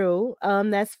Grapsity crew.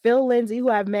 That's Phil Lindsay, who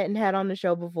I've met and had on the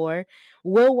show before,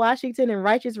 Will Washington, and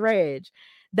Righteous Reg.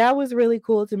 That was really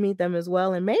cool to meet them as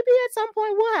well. And maybe at some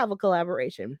point we'll have a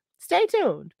collaboration. Stay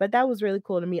tuned. But that was really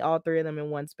cool to meet all three of them in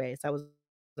one space. That was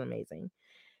amazing.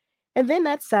 And then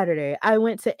that Saturday, I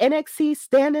went to NXT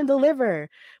Stand and Deliver,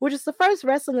 which is the first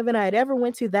wrestling event I had ever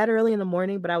went to that early in the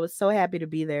morning, but I was so happy to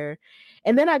be there.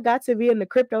 And then I got to be in the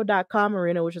Crypto.com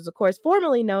Arena, which is, of course,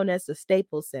 formerly known as the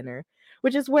Staples Center,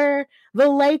 which is where the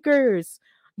Lakers,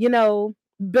 you know,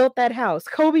 built that house.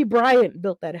 Kobe Bryant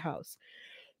built that house.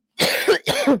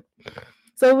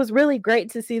 So it was really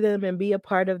great to see them and be a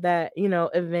part of that,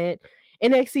 event.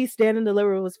 NXT Stand and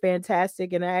Deliver was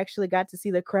fantastic, and I actually got to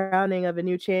see the crowning of a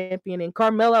new champion in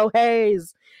Carmelo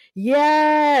Hayes.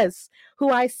 Yes, who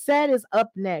I said is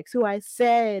up next, who I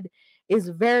said is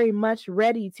very much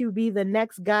ready to be the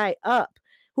next guy up,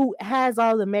 who has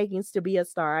all the makings to be a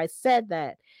star. I said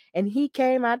that. And he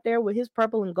came out there with his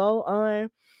purple and gold on,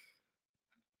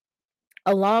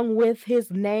 along with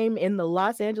his name in the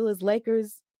Los Angeles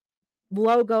Lakers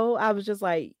logo. I was just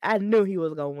like, I knew he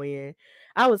was gonna win.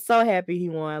 I was so happy he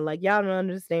won. Like, y'all don't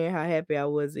understand how happy I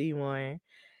was that he won.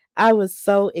 I was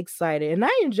so excited. And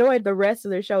I enjoyed the rest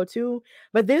of the show too.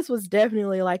 But this was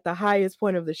definitely like the highest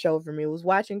point of the show for me, was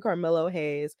watching Carmelo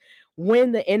Hayes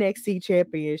win the NXT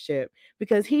championship,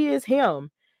 because he is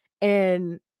him.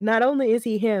 And not only is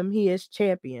he him, he is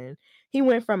champion. He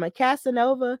went from a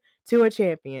Casanova to a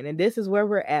champion. And this is where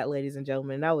we're at, ladies and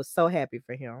gentlemen. And I was so happy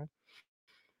for him.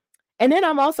 And then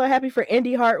I'm also happy for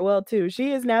Indy Hartwell too.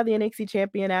 She is now the NXT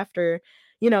champion after,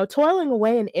 toiling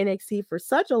away in NXT for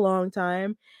such a long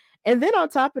time. And then on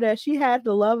top of that, she had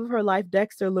the love of her life,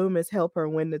 Dexter Loomis, help her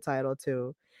win the title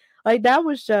too. Like, that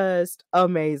was just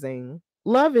amazing.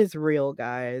 Love is real,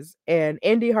 guys. And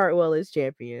Indy Hartwell is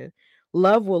champion.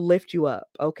 Love will lift you up,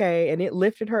 okay? And it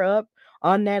lifted her up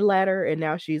on that ladder, and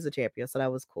now she's a champion. So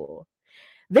that was cool.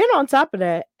 Then on top of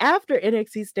that, after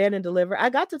NXT Stand and Deliver, I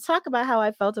got to talk about how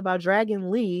I felt about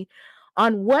Dragon Lee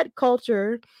on What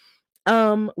Culture,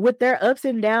 with their ups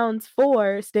and downs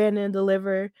for Stand and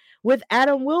Deliver, with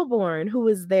Adam Wilborn, who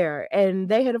was there. And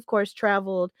they had, of course,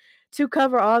 traveled to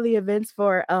cover all the events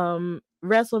for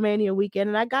WrestleMania weekend,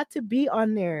 and I got to be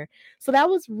on there. So that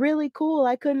was really cool.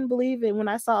 I couldn't believe it when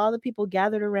I saw all the people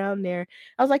gathered around there.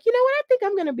 I was like, you know what? I think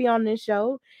I'm going to be on this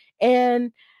show.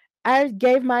 And I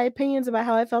gave my opinions about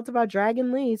how I felt about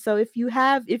Dragon Lee. So if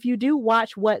you do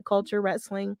watch What Culture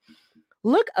Wrestling,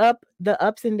 look up the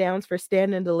ups and downs for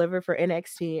Stand and Deliver for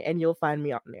NXT, and you'll find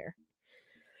me on there.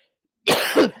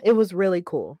 It was really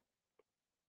cool.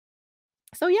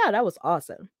 So yeah, that was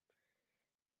awesome.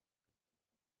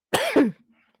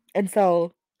 And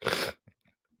so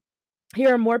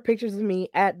here are more pictures of me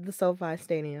at the SoFi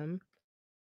Stadium.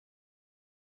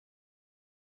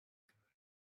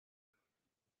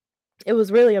 It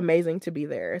was really amazing to be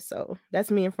there. So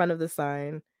that's me in front of the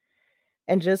sign.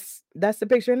 And just that's the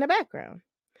picture in the background.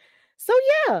 So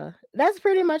yeah, that's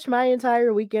pretty much my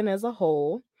entire weekend as a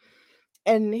whole.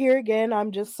 And here again,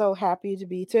 I'm just so happy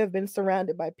to have been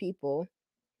surrounded by people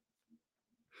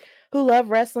who love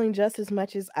wrestling just as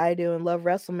much as I do, and love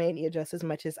WrestleMania just as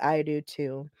much as I do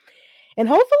too. And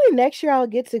hopefully next year I'll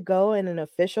get to go in an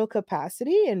official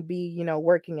capacity and be,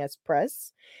 working as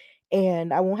press,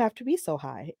 and I won't have to be so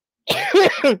high.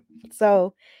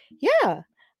 So, yeah,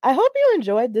 I hope you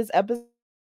enjoyed this episode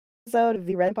of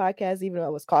the Wrestling Podcast, even though I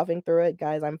was coughing through it.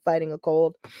 Guys, I'm fighting a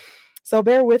cold. So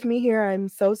bear with me here. I'm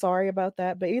so sorry about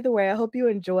that. But either way, I hope you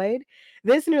enjoyed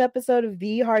this new episode of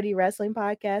the Hardy Wrestling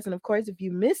Podcast. And of course, if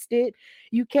you missed it,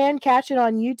 you can catch it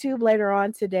on YouTube later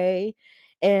on today.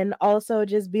 And also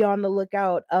just be on the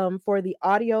lookout for the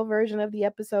audio version of the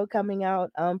episode coming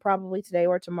out probably today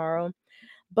or tomorrow.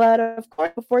 But of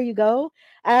course, before you go,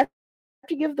 I have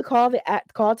to give the call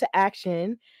to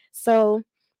action. So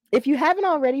if you haven't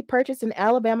already purchased an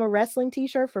Alabama wrestling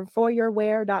t-shirt from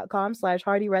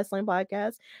foryourwear.com/Hardy Wrestling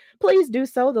Podcast, please do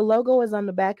so. The logo is on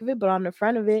the back of it, but on the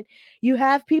front of it, you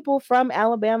have people from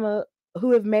Alabama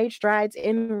who have made strides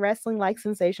in wrestling, like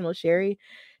Sensational Sherry,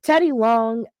 Teddy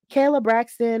Long, Kayla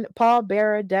Braxton, Paul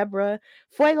Bearer, Deborah,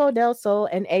 Fuego del Sol,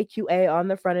 and AQA on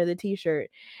the front of the t-shirt.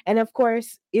 And of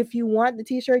course, if you want the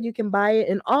t-shirt, you can buy it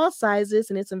in all sizes,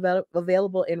 and it's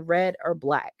available in red or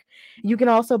black. You can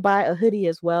also buy a hoodie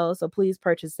as well, so please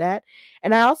purchase that.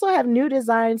 And I also have new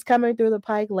designs coming through the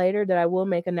pike later that I will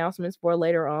make announcements for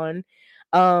later on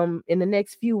in the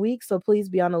next few weeks, so please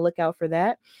be on the lookout for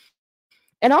that.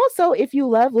 And also, if you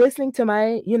love listening to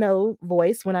my,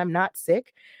 voice when I'm not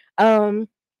sick, um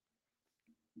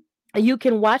you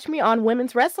can watch me on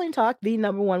Women's Wrestling Talk, the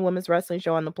number one women's wrestling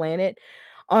show on the planet,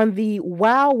 on the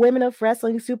Wow Women of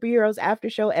Wrestling Superheroes After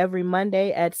Show every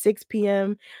Monday at 6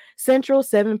 p.m. Central,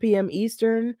 7 p.m.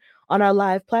 Eastern on our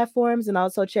live platforms. And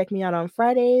also check me out on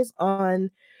Fridays on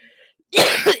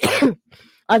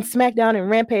on SmackDown and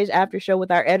Rampage After Show with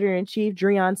our editor-in-chief,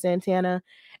 Dreon Santana,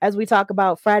 as we talk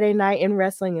about Friday night in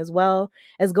wrestling, as well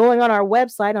as going on our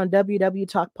website on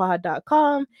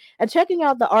www.talkpod.com and checking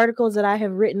out the articles that I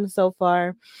have written so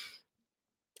far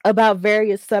about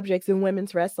various subjects in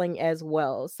women's wrestling as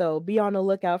well. So be on the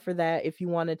lookout for that if you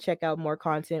want to check out more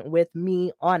content with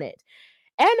me on it.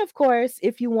 And of course,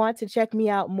 if you want to check me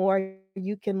out more,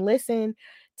 you can listen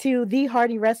to the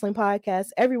Hardy Wrestling Podcast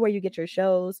everywhere you get your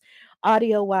shows,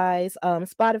 audio wise,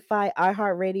 Spotify,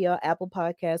 iHeartRadio, Apple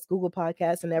Podcasts, Google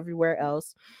Podcasts, and everywhere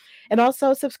else. And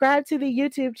also subscribe to the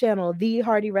YouTube channel, The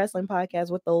Hardy Wrestling Podcast,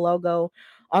 with the logo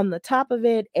on the top of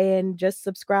it. And just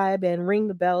subscribe and ring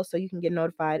the bell so you can get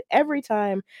notified every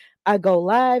time I go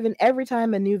live and every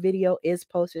time a new video is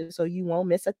posted so you won't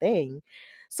miss a thing.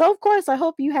 So, of course, I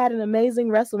hope you had an amazing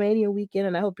WrestleMania weekend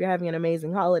and I hope you're having an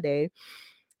amazing holiday.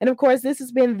 And of course, this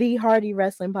has been the Hardy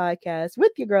Wrestling Podcast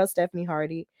with your girl, Stephanie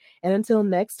Hardy. And until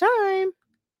next time,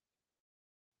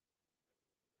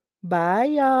 bye,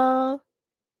 y'all.